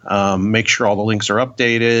 make sure all the links are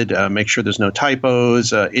updated, make sure there's no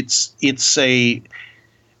typos. It's a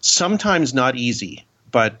sometimes not easy,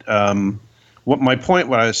 but what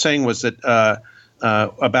I was saying was that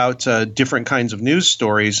about different kinds of news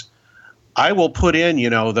stories, I will put in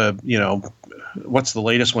what's the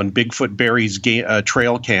latest one? Bigfoot buries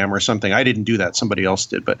trail cam or something. I didn't do that. Somebody else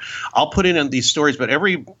did. But I'll put in these stories. But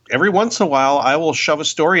every once in a while, I will shove a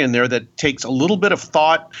story in there that takes a little bit of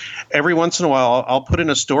thought. Every once in a while, I'll put in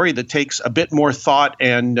a story that takes a bit more thought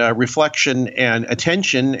and reflection and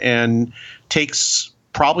attention and takes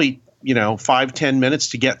probably 5-10 minutes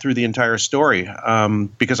to get through the entire story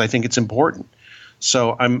because I think it's important.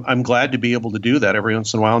 So I'm glad to be able to do that every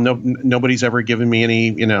once in a while. Nobody's ever given me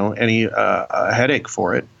any headache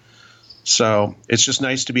for it. So it's just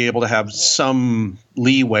nice to be able to have some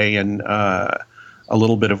leeway and a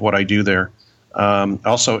little bit of what I do there.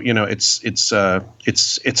 Also, it's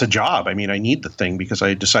a job. I mean, I need the thing because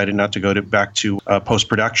I decided not to go back to post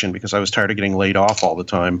production because I was tired of getting laid off all the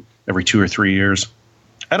time every 2 or 3 years.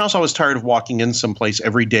 And also I was tired of walking in someplace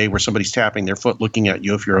every day where somebody's tapping their foot looking at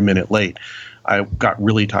you if you're a minute late. I got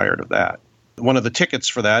really tired of that. One of the tickets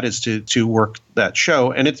for that is to work that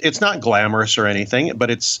show. And it's not glamorous or anything, but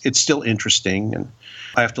it's still interesting. And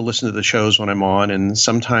I have to listen to the shows when I'm on, and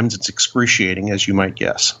sometimes it's excruciating, as you might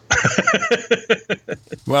guess.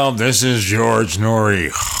 Well, this is George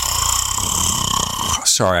Norrie.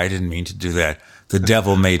 Sorry, I didn't mean to do that. The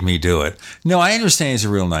devil made me do it. No, I understand he's a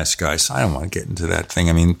real nice guy, so I don't want to get into that thing.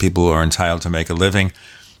 I mean, people are entitled to make a living.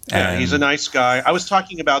 Yeah, he's a nice guy. I was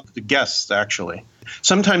talking about the guests, actually.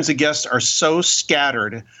 Sometimes the guests are so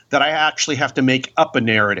scattered that I actually have to make up a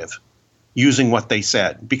narrative using what they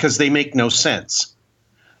said because they make no sense.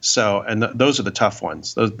 So, and those are the tough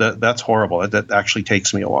ones. That's horrible. That actually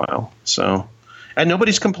takes me a while. So, and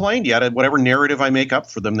nobody's complained yet. Whatever narrative I make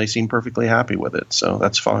up for them, they seem perfectly happy with it. So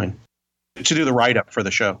that's fine. To do the write-up for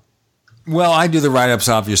the show. Well, I do the write-ups,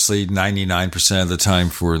 obviously, 99% of the time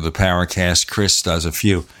for the Paracast. Chris does a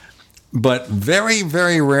few. But very,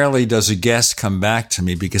 very rarely does a guest come back to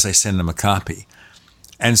me because I send them a copy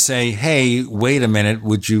and say, hey, wait a minute,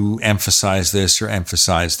 would you emphasize this or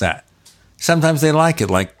emphasize that? Sometimes they like it,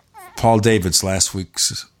 like Paul David's last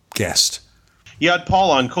week's guest. You had Paul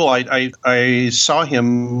on. Cool. I saw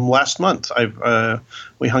him last month.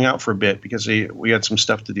 We hung out for a bit because we had some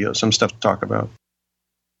stuff to talk about.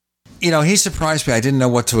 He surprised me. I didn't know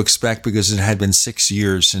what to expect because it had been 6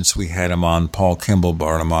 years since we had him on. Paul Kimball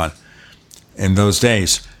brought him on in those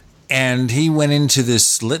days. And he went into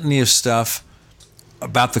this litany of stuff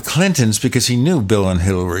about the Clintons because he knew Bill and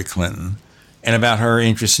Hillary Clinton and about her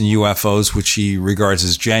interest in UFOs, which he regards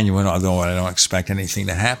as genuine, although I don't expect anything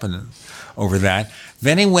to happen over that.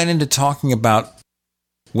 Then he went into talking about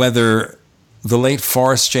whether the late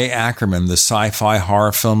Forrest J. Ackerman, the sci-fi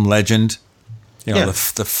horror film legend,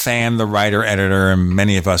 the fan, the writer, editor, and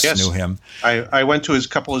many of us knew him. I went to his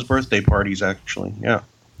birthday parties, actually. Yeah.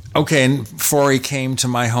 Okay, and before he came to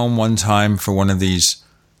my home one time for one of these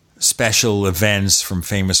special events from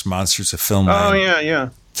Famous Monsters of Film. Oh, yeah.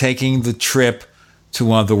 Taking the trip to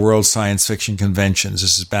one of the World Science Fiction Conventions.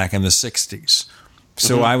 This is back in the 60s.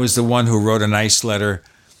 So I was the one who wrote a nice letter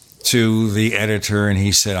to the editor, and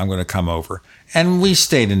he said, I'm going to come over. And we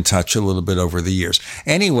stayed in touch a little bit over the years.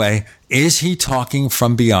 Anyway, is he talking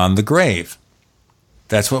from beyond the grave?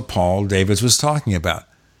 That's what Paul Davids was talking about.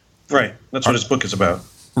 Right. That's what his book is about.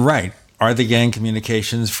 Right. Are the gang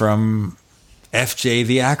communications from F.J.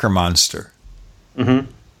 the Ackermonster? Mm-hmm.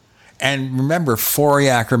 And remember, Forey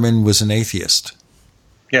Ackerman was an atheist.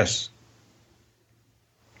 Yes.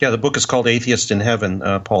 Yeah, the book is called Atheist in Heaven,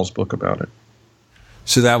 Paul's book about it.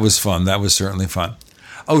 So that was fun. That was certainly fun.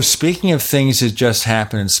 Oh, speaking of things that just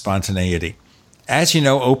happen in spontaneity, as you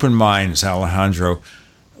know, Open Minds, Alejandro,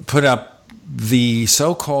 put up the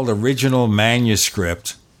so-called original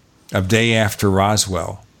manuscript of Day After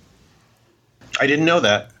Roswell. I didn't know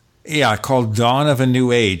that. Yeah, called Dawn of a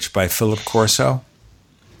New Age by Philip Corso.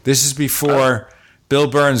 This is before Bill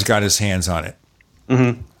Burns got his hands on it.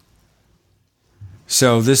 Mm-hmm.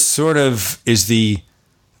 So this sort of is the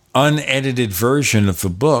unedited version of the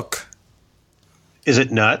book. Is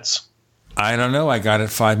it nuts? I don't know. I got it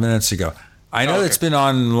 5 minutes ago. I know it's been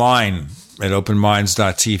online at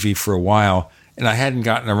openminds.tv for a while, and I hadn't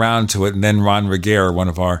gotten around to it. And then Ron Reguer, one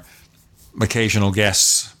of our occasional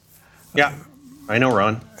guests. Yeah, I know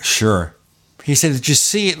Ron. Sure. He said, did you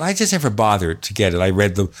see it? I just never bothered to get it. I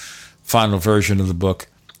read the final version of the book.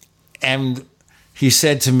 And he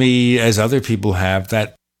said to me, as other people have,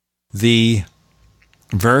 that the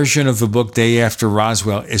version of the book Day After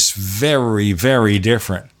Roswell is very, very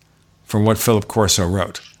different from what Philip Corso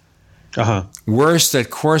wrote. Worse, that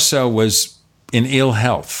Corso was in ill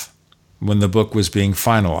health when the book was being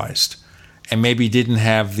finalized and maybe didn't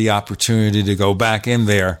have the opportunity to go back in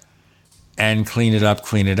there and clean it up,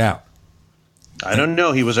 clean it out. I don't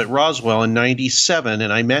know. He was at Roswell in 97,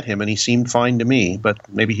 and I met him, and he seemed fine to me. But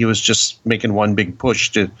maybe he was just making one big push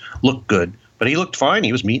to look good. But he looked fine.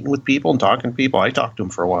 He was meeting with people and talking to people. I talked to him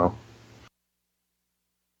for a while.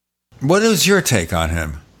 What is your take on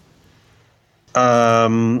him?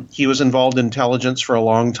 He was involved in intelligence for a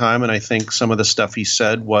long time, and I think some of the stuff he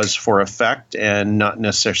said was for effect and not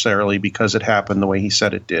necessarily because it happened the way he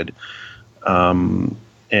said it did.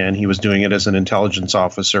 And he was doing it as an intelligence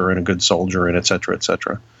officer and a good soldier, and et cetera, et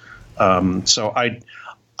cetera. So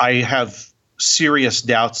I have serious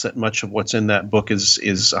doubts that much of what's in that book is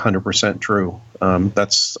 100% true.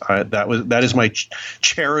 That is my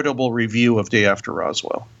charitable review of Day After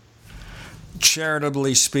Roswell.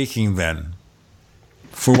 Charitably speaking, then,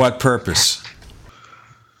 for what purpose?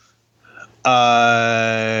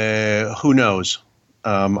 Who knows?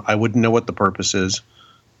 I wouldn't know what the purpose is,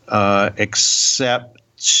 except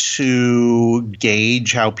to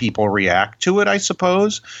gauge how people react to it, I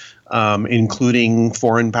suppose, including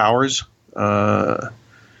foreign powers,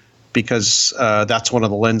 because that's one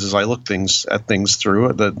of the lenses I look at things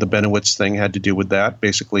through. The Benowitz thing had to do with that,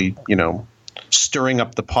 basically, stirring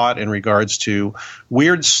up the pot in regards to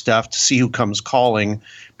weird stuff to see who comes calling,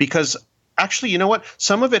 because actually, you know what?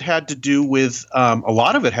 Some of it had to do with a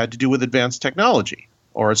lot of it had to do with advanced technology,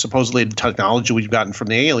 or supposedly the technology we've gotten from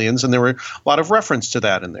the aliens, and there were a lot of reference to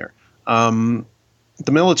that in there.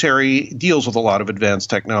 The military deals with a lot of advanced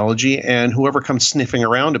technology, and whoever comes sniffing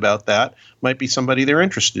around about that might be somebody they're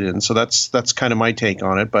interested in. So that's kind of my take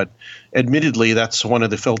on it. But admittedly, that's one of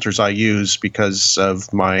the filters I use because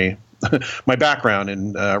of my my background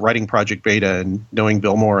in writing Project Beta and knowing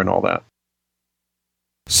Bill Moore and all that.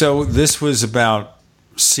 So this was about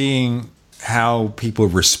seeing how people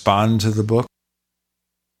respond to the book.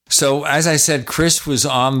 So as I said, Chris was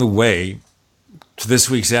on the way to this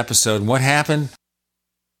week's episode. What happened?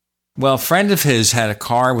 Well, a friend of his had a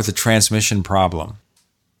car with a transmission problem.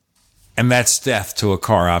 And that's death to a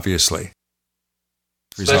car, obviously.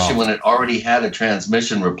 Especially when it already had a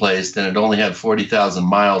transmission replaced and it only had 40,000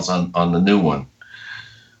 miles on the new one,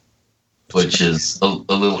 which is a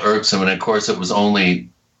little irksome. And of course, it was only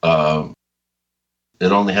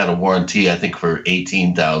it only had a warranty, I think, for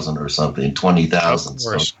 18,000 or something, 20,000. Of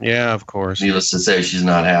course. So, yeah, of course. Needless to say, she's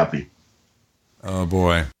not happy. Oh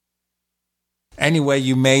boy. Anyway,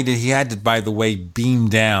 you made it. He had to, by the way, beam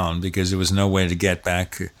down because there was no way to get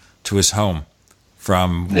back to his home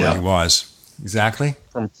from where he was. Exactly?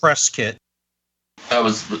 From Prescott. That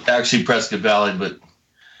was actually Prescott Valley, but...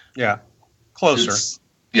 Yeah, closer.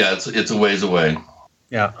 It's a ways away.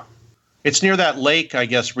 Yeah. It's near that lake, I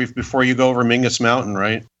guess, before you go over Mingus Mountain,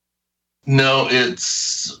 right? No,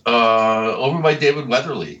 it's over by David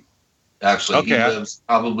Weatherly, actually. Okay. He lives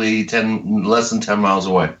probably less than 10 miles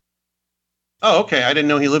away. Oh, okay. I didn't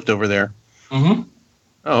know he lived over there. Mm-hmm.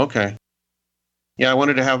 Oh, okay. Yeah, I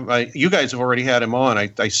wanted to have you guys have already had him on.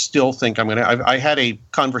 I still think I'm going to. I had a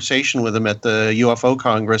conversation with him at the UFO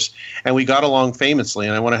Congress, and we got along famously,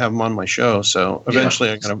 and I want to have him on my show. So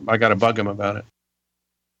eventually I got to bug him about it.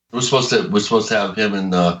 We're supposed to have him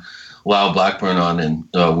and Lyle Blackburn on in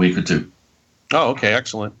a week or two. Oh, okay.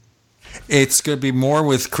 Excellent. It's going to be more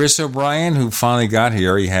with Chris O'Brien, who finally got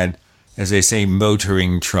here. He had, as they say,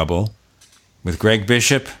 motoring trouble. With Greg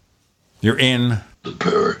Bishop, you're in the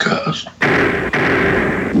Paracast.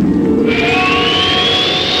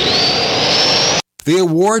 The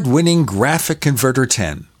award-winning Graphic Converter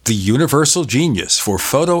 10, the universal genius for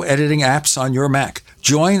photo editing apps on your Mac.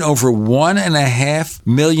 Join over 1.5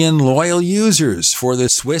 million loyal users for the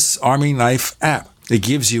Swiss Army Knife app. It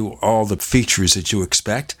gives you all the features that you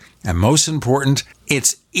expect, and most important,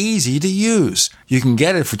 it's easy to use. You can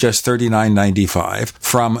get it for just $39.95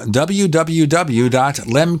 from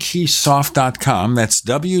www.lemkesoft.com. That's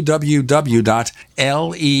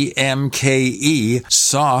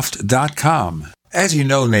www.lemkesoft.com. As you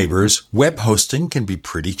know, neighbors, web hosting can be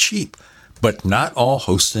pretty cheap, but not all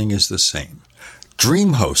hosting is the same.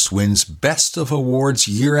 DreamHost wins Best of Awards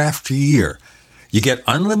year after year. You get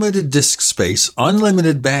unlimited disk space,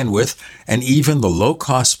 unlimited bandwidth, and even the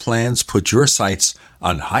low-cost plans put your sites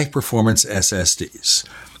on high-performance SSDs.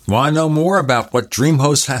 Want to know more about what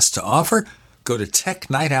DreamHost has to offer? Go to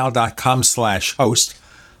technightowl.com/host.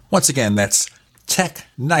 Once again, that's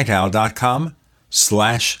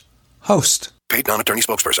technightowl.com/host. Paid non-attorney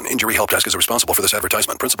spokesperson. Injury Help Desk is responsible for this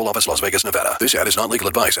advertisement. Principal office, Las Vegas, Nevada. This ad is not legal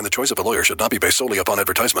advice, and the choice of a lawyer should not be based solely upon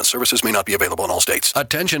advertisement. Services may not be available in all states.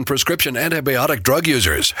 Attention prescription antibiotic drug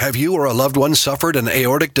users. Have you or a loved one suffered an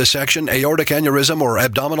aortic dissection, aortic aneurysm, or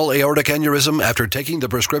abdominal aortic aneurysm after taking the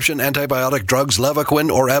prescription antibiotic drugs Levaquin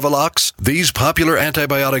or Avelox? These popular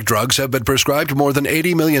antibiotic drugs have been prescribed more than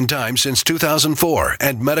 80 million times since 2004,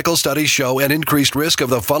 and medical studies show an increased risk of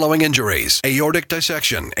the following injuries: aortic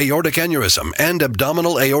dissection, aortic aneurysm, and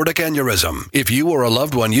abdominal aortic aneurysm. If you or a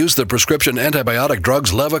loved one used the prescription antibiotic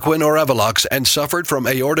drugs Levaquin or Avelox and suffered from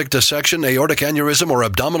aortic dissection, aortic aneurysm, or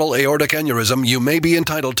abdominal aortic aneurysm, you may be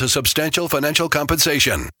entitled to substantial financial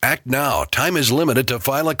compensation. Act now. Time is limited to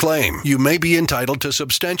file a claim. You may be entitled to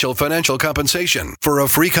substantial financial compensation. For a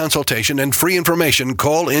free consultation and free information,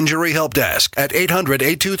 call Injury Help Desk at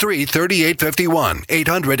 800-823-3851.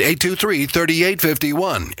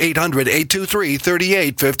 800-823-3851.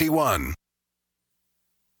 800-823-3851.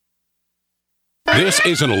 This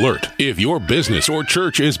is an alert. If your business or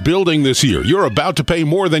church is building this year, you're about to pay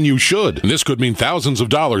more than you should. And this could mean thousands of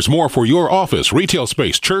dollars more for your office, retail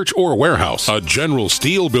space, church, or warehouse. A General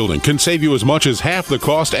Steel building can save you as much as half the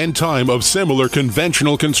cost and time of similar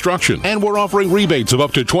conventional construction. And we're offering rebates of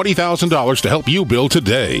up to $20,000 to help you build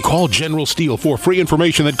today. Call General Steel for free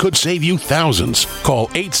information that could save you thousands. Call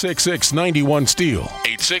 866-91-STEEL.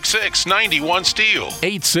 866-91-STEEL.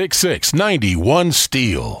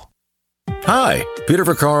 866-91-STEEL. Hi, Peter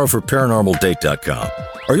Vaccaro for ParanormalDate.com.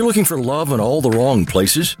 Are you looking for love in all the wrong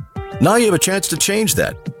places? Now you have a chance to change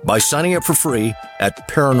that by signing up for free at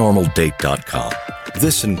ParanormalDate.com.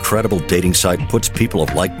 This incredible dating site puts people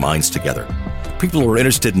of like minds together. People who are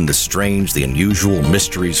interested in the strange, the unusual,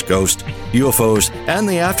 mysteries, ghosts, UFOs, and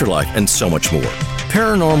the afterlife, and so much more.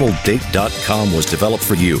 ParanormalDate.com was developed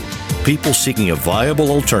for you, people seeking a viable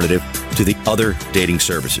alternative to the other dating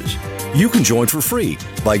services. You can join for free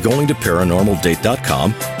by going to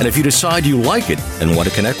ParanormalDate.com, and if you decide you like it and want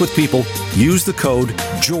to connect with people, use the code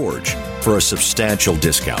GEORGE for a substantial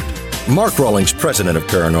discount. Mark Rawlings, president of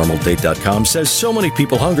ParanormalDate.com, says so many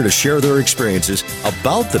people hunger to share their experiences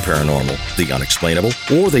about the paranormal, the unexplainable,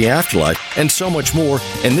 or the afterlife, and so much more,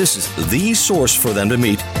 and this is the source for them to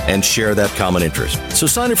meet and share that common interest. So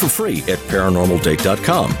sign up for free at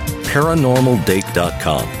ParanormalDate.com,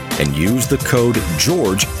 ParanormalDate.com, and use the code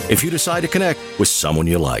GEORGE if you decide to connect with someone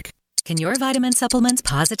you like. Can your vitamin supplements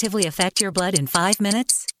positively affect your blood in 5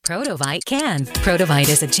 minutes? Protovite can. Protovite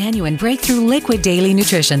is a genuine breakthrough liquid daily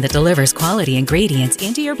nutrition that delivers quality ingredients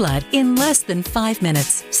into your blood in less than 5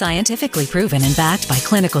 minutes. Scientifically proven and backed by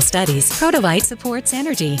clinical studies, Protovite supports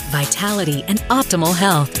energy, vitality, and optimal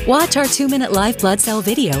health. Watch our 2-minute live blood cell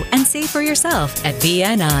video and see for yourself at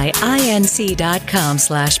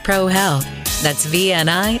vninc.com/prohealth. That's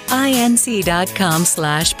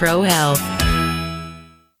vninc.com/prohealth.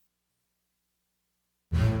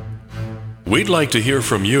 We'd like to hear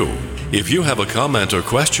from you. If you have a comment or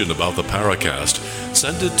question about the Paracast,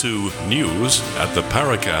 send it to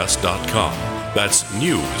news@theparacast.com. That's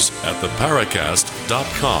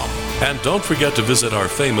news@theparacast.com. And don't forget to visit our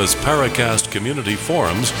famous Paracast community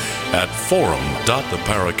forums at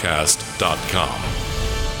forum.theparacast.com.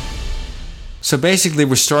 So basically,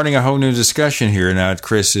 we're starting a whole new discussion here now that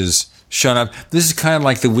Chris is shown up. This is kind of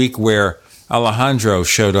like the week where Alejandro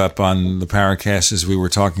showed up on the Paracast as we were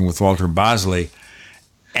talking with Walter Bosley,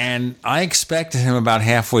 and I expected him about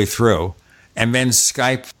halfway through, and then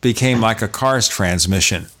Skype became like a car's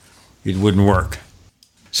transmission. It wouldn't work.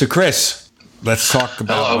 So, Chris, let's talk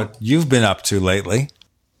about what you've been up to lately.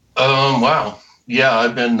 Wow. Yeah,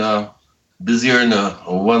 I've been busier than a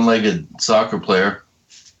one-legged soccer player.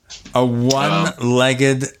 A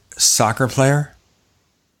one-legged soccer player?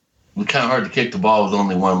 It's kind of hard to kick the ball with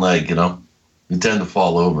only one leg, you know? You tend to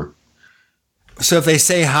fall over. So if they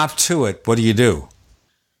say hop to it, what do you do?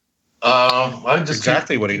 I just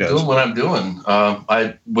exactly what he does. Doing what I'm doing.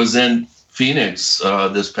 I was in Phoenix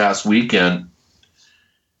this past weekend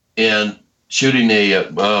and shooting a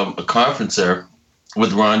conference there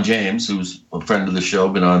with Ron James, who's a friend of the show,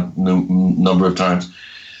 been on a number of times,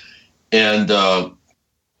 and a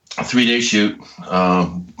 3-day shoot.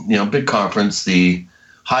 Big conference, the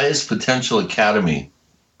Highest Potential Academy.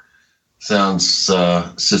 Sounds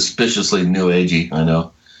suspiciously new agey, I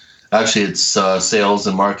know. Actually, it's sales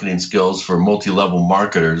and marketing skills for multi-level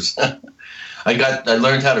marketers. I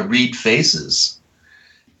learned how to read faces.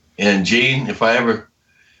 And Gene, if I ever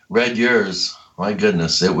read yours, my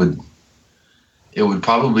goodness, it would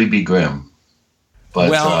probably be grim.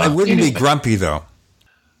 But it wouldn't be grumpy though.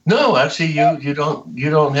 No, actually, you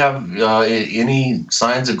don't have any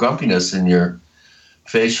signs of grumpiness in your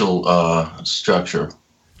facial structure.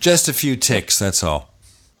 Just a few ticks, that's all.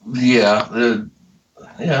 Yeah.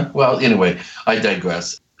 Well, anyway, I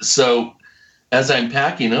digress. So as I'm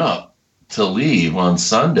packing up to leave on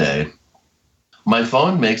Sunday, my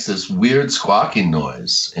phone makes this weird squawking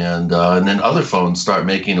noise, and then other phones start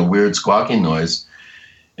making a weird squawking noise.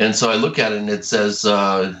 And so I look at it, and it says,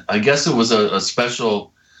 I guess it was a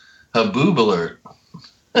special haboob alert.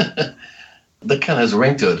 That kind of has a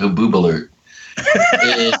ring to it, haboob alert.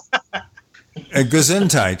 A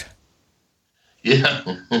gesundheit. Yeah,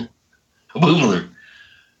 haboob alert.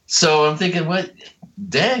 So I'm thinking, what?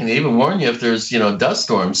 Dang, they even warn you if there's, dust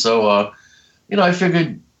storms. So, I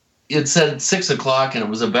figured it said 6 o'clock, and it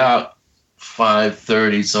was about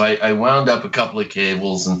 5:30. So I wound up a couple of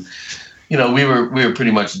cables, and we were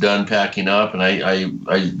pretty much done packing up, and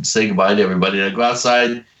I say goodbye to everybody. And I go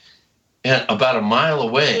outside, and about a mile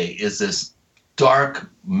away is this dark,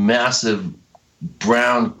 massive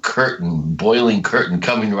brown curtain, boiling curtain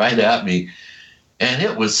coming right at me. And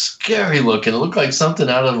it was scary looking. It looked like something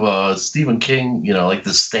out of Stephen King, like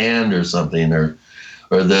The Stand or something, or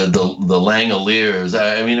the Langoliers.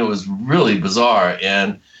 I mean, it was really bizarre.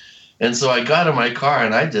 And so I got in my car,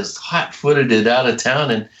 and I just hot-footed it out of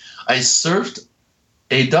town, and I surfed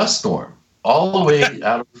a dust storm all the way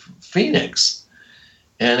out of Phoenix.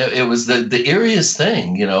 And it was the eeriest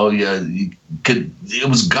thing, you could. It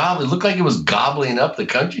was it looked like it was gobbling up the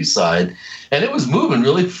countryside, and it was moving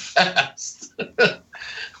really fast.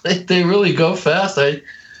 They really go fast.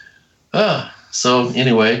 So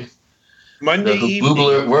anyway, Monday the evening, haboob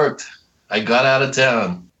alert worked. I got out of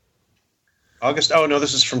town. August. Oh no,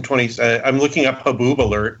 this is from 20. I'm looking up haboob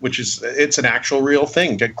alert, which it's an actual real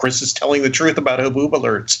thing. Chris is telling the truth about haboob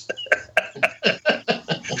alerts.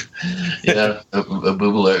 Yeah, a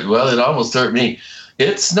haboob alert. Well, it almost hurt me.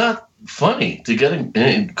 It's not funny to get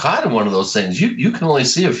caught in one of those things. You can only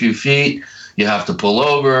see a few feet. You have to pull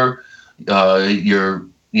over. Your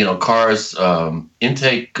car's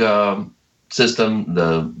intake system,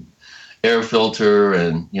 the air filter,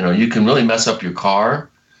 and you can really mess up your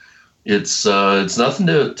car. It's nothing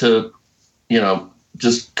to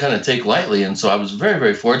just kind of take lightly. And so I was very,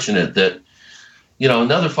 very fortunate that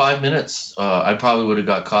another 5 minutes I probably would have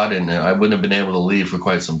got caught in, and I wouldn't have been able to leave for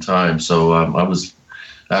quite some time. So I was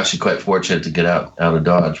actually quite fortunate to get out of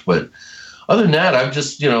Dodge. But other than that, I've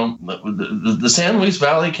just, the San Luis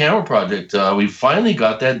Valley camera project, we finally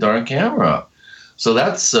got that darn camera up. So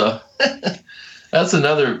that's that's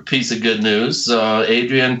another piece of good news.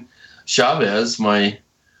 Adrian Chavez, my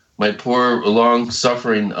poor,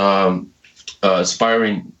 long-suffering,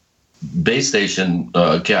 aspiring base station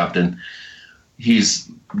captain, he's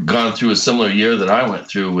gone through a similar year that I went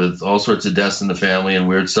through with all sorts of deaths in the family and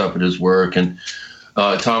weird stuff at his work. And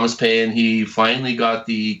Thomas Payne, he finally got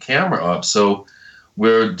the camera up. So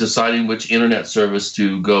we're deciding which internet service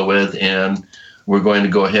to go with, and we're going to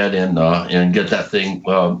go ahead and get that thing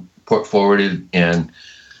port forwarded and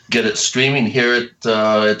get it streaming here at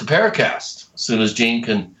the Paracast. As soon as Gene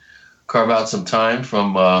can carve out some time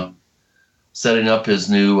from setting up his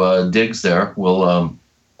new digs there, we'll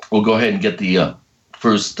go ahead and get the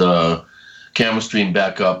first camera stream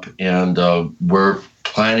back up, and we're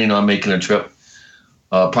planning on making a trip.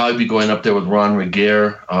 Probably be going up there with Ron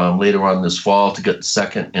Regier later on this fall to get the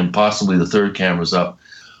second and possibly the third cameras up.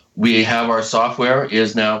 We have our software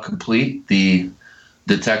is now complete. The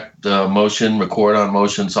Detect Motion, Record on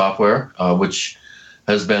Motion software, which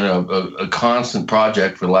has been a constant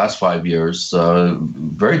project for the last 5 years.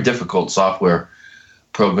 Very difficult software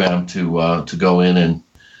program to go in and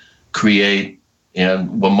create,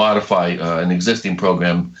 and will modify an existing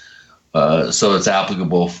program so it's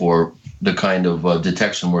applicable for the kind of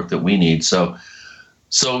detection work that we need. So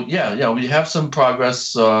yeah, we have some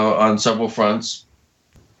progress on several fronts.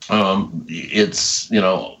 It's,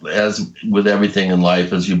 as with everything in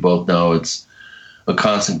life, as you both know, it's a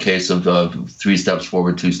constant case of 3 steps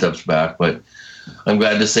forward, 2 steps back. But I'm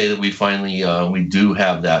glad to say that we finally we do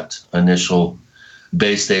have that initial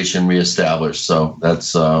base station reestablished. So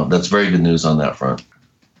that's very good news on that front.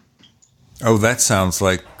 Oh, that sounds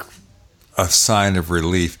like a sign of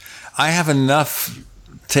relief. I have enough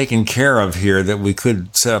taken care of here that we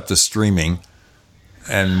could set up the streaming.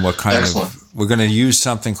 And what kind Excellent. of... We're going to use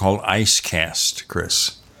something called IceCast,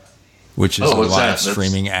 Chris, which is a live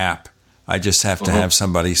streaming app. I just have to have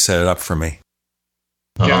somebody set it up for me.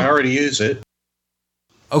 Yeah, I already use it.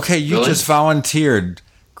 Okay, you just volunteered,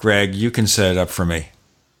 Greg. You can set it up for me.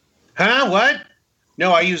 Huh? What?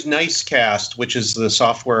 No, I use Nicecast, which is the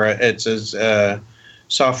software. It's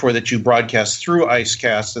software that you broadcast through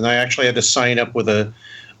IceCast, and I actually had to sign up with a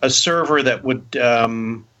server that would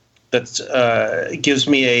that gives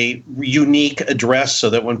me a unique address so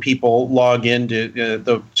that when people log into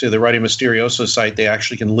to the Radio Misterioso site, they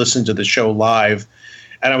actually can listen to the show live.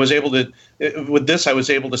 And I was able to, with this, I was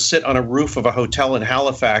able to sit on a roof of a hotel in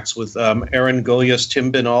Halifax with Aaron Gullius,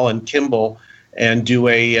 Tim Binall, and Kimball, and do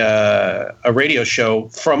a radio show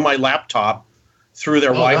from my laptop through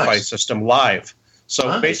their Wi-Fi system live.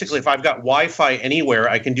 So basically, if I've got Wi-Fi anywhere,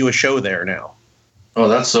 I can do a show there now. Oh,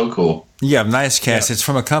 that's so cool. Yeah, Nicecast. Yeah. It's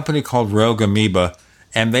from a company called Rogue Amoeba,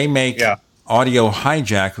 and they make audio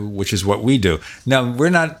hijack, which is what we do. Now, we're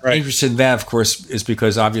not interested in that, of course, is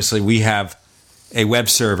because obviously we have a web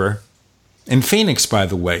server in Phoenix, by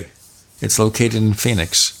the way. It's located in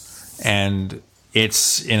Phoenix, and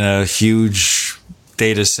it's in a huge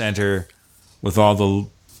data center with all the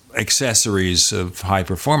accessories of high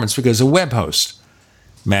performance because a web host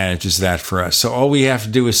manages that for us. So all we have to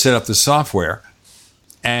do is set up the software,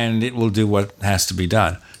 and it will do what has to be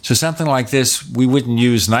done. So something like this, we wouldn't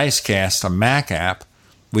use Nicecast, a Mac app.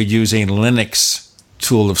 We'd use a Linux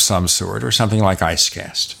tool of some sort or something like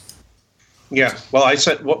Icecast. Yeah, well, I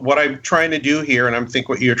said what I'm trying to do here, and I think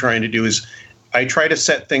what you're trying to do is I try to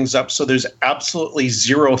set things up so there's absolutely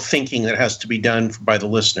zero thinking that has to be done by the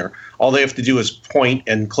listener. All they have to do is point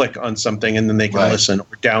and click on something, and then they can listen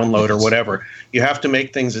or download or whatever. You have to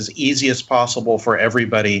make things as easy as possible for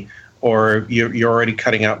everybody, or you're already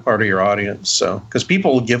cutting out part of your audience. So, because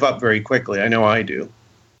people will give up very quickly. I know I do.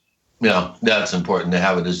 Yeah, that's important to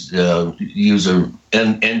have it as user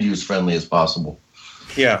and use friendly as possible.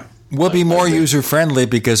 Yeah. We'll be more user-friendly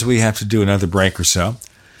because we have to do another break or so.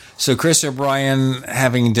 So Chris O'Brien,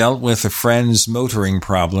 having dealt with a friend's motoring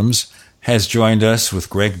problems, has joined us with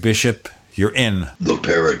Greg Bishop. You're in the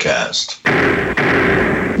Paracast.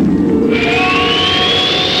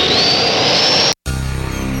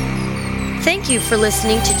 Thank you for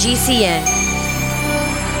listening to GCN.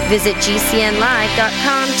 Visit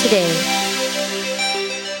GCNlive.com today.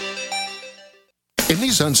 In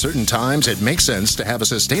these uncertain times, it makes sense to have a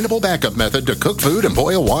sustainable backup method to cook food and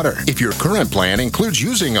boil water. If your current plan includes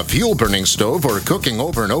using a fuel-burning stove or cooking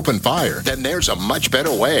over an open fire, then there's a much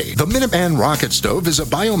better way. The Minuteman Rocket Stove is a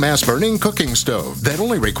biomass-burning cooking stove that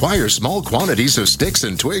only requires small quantities of sticks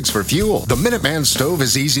and twigs for fuel. The Minuteman Stove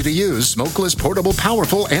is easy to use, smokeless, portable,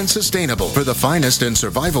 powerful, and sustainable. For the finest in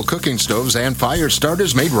survival cooking stoves and fire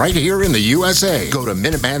starters made right here in the USA, go to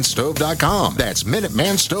MinutemanStove.com. That's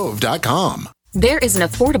MinutemanStove.com. There is an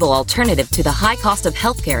affordable alternative to the high cost of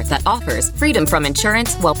healthcare that offers freedom from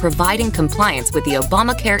insurance while providing compliance with the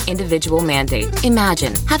Obamacare individual mandate.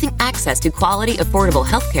 Imagine having access to quality, affordable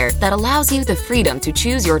healthcare that allows you the freedom to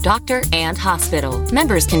choose your doctor and hospital.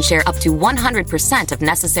 Members can share up to 100% of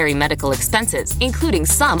necessary medical expenses, including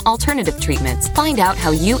some alternative treatments. Find out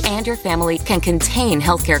how you and your family can contain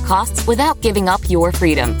healthcare costs without giving up your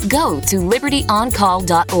freedom. Go to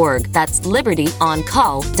libertyoncall.org. That's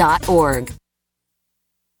libertyoncall.org.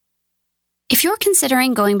 If you're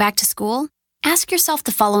considering going back to school, ask yourself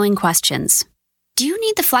the following questions. Do you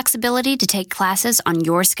need the flexibility to take classes on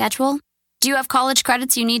your schedule? Do you have college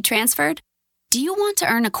credits you need transferred? Do you want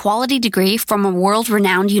to earn a quality degree from a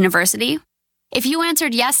world-renowned university? If you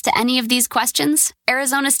answered yes to any of these questions,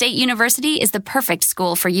 Arizona State University is the perfect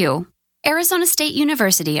school for you. Arizona State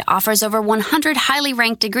University offers over 100 highly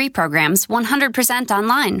ranked degree programs 100%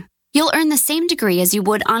 online. You'll earn the same degree as you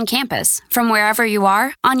would on campus, from wherever you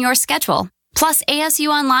are, on your schedule. Plus, ASU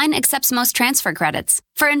Online accepts most transfer credits.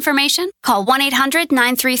 For information, call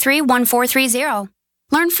 1-800-933-1430.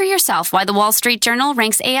 Learn for yourself why the Wall Street Journal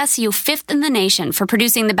ranks ASU 5th in the nation for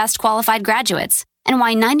producing the best qualified graduates, and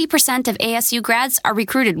why 90% of ASU grads are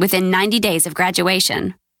recruited within 90 days of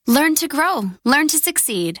graduation. Learn to grow, learn to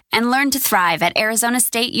succeed, and learn to thrive at Arizona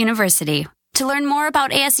State University. To learn more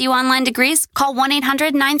about ASU Online degrees, call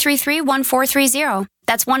 1-800-933-1430.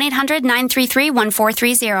 That's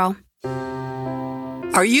 1-800-933-1430.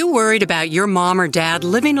 Are you worried about your mom or dad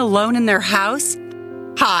living alone in their house?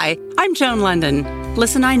 Hi, I'm Joan London.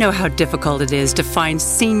 Listen, I know how difficult it is to find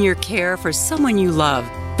senior care for someone you love.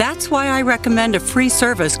 That's why I recommend a free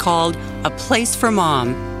service called A Place for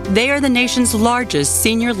Mom. They are the nation's largest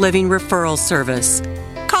senior living referral service.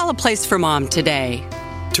 Call A Place for Mom today.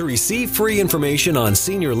 To receive free information on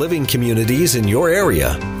senior living communities in your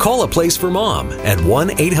area, call A Place for Mom at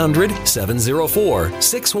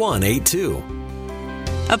 1-800-704-6182.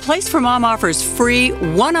 A Place for Mom offers free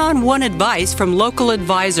one-on-one advice from local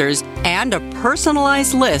advisors and a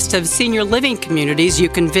personalized list of senior living communities you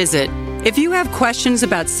can visit. If you have questions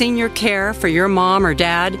about senior care for your mom or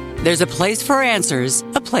dad, there's a place for answers,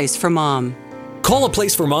 A Place for Mom. Call A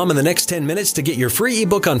Place for Mom in the next 10 minutes to get your free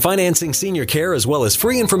ebook on financing senior care as well as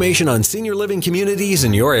free information on senior living communities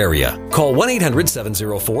in your area. Call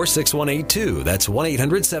 1-800-704-6182. That's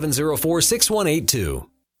 1-800-704-6182.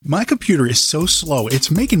 My computer is so slow, it's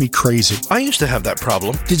making me crazy. I used to have that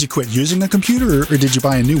problem. Did you quit using a computer or did you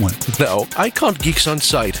buy a new one? No, I called Geeks On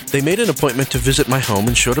Site. They made an appointment to visit my home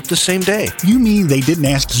and showed up the same day. You mean they didn't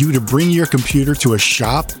ask you to bring your computer to a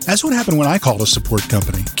shop? That's what happened when I called a support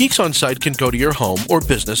company. Geeks On Site can go to your home or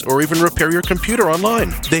business or even repair your computer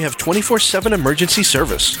online. They have 24/7 emergency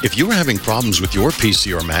service. If you're having problems with your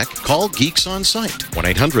PC or Mac, call Geeks On Site,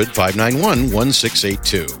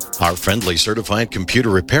 1-800-591-1682. Our friendly certified computer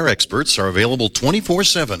repair experts are available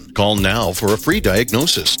 24/7. Call now for a free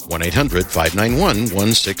diagnosis,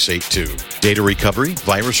 1-800-591-1682. Data recovery,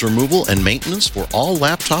 virus removal, and maintenance for all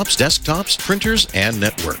laptops, desktops, printers, and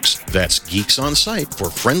networks. That's Geeks On Site for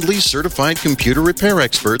friendly certified computer repair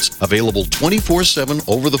experts, available 24/7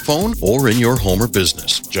 over the phone or in your home or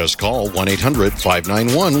business. Just call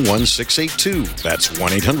 1-800-591-1682. That's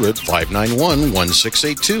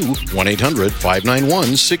 1-800-591-1682,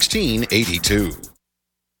 1-800-591-1682.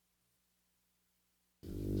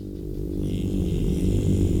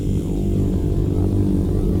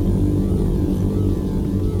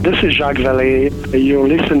 This is Jacques Vallée. You're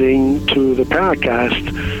listening to the Paracast,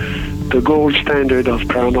 the gold standard of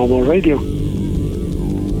paranormal radio.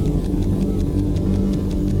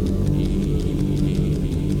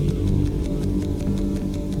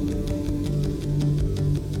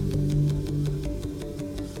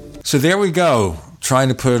 So there we go, trying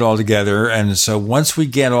to put it all together. And so once we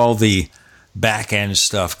get all the back-end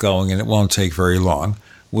stuff going, and it won't take very long,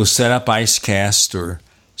 we'll set up IceCast or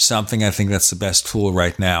something. I think that's the best tool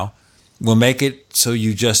right now. We'll make it so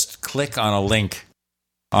you just click on a link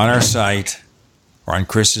on our site or on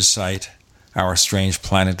Chris's site,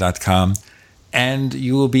 OurStrangePlanet.com, and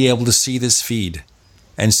you will be able to see this feed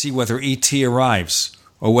and see whether ET arrives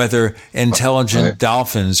or whether intelligent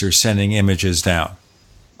dolphins are sending images down.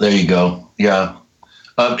 There you go. Yeah.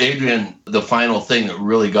 Adrian, the final thing that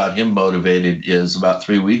really got him motivated is about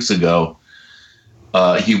 3 weeks ago,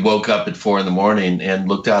 he woke up at 4 a.m. and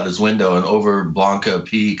looked out his window, and over Blanca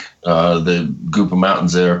Peak, the group of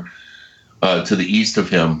mountains there to the east of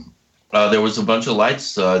him, there was a bunch of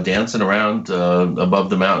lights dancing around above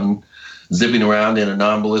the mountain, zipping around in a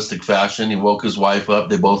non-ballistic fashion. He woke his wife up.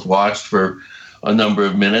 They both watched for a number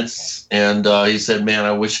of minutes, and he said, man,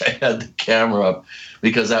 I wish I had the camera up,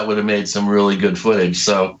 because that would have made some really good footage.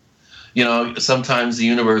 So, you know, sometimes the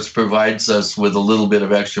universe provides us with a little bit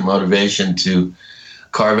of extra motivation to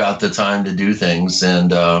carve out the time to do things. And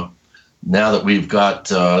now that we've got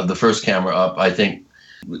the first camera up, I think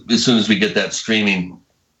as soon as we get that streaming,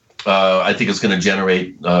 I think it's going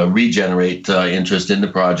to regenerate interest in the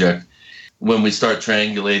project. When we start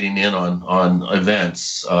triangulating in on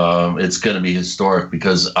events, it's going to be historic,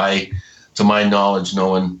 because to my knowledge, no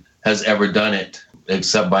one has ever done it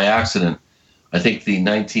except by accident. I think the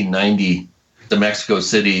 1990 the Mexico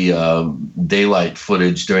City daylight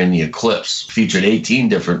footage during the eclipse featured 18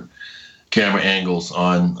 different camera angles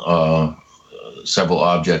on several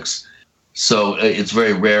objects. So it's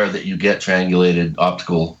very rare that you get triangulated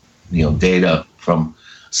optical, data from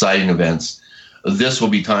sighting events. This will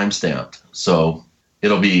be time-stamped, so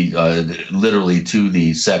it'll be literally to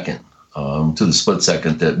the second, to the split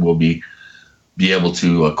second, that we'll be able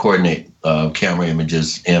to coordinate camera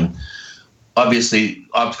images. And obviously,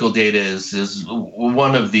 optical data is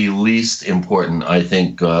one of the least important, I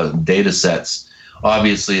think, data sets.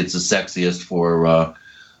 Obviously, it's the sexiest for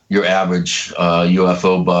your average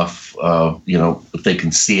UFO buff. If they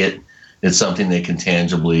can see it, it's something they can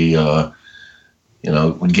tangibly,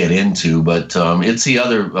 get into. But it's the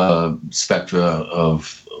other spectra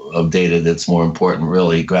of data that's more important,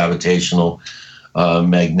 really. Gravitational,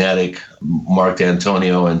 magnetic. Mark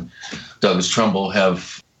D'Antonio and Douglas Trumbull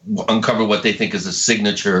have uncovered what they think is a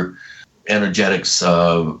signature energetics,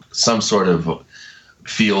 some sort of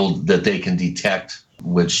field that they can detect,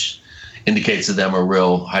 which indicates to them a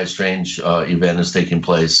real high strange event is taking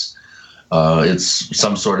place. It's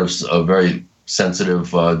some sort of a very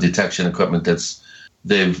sensitive detection equipment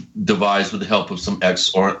they've devised with the help of some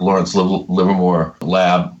ex-Lawrence Livermore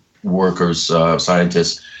lab workers,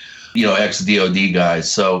 scientists, ex-DOD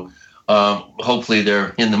guys. So hopefully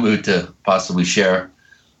they're in the mood to possibly share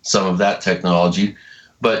some of that technology.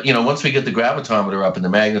 But, once we get the gravitometer up and the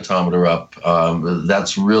magnetometer up,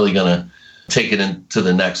 that's really going to take it into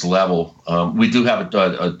the next level. We do have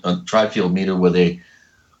a tri-field meter with an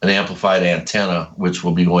amplified antenna, which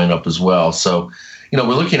will be going up as well. So, we're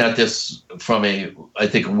looking at this from I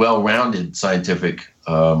think, well-rounded scientific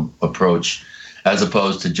approach. as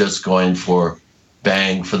opposed to just going for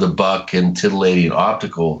bang for the buck and titillating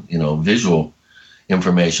optical, visual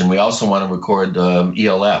information. We also want to record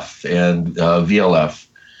ELF and VLF,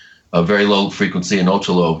 very low frequency and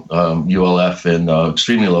ultra low ULF and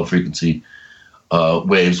extremely low frequency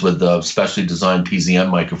waves with specially designed PZM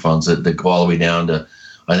microphones that go all the way down to,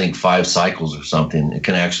 I think, 5 cycles or something. It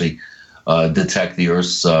can actually detect the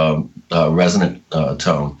Earth's resonant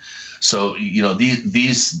tone. So,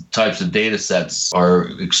 these types of data sets are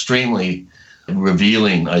extremely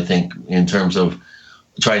revealing, I think, in terms of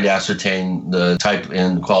trying to ascertain the type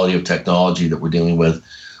and quality of technology that we're dealing with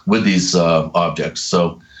these objects.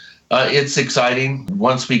 So it's exciting.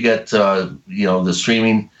 Once we get, the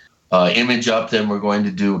streaming image up, then we're going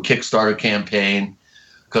to do a Kickstarter campaign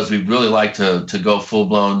because we'd really like to go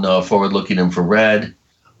full-blown forward-looking infrared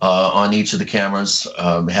on each of the cameras,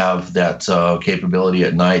 have that capability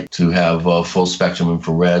at night to have full spectrum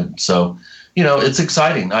infrared. So, it's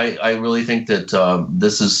exciting. I really think that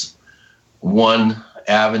this is one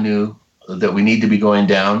avenue that we need to be going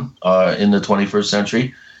down in the 21st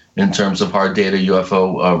century in terms of hard data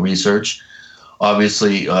UFO research.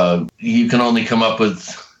 Obviously, you can only come up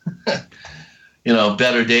with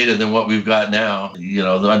better data than what we've got now.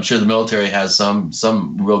 I'm sure the military has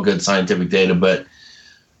some real good scientific data, but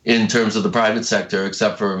in terms of the private sector,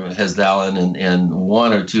 except for Hezbollah and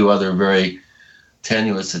one or two other very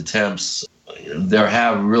tenuous attempts, there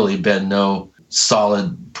have really been no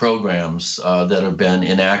solid programs that have been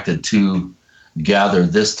enacted to gather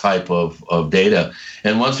this type of data.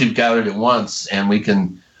 And once we've gathered it once and we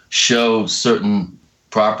can show certain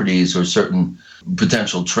properties or certain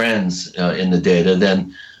potential trends in the data,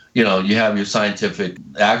 then, you have your scientific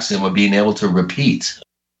axiom of being able to repeat.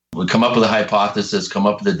 We come up with a hypothesis, come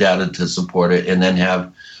up with the data to support it, and then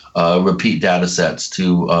have repeat data sets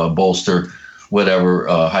to bolster whatever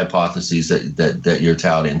hypotheses that you're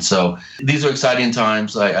touting. So these are exciting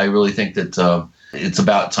times. I really think that it's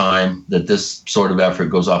about time that this sort of effort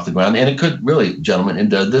goes off the ground. And it could really, gentlemen,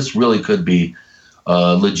 and this really could be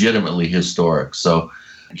legitimately historic. So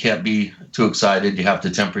you can't be too excited. You have to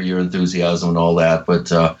temper your enthusiasm and all that.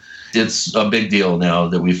 But it's a big deal now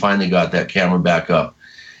that we finally got that camera back up.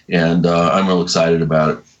 And I'm real excited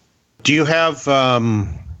about it. Do you have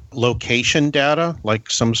location data,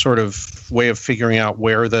 like some sort of way of figuring out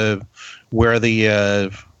where the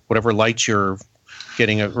whatever lights you're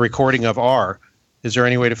getting a recording of are? Is there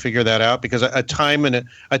any way to figure that out? Because a time and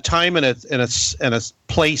a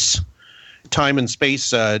place, time and space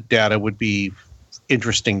data would be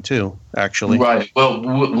interesting too, actually. Right. Well,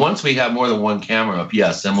 once we have more than one camera up,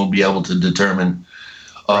 yes, then we'll be able to determine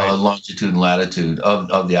longitude and latitude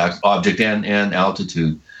of the object and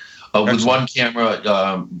altitude. With one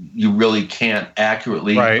camera, you really can't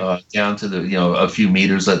accurately down to the a few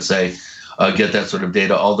meters, let's say, get that sort of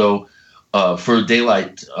data. Although for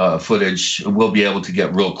daylight footage, we'll be able to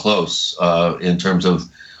get real close in terms of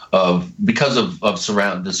because of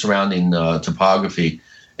the surrounding topography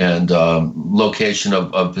and location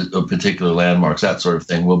of particular landmarks, that sort of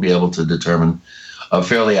thing. We'll be able to determine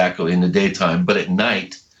fairly accurately in the daytime, but at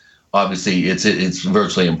night, obviously, it's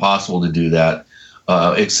virtually impossible to do that.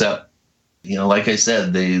 Except, like I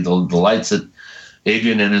said, the lights that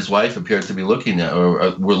Adrian and his wife appeared to be looking at,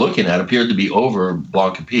 or were looking at, appeared to be over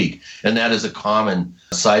Blanca Peak, and that is a common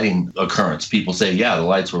sighting occurrence. People say, "Yeah, the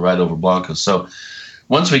lights were right over Blanca." So,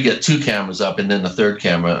 once we get 2 cameras up, and then the 3rd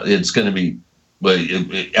camera, it's going to be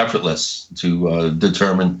effortless to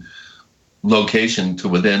determine location to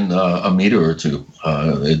within a meter or 2.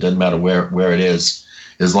 It doesn't matter where it is,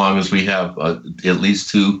 as long as we have at least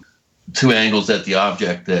two angles at the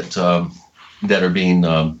object that are being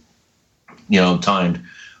timed.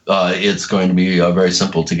 It's going to be very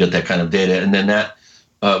simple to get that kind of data, and then that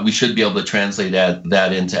we should be able to translate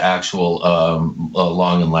that into actual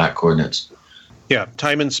long and lat coordinates. Yeah,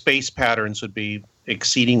 time and space patterns would be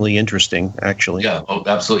exceedingly interesting, actually. Yeah,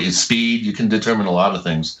 absolutely. Speed, you can determine a lot of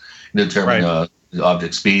things. You can determine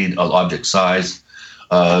object speed, object size,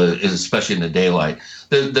 especially in the daylight.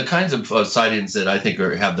 The kinds of sightings that I think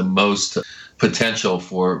have the most potential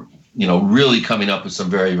for really coming up with some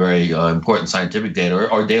very, very important scientific data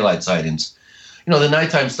are daylight sightings. The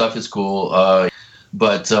nighttime stuff is cool,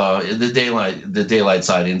 but the daylight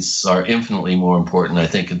sightings are infinitely more important, I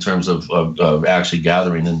think, in terms of actually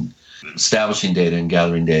gathering and establishing data and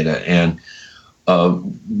gathering data. And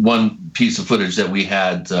one piece of footage that we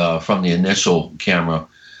had from the initial camera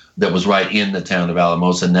that was right in the town of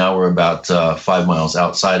Alamosa. Now we're about 5 miles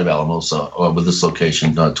outside of Alamosa with this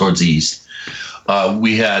location towards the east.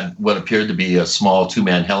 We had what appeared to be a small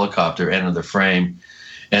 2-man helicopter enter the frame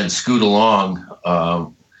and scoot along,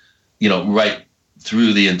 right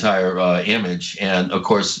through the entire image. And of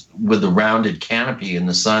course, with the rounded canopy and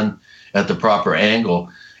the sun at the proper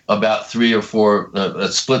angle, about 3 or 4, a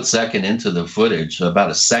split second into the footage,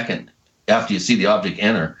 about a second after you see the object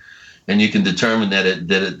enter, and you can determine that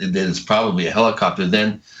it's probably a helicopter.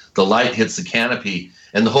 Then the light hits the canopy,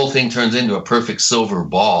 and the whole thing turns into a perfect silver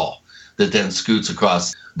ball that then scoots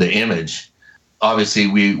across the image. Obviously,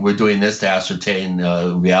 we're doing this to ascertain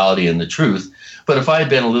reality and the truth. But if I had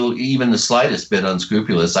been even the slightest bit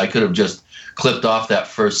unscrupulous, I could have just clipped off that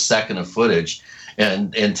first second of footage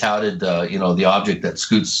and touted the object that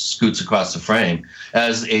scoots across the frame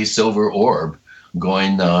as a silver orb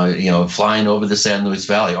going flying over the San Luis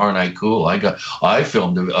Valley. Aren't I cool? I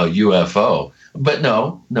filmed a UFO. But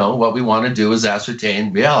no, what we want to do is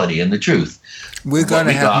ascertain reality and the truth. We're going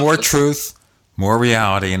to have more truth, more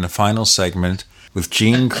reality in the final segment. With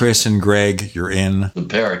Gene, Chris, and Greg, you're in the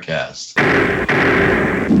Paracast.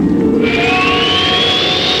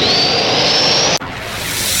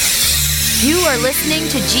 You are listening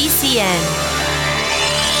to GCN.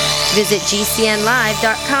 Visit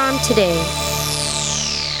GCNlive.com today.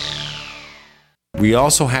 We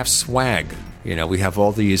also have swag. We have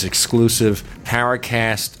all these exclusive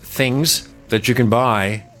Paracast things that you can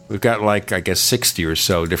buy. We've got 60 or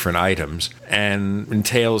so different items, and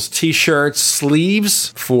entails t-shirts, sleeves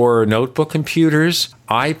for notebook computers,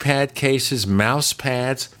 iPad cases, mouse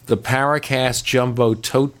pads, the Paracast Jumbo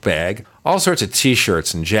tote bag, all sorts of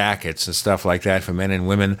t-shirts and jackets and stuff like that for men and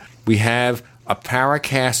women. We have a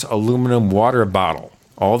Paracast aluminum water bottle.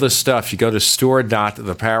 All this stuff, you go to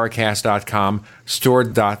store.theparacast.com,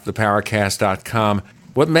 store.theparacast.com.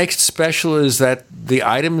 What makes it special is that the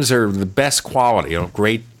items are the best quality,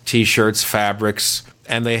 great T-shirts, fabrics,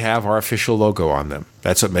 and they have our official logo on them.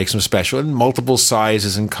 That's what makes them special, in multiple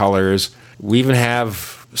sizes and colors. We even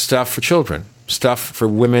have stuff for children, stuff for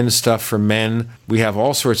women, stuff for men. We have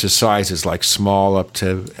all sorts of sizes, like small up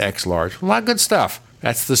to X large. A lot of good stuff.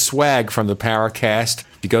 That's the swag from the Paracast.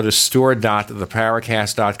 You go to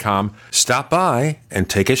store.theparacast.com, stop by, and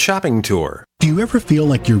take a shopping tour. Do you ever feel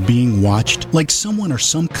like you're being watched? Like someone or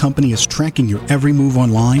some company is tracking your every move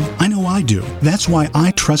online? I know I do. That's why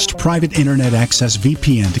I trust Private Internet Access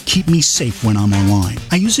VPN to keep me safe when I'm online.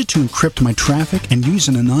 I use it to encrypt my traffic and use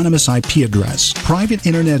an anonymous IP address. Private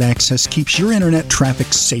Internet Access keeps your internet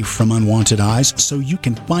traffic safe from unwanted eyes so you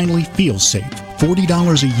can finally feel safe.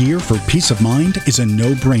 $40 a year for peace of mind is a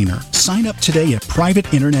no-brainer. Sign up today at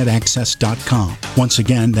privateinternetaccess.com. Once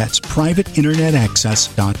again, that's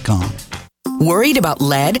privateinternetaccess.com. Worried about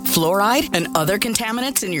lead, fluoride, and other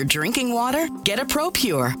contaminants in your drinking water? Get a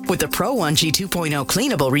ProPure with the Pro 1G 2.0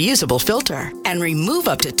 cleanable reusable filter and remove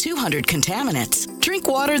up to 200 contaminants. Drink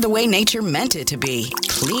water the way nature meant it to be.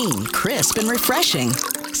 Clean, crisp, and refreshing.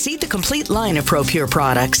 See the complete line of ProPure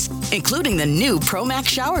products, including the new ProMax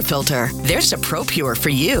shower filter. There's a ProPure for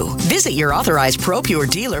you. Visit your authorized ProPure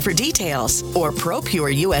dealer for details or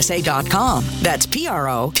ProPureUSA.com. That's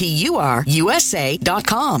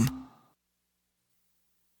ProPureUSA.com.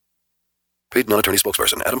 Paid non-attorney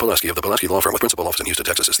spokesperson Adam Pulaski of the Pulaski Law Firm with principal office in Houston,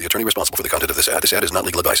 Texas is the attorney responsible for the content of this ad. This ad is not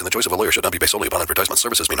legal advice, and the choice of a lawyer should not be based solely upon advertisement.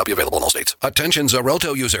 Services may not be available in all states. Attention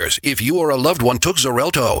Xarelto users. If you or a loved one took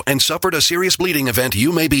Xarelto and suffered a serious bleeding event,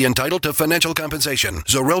 you may be entitled to financial compensation.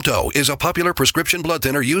 Xarelto is a popular prescription blood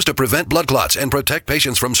thinner used to prevent blood clots and protect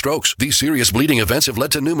patients from strokes. These serious bleeding events have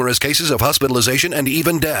led to numerous cases of hospitalization and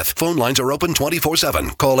even death. Phone lines are open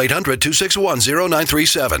 24/7. Call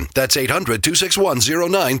 800-261-0937. That's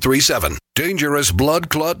 800-261-0937. Dangerous blood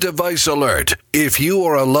clot device alert. If you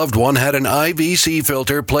or a loved one had an IVC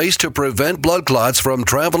filter placed to prevent blood clots from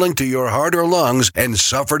traveling to your heart or lungs and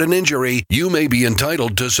suffered an injury, you may be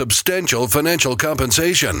entitled to substantial financial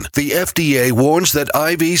compensation. The FDA warns that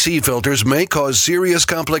IVC filters may cause serious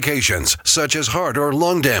complications, such as heart or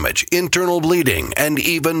lung damage, internal bleeding, and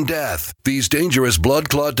even death. These dangerous blood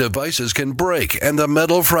clot devices can break, and the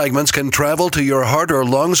metal fragments can travel to your heart or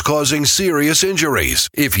lungs, causing serious injuries.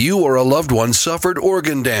 If you or a loved one suffered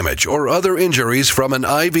organ damage or other injuries from an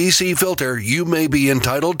IVC filter, you may be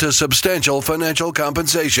entitled to substantial financial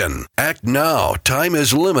compensation. Act now. Time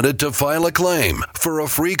is limited to file a claim. For a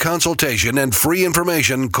free consultation and free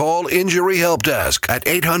information, call Injury Help Desk at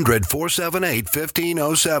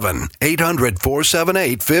 800-478-1507.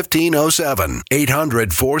 800-478-1507.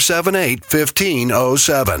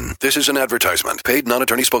 800-478-1507. This is an advertisement. Paid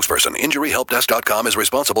non-attorney spokesperson. InjuryHelpDesk.com is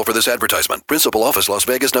responsible for this advertisement. Principal office, Las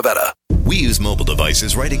Vegas, Nevada. We use mobile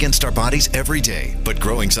devices right against our bodies every day, but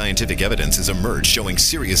growing scientific evidence has emerged showing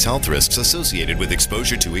serious health risks associated with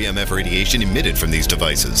exposure to EMF radiation emitted from these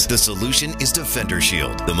devices. The solution is Defender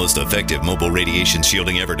Shield, the most effective mobile radiation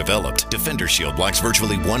shielding ever developed. Defender Shield blocks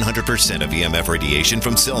virtually 100% of EMF radiation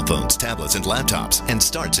from cell phones, tablets, and laptops, and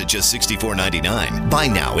starts at just $64.99. Buy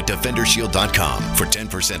now at DefenderShield.com. For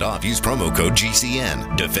 10% off, use promo code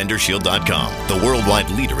GCN. DefenderShield.com, the worldwide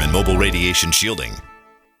leader in mobile radiation shielding.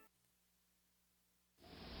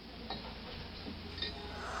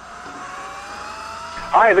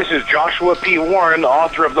 Hi, this is Joshua P. Warren,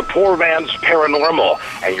 author of The Poor Man's Paranormal,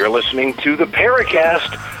 and you're listening to the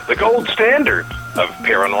Paracast, the gold standard of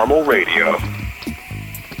paranormal radio.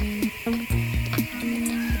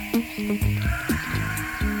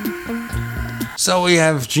 So we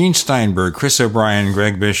have Gene Steinberg, Chris O'Brien,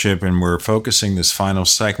 Greg Bishop, and we're focusing this final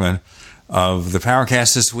segment of the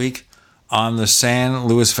Paracast this week on the San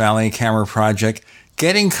Luis Valley Camera Project,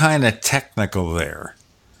 getting kind of technical there.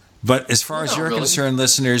 But as far as you're concerned,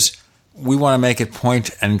 listeners, we want to make it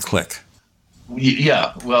point and click.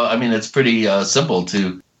 Yeah, well, I mean, it's pretty simple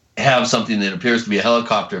to have something that appears to be a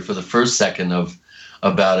helicopter for the first second of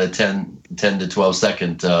about a 10 to 12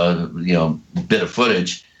 second bit of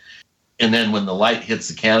footage. And then when the light hits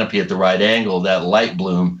the canopy at the right angle, that light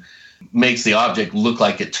bloom makes the object look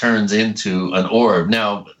like it turns into an orb.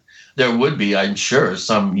 Now, there would be, I'm sure,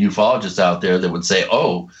 some ufologists out there that would say,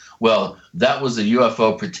 oh, well, that was a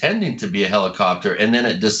UFO pretending to be a helicopter, and then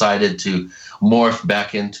it decided to morph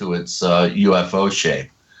back into its UFO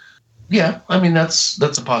shape. Yeah, I mean, that's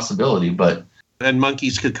a possibility, but... And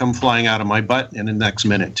monkeys could come flying out of my butt in the next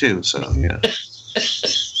minute, too, so, yeah.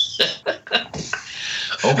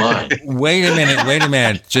 Oh, my. Wait a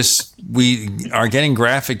minute. Just, we are getting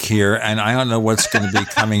graphic here, and I don't know what's going to be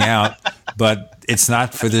coming out, but it's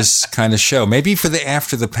not for this kind of show. Maybe for the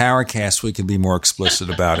after the Paracast, we can be more explicit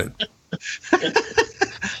about it.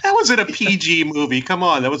 That was in a PG movie. Come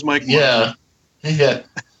on, that was Mike. Yeah. I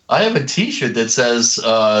have a T-shirt that says,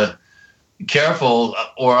 careful,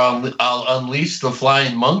 or I'll unleash the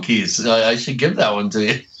flying monkeys. I should give that one to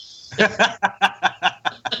you.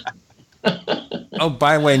 Oh,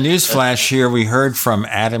 by the way, newsflash here. We heard from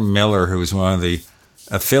Adam Miller, who is one of the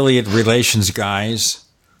affiliate relations guys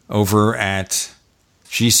over at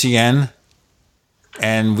GCN.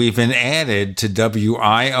 And we've been added to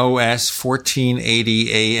WIOS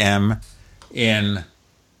 1480 AM in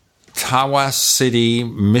Tawas City,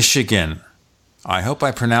 Michigan. I hope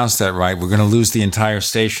I pronounced that right. We're going to lose the entire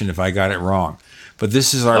station if I got it wrong. But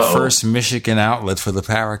this is our first Michigan outlet for the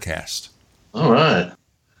Paracast. All right.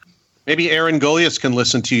 Maybe Aaron Golias can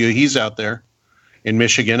listen to you. He's out there in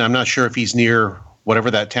Michigan. I'm not sure if he's near whatever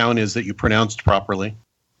that town is that you pronounced properly.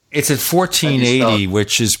 It's at 1480,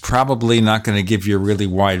 which is probably not going to give you a really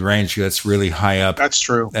wide range. That's really high up. That's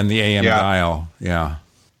true. And the AM dial, yeah.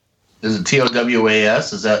 Is it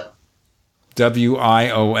TOWAS? Is that?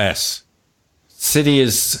 WIOS. City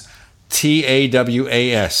is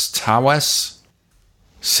TAWAS. Tawas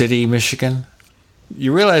City, Michigan.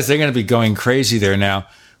 You realize they're going to be going crazy there now.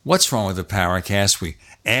 What's wrong with the Paracast? We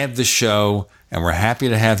add the show, and we're happy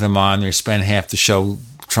to have them on. They spend half the show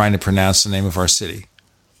trying to pronounce the name of our city.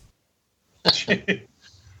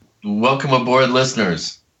 Welcome aboard,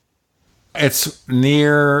 listeners. It's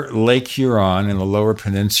near Lake Huron in the lower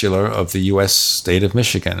peninsula of the U.S. state of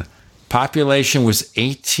Michigan. Population was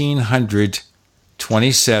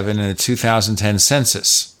 1,827 in the 2010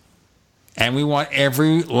 census. And we want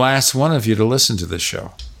every last one of you to listen to this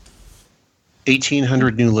show.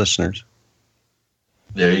 1,800 new listeners.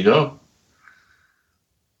 There you go.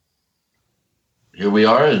 Here we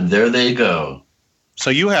are, and there they go.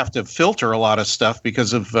 So you have to filter a lot of stuff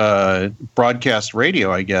because of broadcast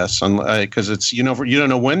radio, I guess, because it's you don't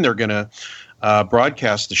know when they're going to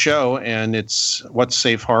broadcast the show, and it's what's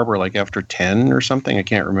safe harbor, like after 10 or something. I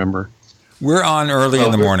can't remember. We're on early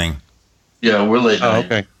in the morning. Yeah, we're late. Oh,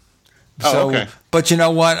 okay. Okay. But you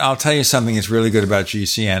know what? I'll tell you something that's really good about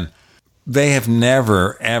GCN. They have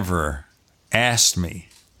never, ever asked me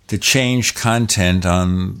to change content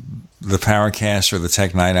on the Paracast or the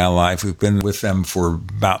Tech Night Owl Live. We've been with them for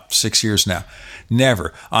about 6 years now.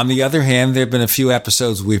 Never. On the other hand, there have been a few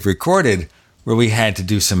episodes we've recorded where we had to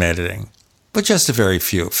do some editing. But just a very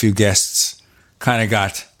few. A few guests kind of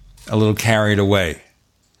got a little carried away.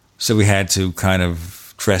 So we had to kind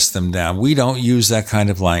of dress them down. We don't use that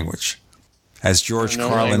kind of language. As George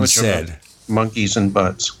Carlin said. Monkeys and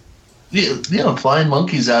butts. Yeah, flying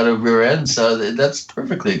monkeys out of rear ends, that's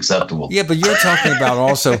perfectly acceptable. Yeah, but you're talking about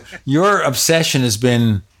also, your obsession has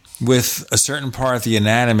been with a certain part of the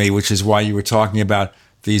anatomy, which is why you were talking about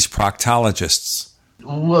these proctologists.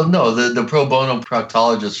 Well, no, the pro bono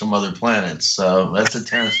proctologist from other planets. That's a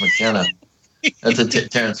Terence McKenna. That's a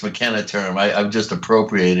Terence McKenna term. I've just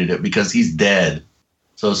appropriated it because he's dead.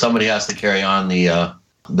 So somebody has to carry on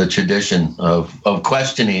the tradition of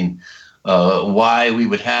questioning why we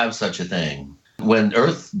would have such a thing when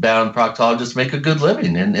earthbound proctologists make a good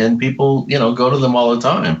living and people, go to them all the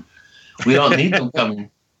time. We don't need them coming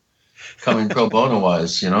pro bono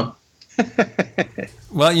wise,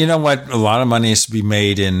 Well, you know what? A lot of money is to be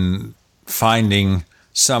made in finding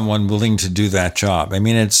someone willing to do that job. I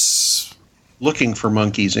mean, it's looking for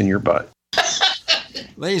monkeys in your butt.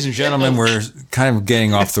 Ladies and gentlemen, we're kind of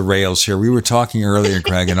getting off the rails here. We were talking earlier,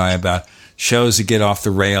 Craig and I, about shows that get off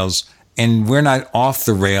the rails, and we're not off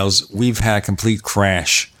the rails. We've had a complete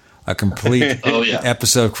crash, a complete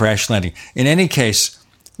episode crash landing. In any case,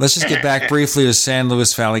 let's just get back briefly to San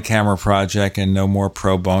Luis Valley Camera Project and no more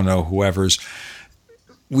pro bono whoever's.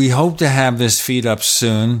 We hope to have this feed up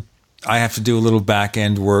soon. I have to do a little back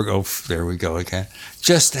end work. Oh, there we go again.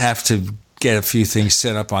 Just have to get a few things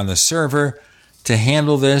set up on the server to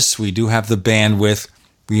handle this. We do have the bandwidth.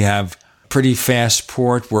 We have pretty fast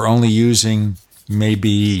port. We're only using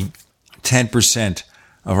maybe 10%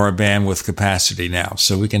 of our bandwidth capacity now,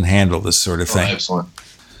 so we can handle this sort of thing. Excellent.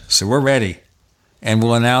 So we're ready, and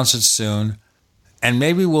we'll announce it soon. And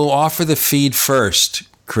maybe we'll offer the feed first.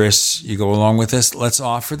 Chris, you go along with this? Let's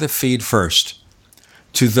offer the feed first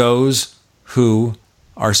to those who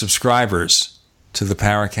are subscribers to the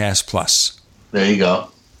Paracast Plus. There you go.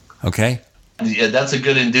 Okay? Yeah, that's a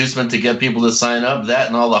good inducement to get people to sign up. That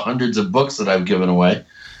and all the hundreds of books that I've given away.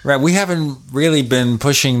 Right. We haven't really been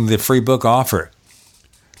pushing the free book offer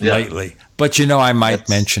lately. But, I might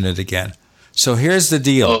mention it again. So here's the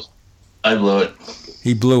deal. Oh, I blew it.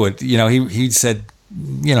 He blew it. He said,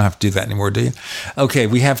 you don't have to do that anymore, do you? Okay,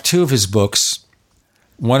 we have two of his books.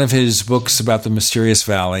 One of his books about the Mysterious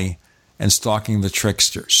Valley and Stalking the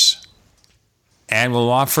Tricksters. And we'll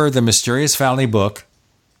offer the Mysterious Valley book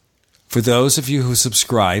for those of you who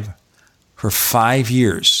subscribe for 5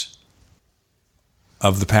 years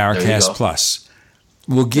of the Paracast Plus.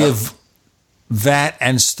 We'll give that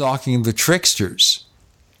and Stalking the Tricksters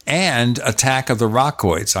and Attack of the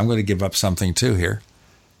Rockoids. I'm going to give up something too here.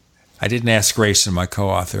 I didn't ask Grayson, my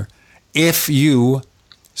co-author, if you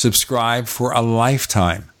subscribe for a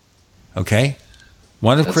lifetime. Okay?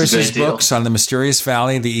 One of Chris's books on the Mysterious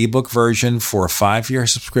Valley, the ebook version for a 5-year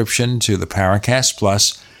subscription to the Paracast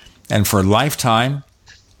Plus. And for a lifetime,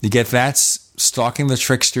 you get that, Stalking the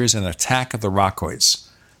Tricksters and Attack of the Rockoids.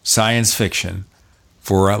 Science fiction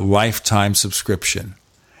for a lifetime subscription.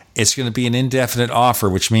 It's going to be an indefinite offer,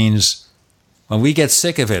 which means when we get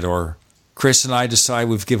sick of it or Chris and I decide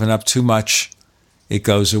we've given up too much, it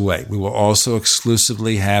goes away. We will also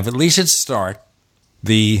exclusively have, at least at start,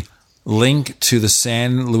 the link to the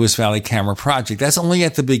San Luis Valley Camera Project. That's only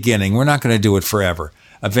at the beginning. We're not going to do it forever.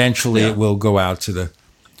 Eventually, it will go out to the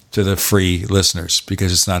free listeners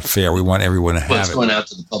because it's not fair. We want everyone to have it. It's going out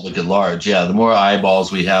to the public at large. Yeah, the more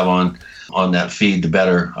eyeballs we have on that feed, the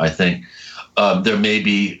better, I think. There may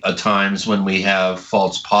be times when we have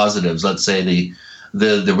false positives. Let's say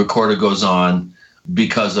the recorder goes on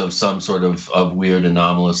because of some sort of weird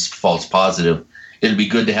anomalous false positive. It'd be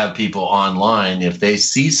good to have people online, if they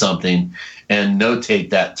see something and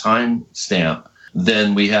notate that time stamp,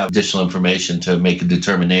 then we have additional information to make a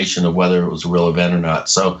determination of whether it was a real event or not.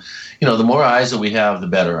 So, the more eyes that we have, the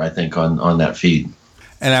better, I think, on that feed.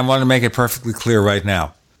 And I want to make it perfectly clear right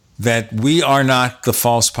now that we are not the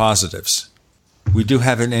false positives. We do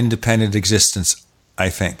have an independent existence,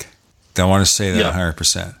 I think. Don't want to say that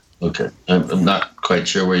 100%. Okay. I'm not quite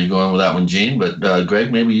sure where you're going with that one, Gene, but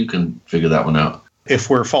Greg, maybe you can figure that one out.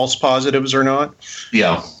 If we're false positives or not?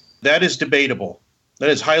 Yeah. That is debatable.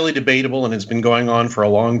 That is highly debatable, and it's been going on for a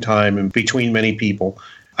long time and between many people.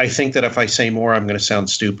 I think that if I say more, I'm going to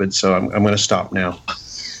sound stupid, so I'm going to stop now.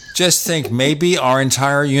 Just think, maybe our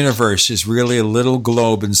entire universe is really a little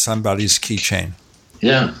globe in somebody's keychain.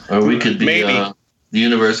 Yeah, or we could be... Maybe. The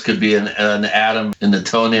universe could be an atom in the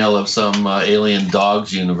toenail of some alien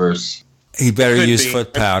dog's universe. He better use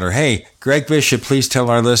foot powder. Hey, Greg Bishop, please tell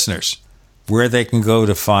our listeners where they can go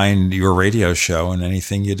to find your radio show and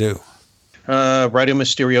anything you do.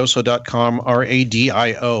 RadioMysterioso.com,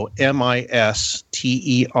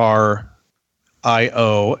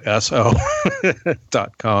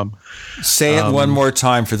 RadioMysterioso.com. Say it one more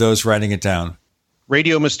time for those writing it down.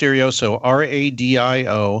 Radio Misterioso,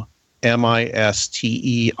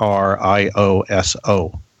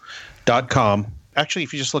 RadioMysterioso.com. Actually,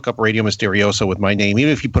 if you just look up Radio Misterioso with my name,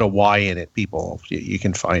 even if you put a Y in it, you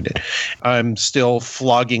can find it. I'm still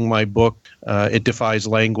flogging my book, It Defies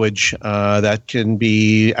Language. That can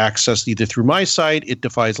be accessed either through my site,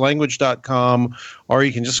 itdefieslanguage.com, or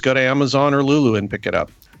you can just go to Amazon or Lulu and pick it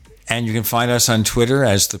up. And you can find us on Twitter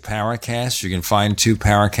as the Paracast. You can find 2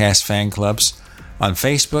 Paracast fan clubs on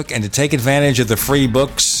Facebook. And to take advantage of the free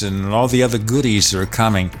books and all the other goodies that are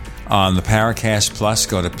coming on the Paracast Plus,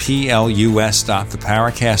 go to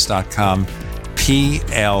plus.theparacast.com,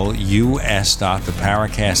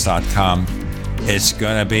 plus.theparacast.com. It's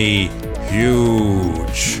going to be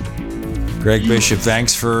huge. Greg Bishop,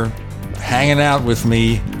 thanks for hanging out with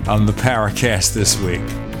me on the Paracast this week.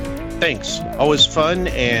 Thanks. Always fun,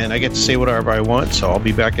 and I get to say whatever I want, so I'll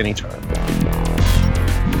be back anytime.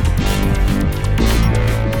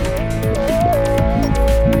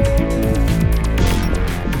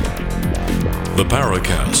 The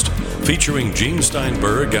Paracast, featuring Gene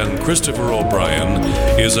Steinberg and Christopher O'Brien,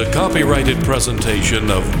 is a copyrighted presentation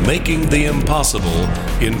of Making the Impossible,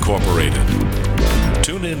 Incorporated.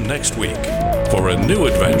 Tune in next week for a new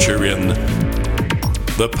adventure in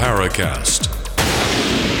The Paracast.